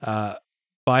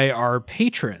by our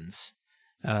patrons.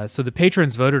 So the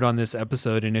patrons voted on this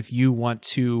episode, and if you want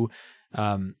to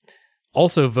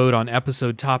also vote on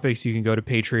episode topics, you can go to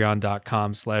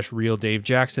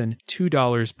patreon.com/realdavejackson.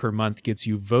 $2 per month gets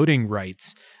you voting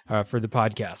rights for the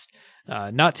podcast.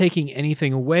 Not taking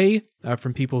anything away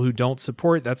from people who don't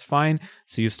support, that's fine.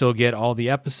 So you still get all the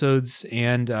episodes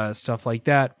and stuff like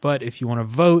that. But if you want to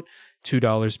vote,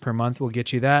 $2 per month will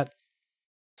get you that.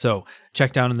 So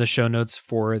check down in the show notes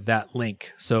for that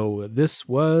link. So this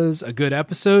was a good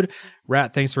episode.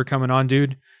 Rat, thanks for coming on,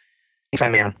 dude. If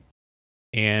I'm on.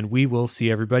 And we will see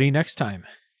everybody next time.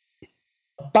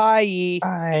 Bye.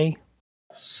 Bye.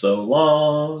 So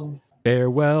long.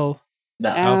 Farewell. No.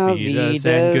 Auf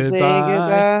Wiedersehen,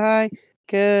 goodbye.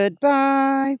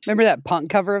 Goodbye. Remember that punk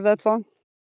cover of that song?